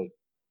movie. But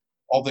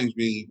all things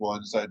being equal, I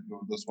decided to go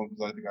with this one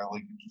because I think I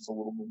like it just a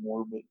little bit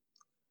more. But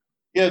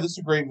yeah, this is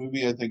a great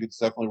movie. I think it's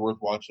definitely worth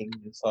watching.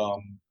 It's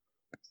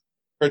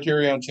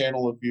Criterion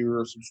Channel if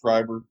you're a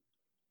subscriber.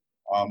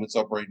 It's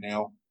up right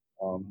now.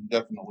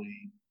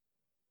 Definitely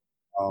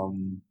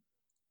um,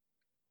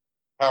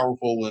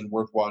 powerful and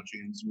worth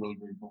watching. And some really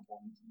great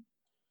performances.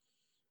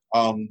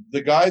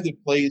 The guy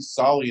that plays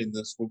Solly in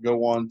this will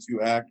go on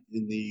to act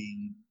in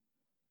the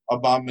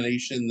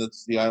Abomination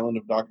that's the Island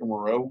of Dr.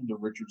 Moreau, the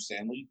Richard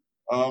Stanley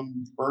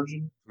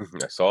version.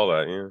 I saw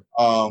that. Yeah.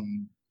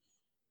 Um,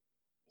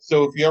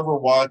 so if you ever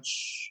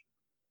watch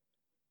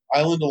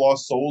Island of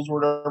Lost Souls or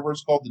whatever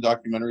it's called, the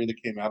documentary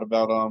that came out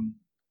about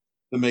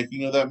the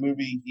making of that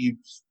movie,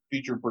 he's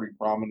featured pretty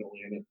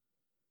prominently in it.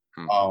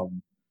 Hmm.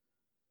 Um,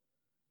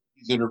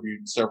 he's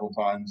interviewed several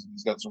times, and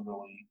he's got some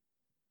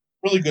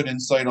really good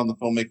insight on the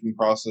filmmaking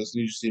process.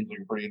 And he just seems like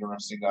a pretty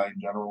interesting guy in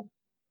general.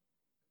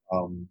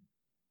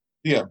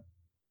 Yeah,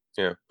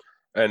 Yeah.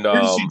 And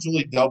weird to see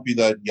Julie Delpy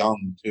that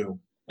young too.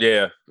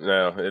 yeah,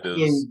 no, it So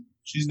is.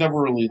 she's never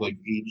really like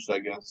aged, I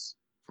guess.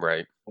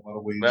 Right. A lot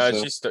of ways. Nah,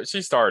 So.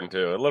 she's starting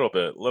to a little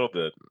bit,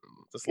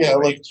 just a Yeah,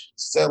 little like age.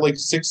 at like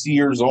 60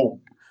 years old.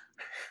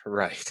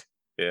 Right.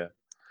 Yeah.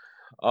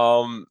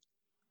 Um,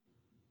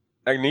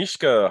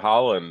 Agnieszka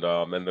Holland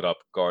ended up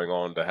going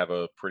on to have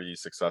a pretty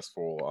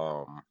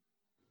successful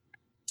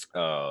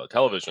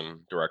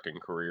television directing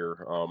career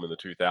in the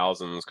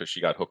 2000s because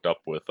she got hooked up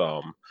with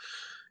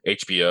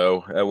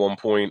HBO at one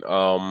point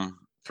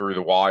through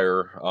The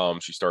Wire.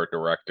 She started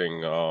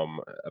directing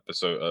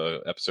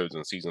episodes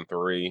in season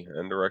 3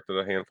 and directed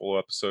a handful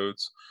of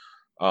episodes.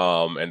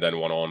 And then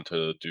went on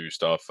to do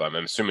stuff. I'm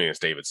assuming it's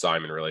David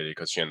Simon related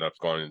because she ended up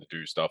going to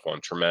do stuff on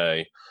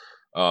Treme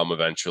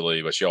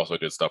eventually, but she also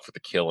did stuff with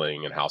The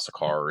Killing and House of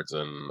Cards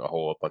and a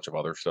whole bunch of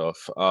other stuff.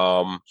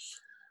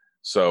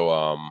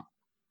 So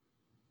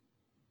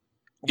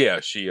yeah,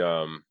 she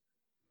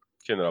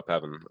ended up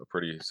having a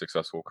pretty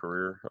successful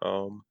career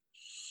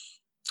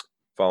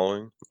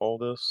following all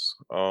this.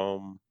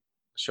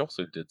 She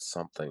also did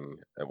something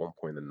at one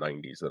point in the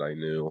 90s that I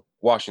knew.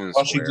 Washington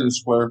Square. Washington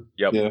Square.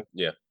 Yep. Yeah.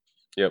 Yeah.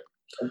 Yep.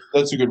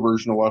 That's a good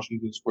version of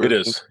Washington Square. It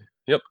is.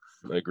 Yep.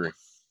 I agree.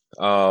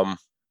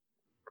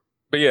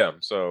 But yeah,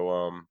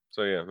 so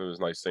yeah, it was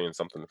nice seeing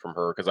something from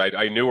her because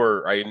I knew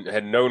her. I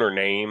had known her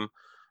name.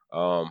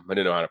 I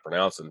didn't know how to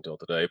pronounce it until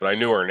today, but I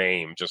knew her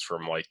name just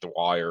from like The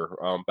Wire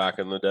back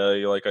in the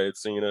day, like I had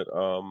seen it.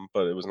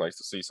 But it was nice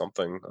to see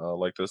something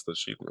like this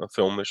a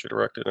film that she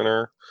directed in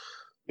her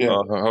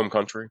her home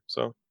country.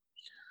 So,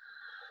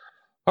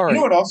 all You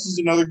know right, what else is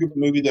another good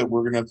movie that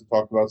we're gonna have to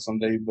talk about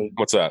someday, but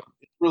what's that?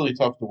 it's really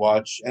tough to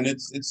watch, and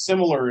it's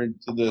similar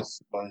to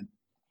this, but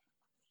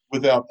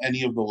without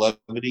any of the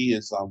levity.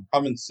 Is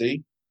Come and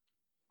See.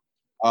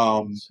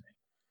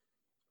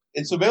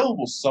 It's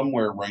available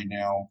somewhere right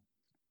now.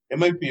 It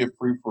might be a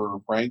free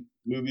for Frank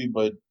movie,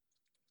 but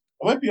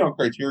it might be on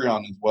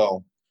Criterion as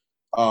well.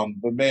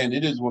 But man,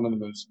 it is one of the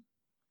most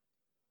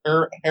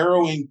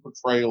harrowing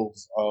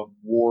portrayals of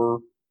war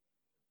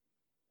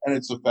and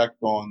its effect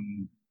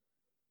on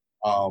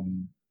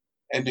um,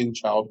 ending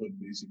childhood.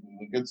 Basically,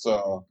 like it's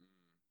a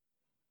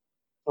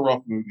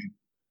rough movie,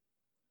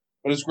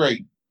 but it's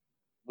great.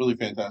 Really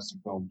fantastic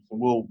film.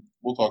 So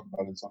we'll talk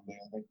about it someday.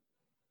 I think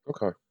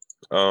Okay.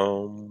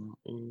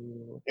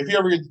 if you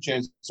ever get the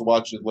chance to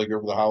watch it, like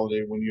over the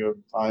holiday when you have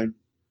time,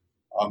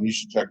 you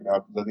should check it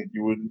out because I think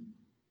you would.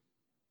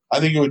 I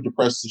think it would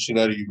depress the shit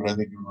out of you, but I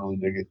think you would really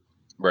dig it.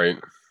 Right.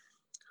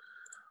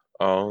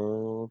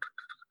 Um,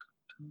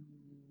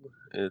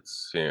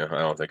 it's yeah. I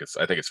don't think it's.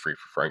 I think it's free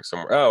for Frank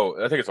somewhere. Oh,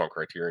 I think it's on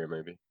Criterion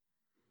maybe.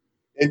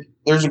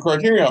 There's a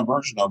Criterion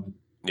version of it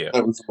Yeah.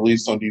 that was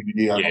released on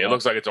DVD. Yeah, it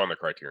looks like it's on the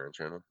Criterion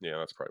channel. Yeah,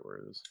 that's probably where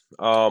it is.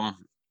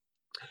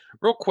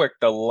 Real quick,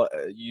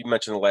 you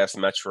mentioned the Last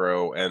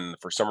Metro, and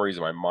for some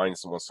reason my mind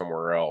went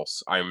somewhere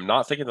else. I'm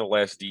not thinking the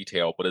Last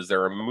Detail, but is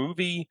there a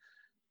movie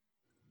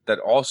that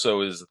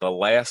also is the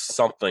Last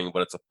Something,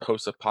 but it's a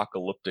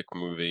post-apocalyptic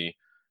movie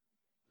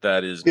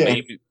that is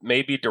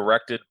maybe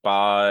directed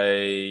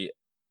by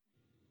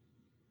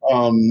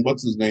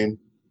What's his name?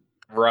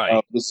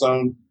 right?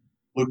 Besson,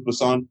 Luc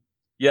Besson.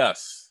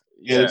 Yes.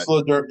 Yeah, it's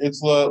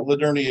Le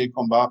Dernier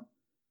Combat.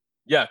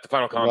 Yeah, the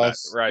Final Combat,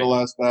 right? The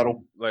Last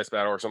Battle. Last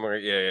Battle or something.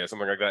 Yeah,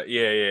 something like that.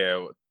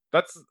 Yeah.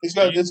 That's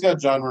it's got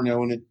John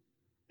Reno in it.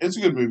 It's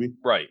a good movie.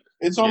 Right.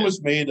 It's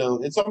almost made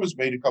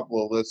a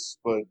couple of lists,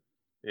 but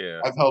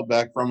yeah, I've held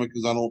back from it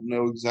because I don't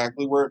know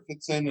exactly where it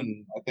fits in,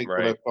 and I think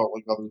that I felt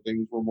like other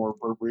things were more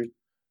appropriate.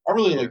 I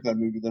really like that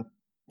movie though.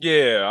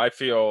 Yeah, I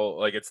feel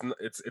like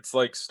it's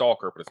like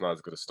Stalker, but it's not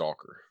as good as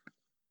Stalker.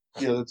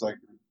 Yeah, that's accurate.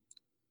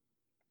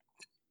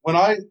 When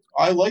I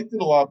liked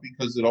it a lot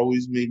because it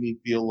always made me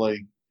feel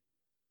like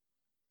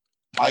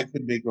I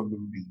could make a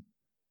movie.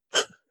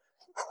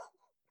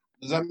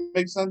 Does that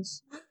make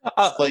sense?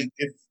 Like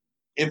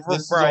if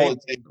this is all it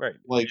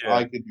takes,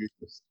 I could do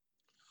this.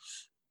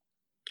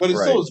 But it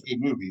still is a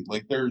good movie.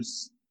 Like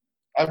there's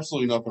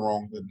absolutely nothing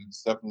wrong with it.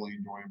 It's definitely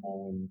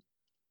enjoyable, and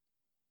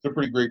it's a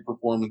pretty great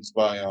performance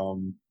by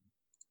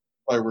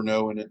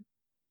Renault in it.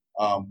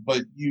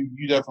 But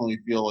you definitely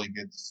feel like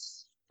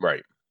it's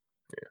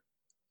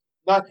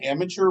not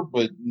amateur,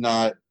 but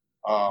not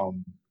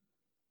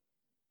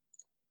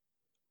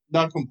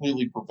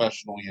completely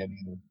professional yet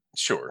either.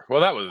 Sure.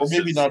 Well, that was or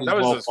maybe not that as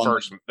was well his funded.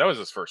 first. That was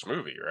his first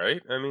movie,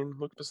 right? I mean,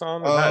 Luc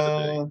Besson. It had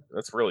to be.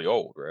 That's really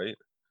old, right?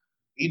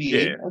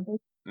 88. Yeah. I think.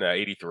 No,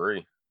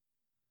 83.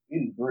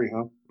 83,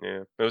 huh? Yeah,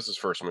 that was his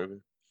first movie.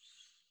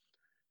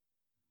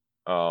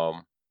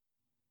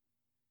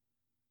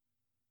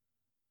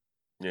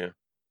 Yeah.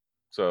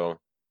 So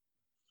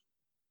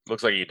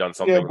looks like he done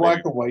something. Yeah,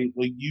 black and white.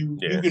 Like you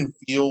can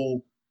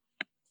feel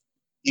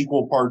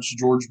equal parts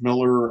George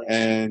Miller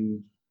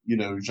and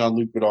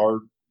Jean-Luc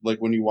Godard. Like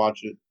when you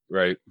watch it,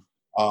 right?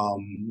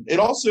 It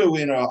also,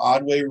 in an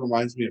odd way,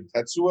 reminds me of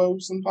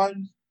Tetsuo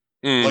sometimes.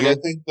 Like I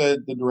Hmm. think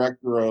that the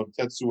director of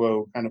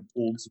Tetsuo kind of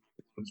pulled some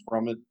influence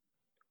from it,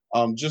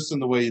 just in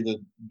the way that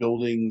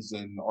buildings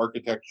and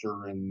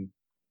architecture and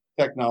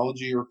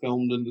technology are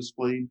filmed and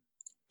displayed.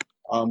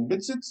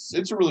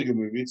 It's a really good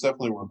movie. It's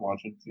definitely worth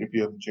watching if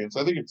you have the chance.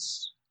 I think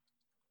it's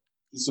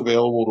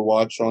available to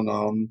watch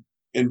on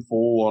in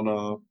full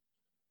on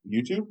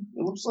YouTube.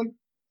 It looks like.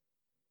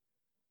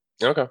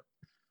 Okay,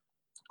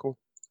 cool.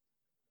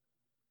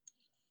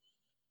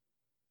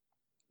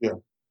 Yeah,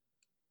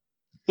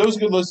 that was a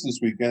good list this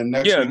weekend.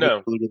 Next Yeah, week is a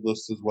no. really good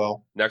list as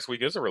well. Next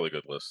week is a really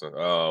good list. I'm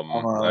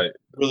I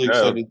really no,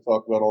 excited to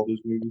talk about all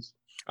these movies.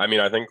 I mean,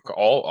 I think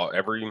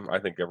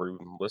every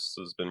list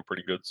has been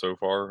pretty good so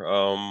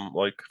far.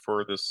 Like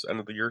for this end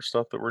of the year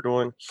stuff that we're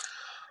doing.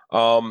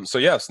 So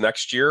yes,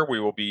 next year we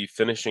will be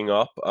finishing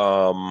up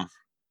the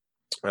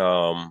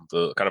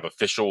kind of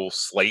official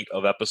slate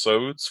of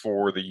episodes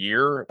for the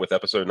year with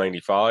episode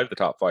 95, the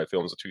top 5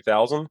 films of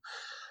 2000.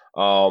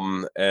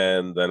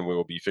 And then we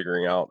will be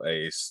figuring out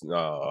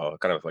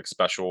kind of like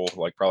special,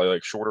 like probably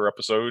like shorter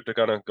episode to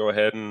kind of go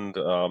ahead and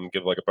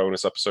give like a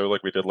bonus episode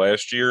like we did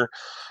last year.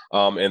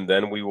 And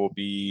then we will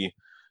be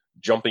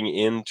jumping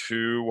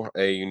into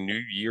a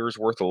New Year's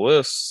worth of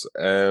lists.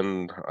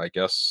 And I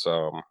guess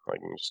I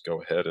can just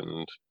go ahead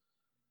and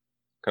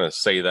kind of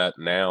say that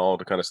now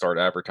to kind of start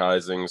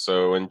advertising.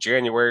 So in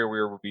January,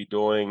 we will be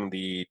doing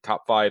the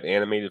top 5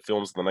 animated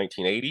films in the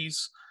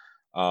 1980s.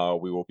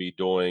 We will be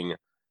doing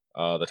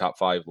the top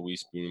 5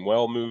 Luis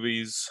Buñuel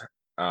movies.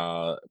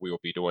 We will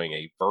be doing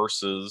a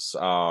versus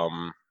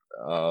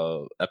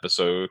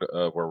episode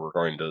where we're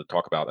going to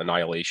talk about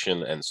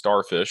Annihilation and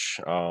Starfish,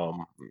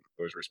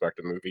 those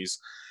respective movies.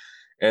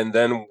 And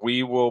then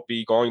we will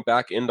be going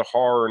back into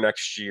horror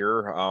next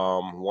year,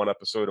 one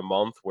episode a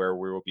month, where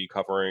we will be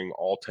covering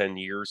all 10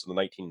 years of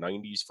the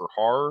 1990s for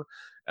horror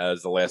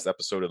as the last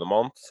episode of the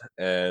month.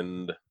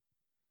 And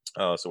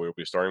so we'll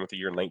be starting with the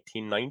year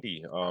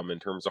 1990 in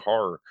terms of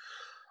horror.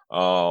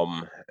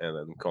 And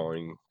then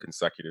going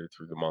consecutive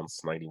through the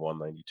months 91,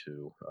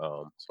 92,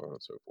 so on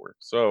and so forth.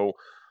 So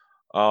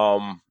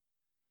um,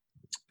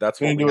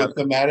 that's what Going to we do have. a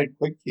thematic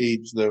quick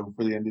gauge though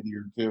for the end of the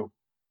year too.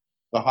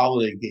 The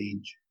holiday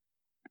gauge.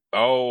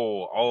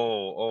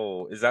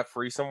 Oh, is that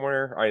free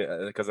somewhere?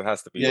 I because it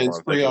has to be Yeah, the one it's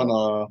I'm free thinking on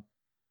of.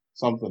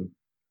 something.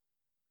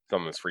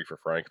 Something that's free for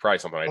Frank. Probably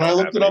something I When I don't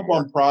looked have it up anymore.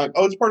 on Prime,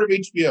 oh, it's part of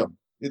HBO.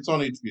 It's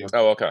on HBO.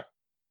 Oh, okay,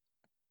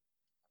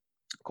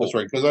 That's cool.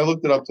 right, because I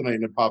looked it up tonight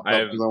and it popped I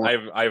up have because I I wanted to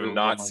have make I have sure it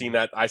was on not my seen list.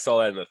 that. I saw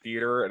that in the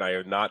theater, and I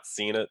have not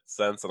seen it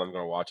since, and I'm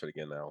going to watch it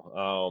again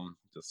now.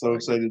 Just So like,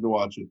 excited to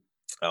watch it.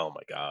 oh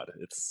my god,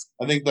 it's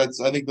I think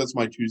that's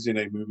my Tuesday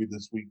night movie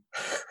this week.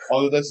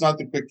 Although that's not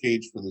the quick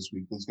gauge for this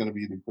week. That's going to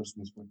be the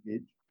Christmas quick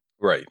gauge.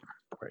 right,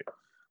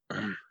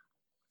 right.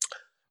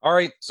 All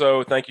right,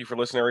 so thank you for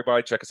listening,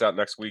 everybody. Check us out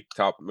next week.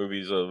 Top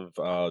movies of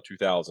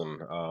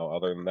 2000.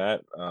 Other than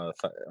that,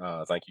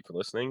 thank you for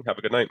listening. Have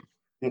a good night.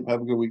 Yep,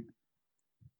 have a good week.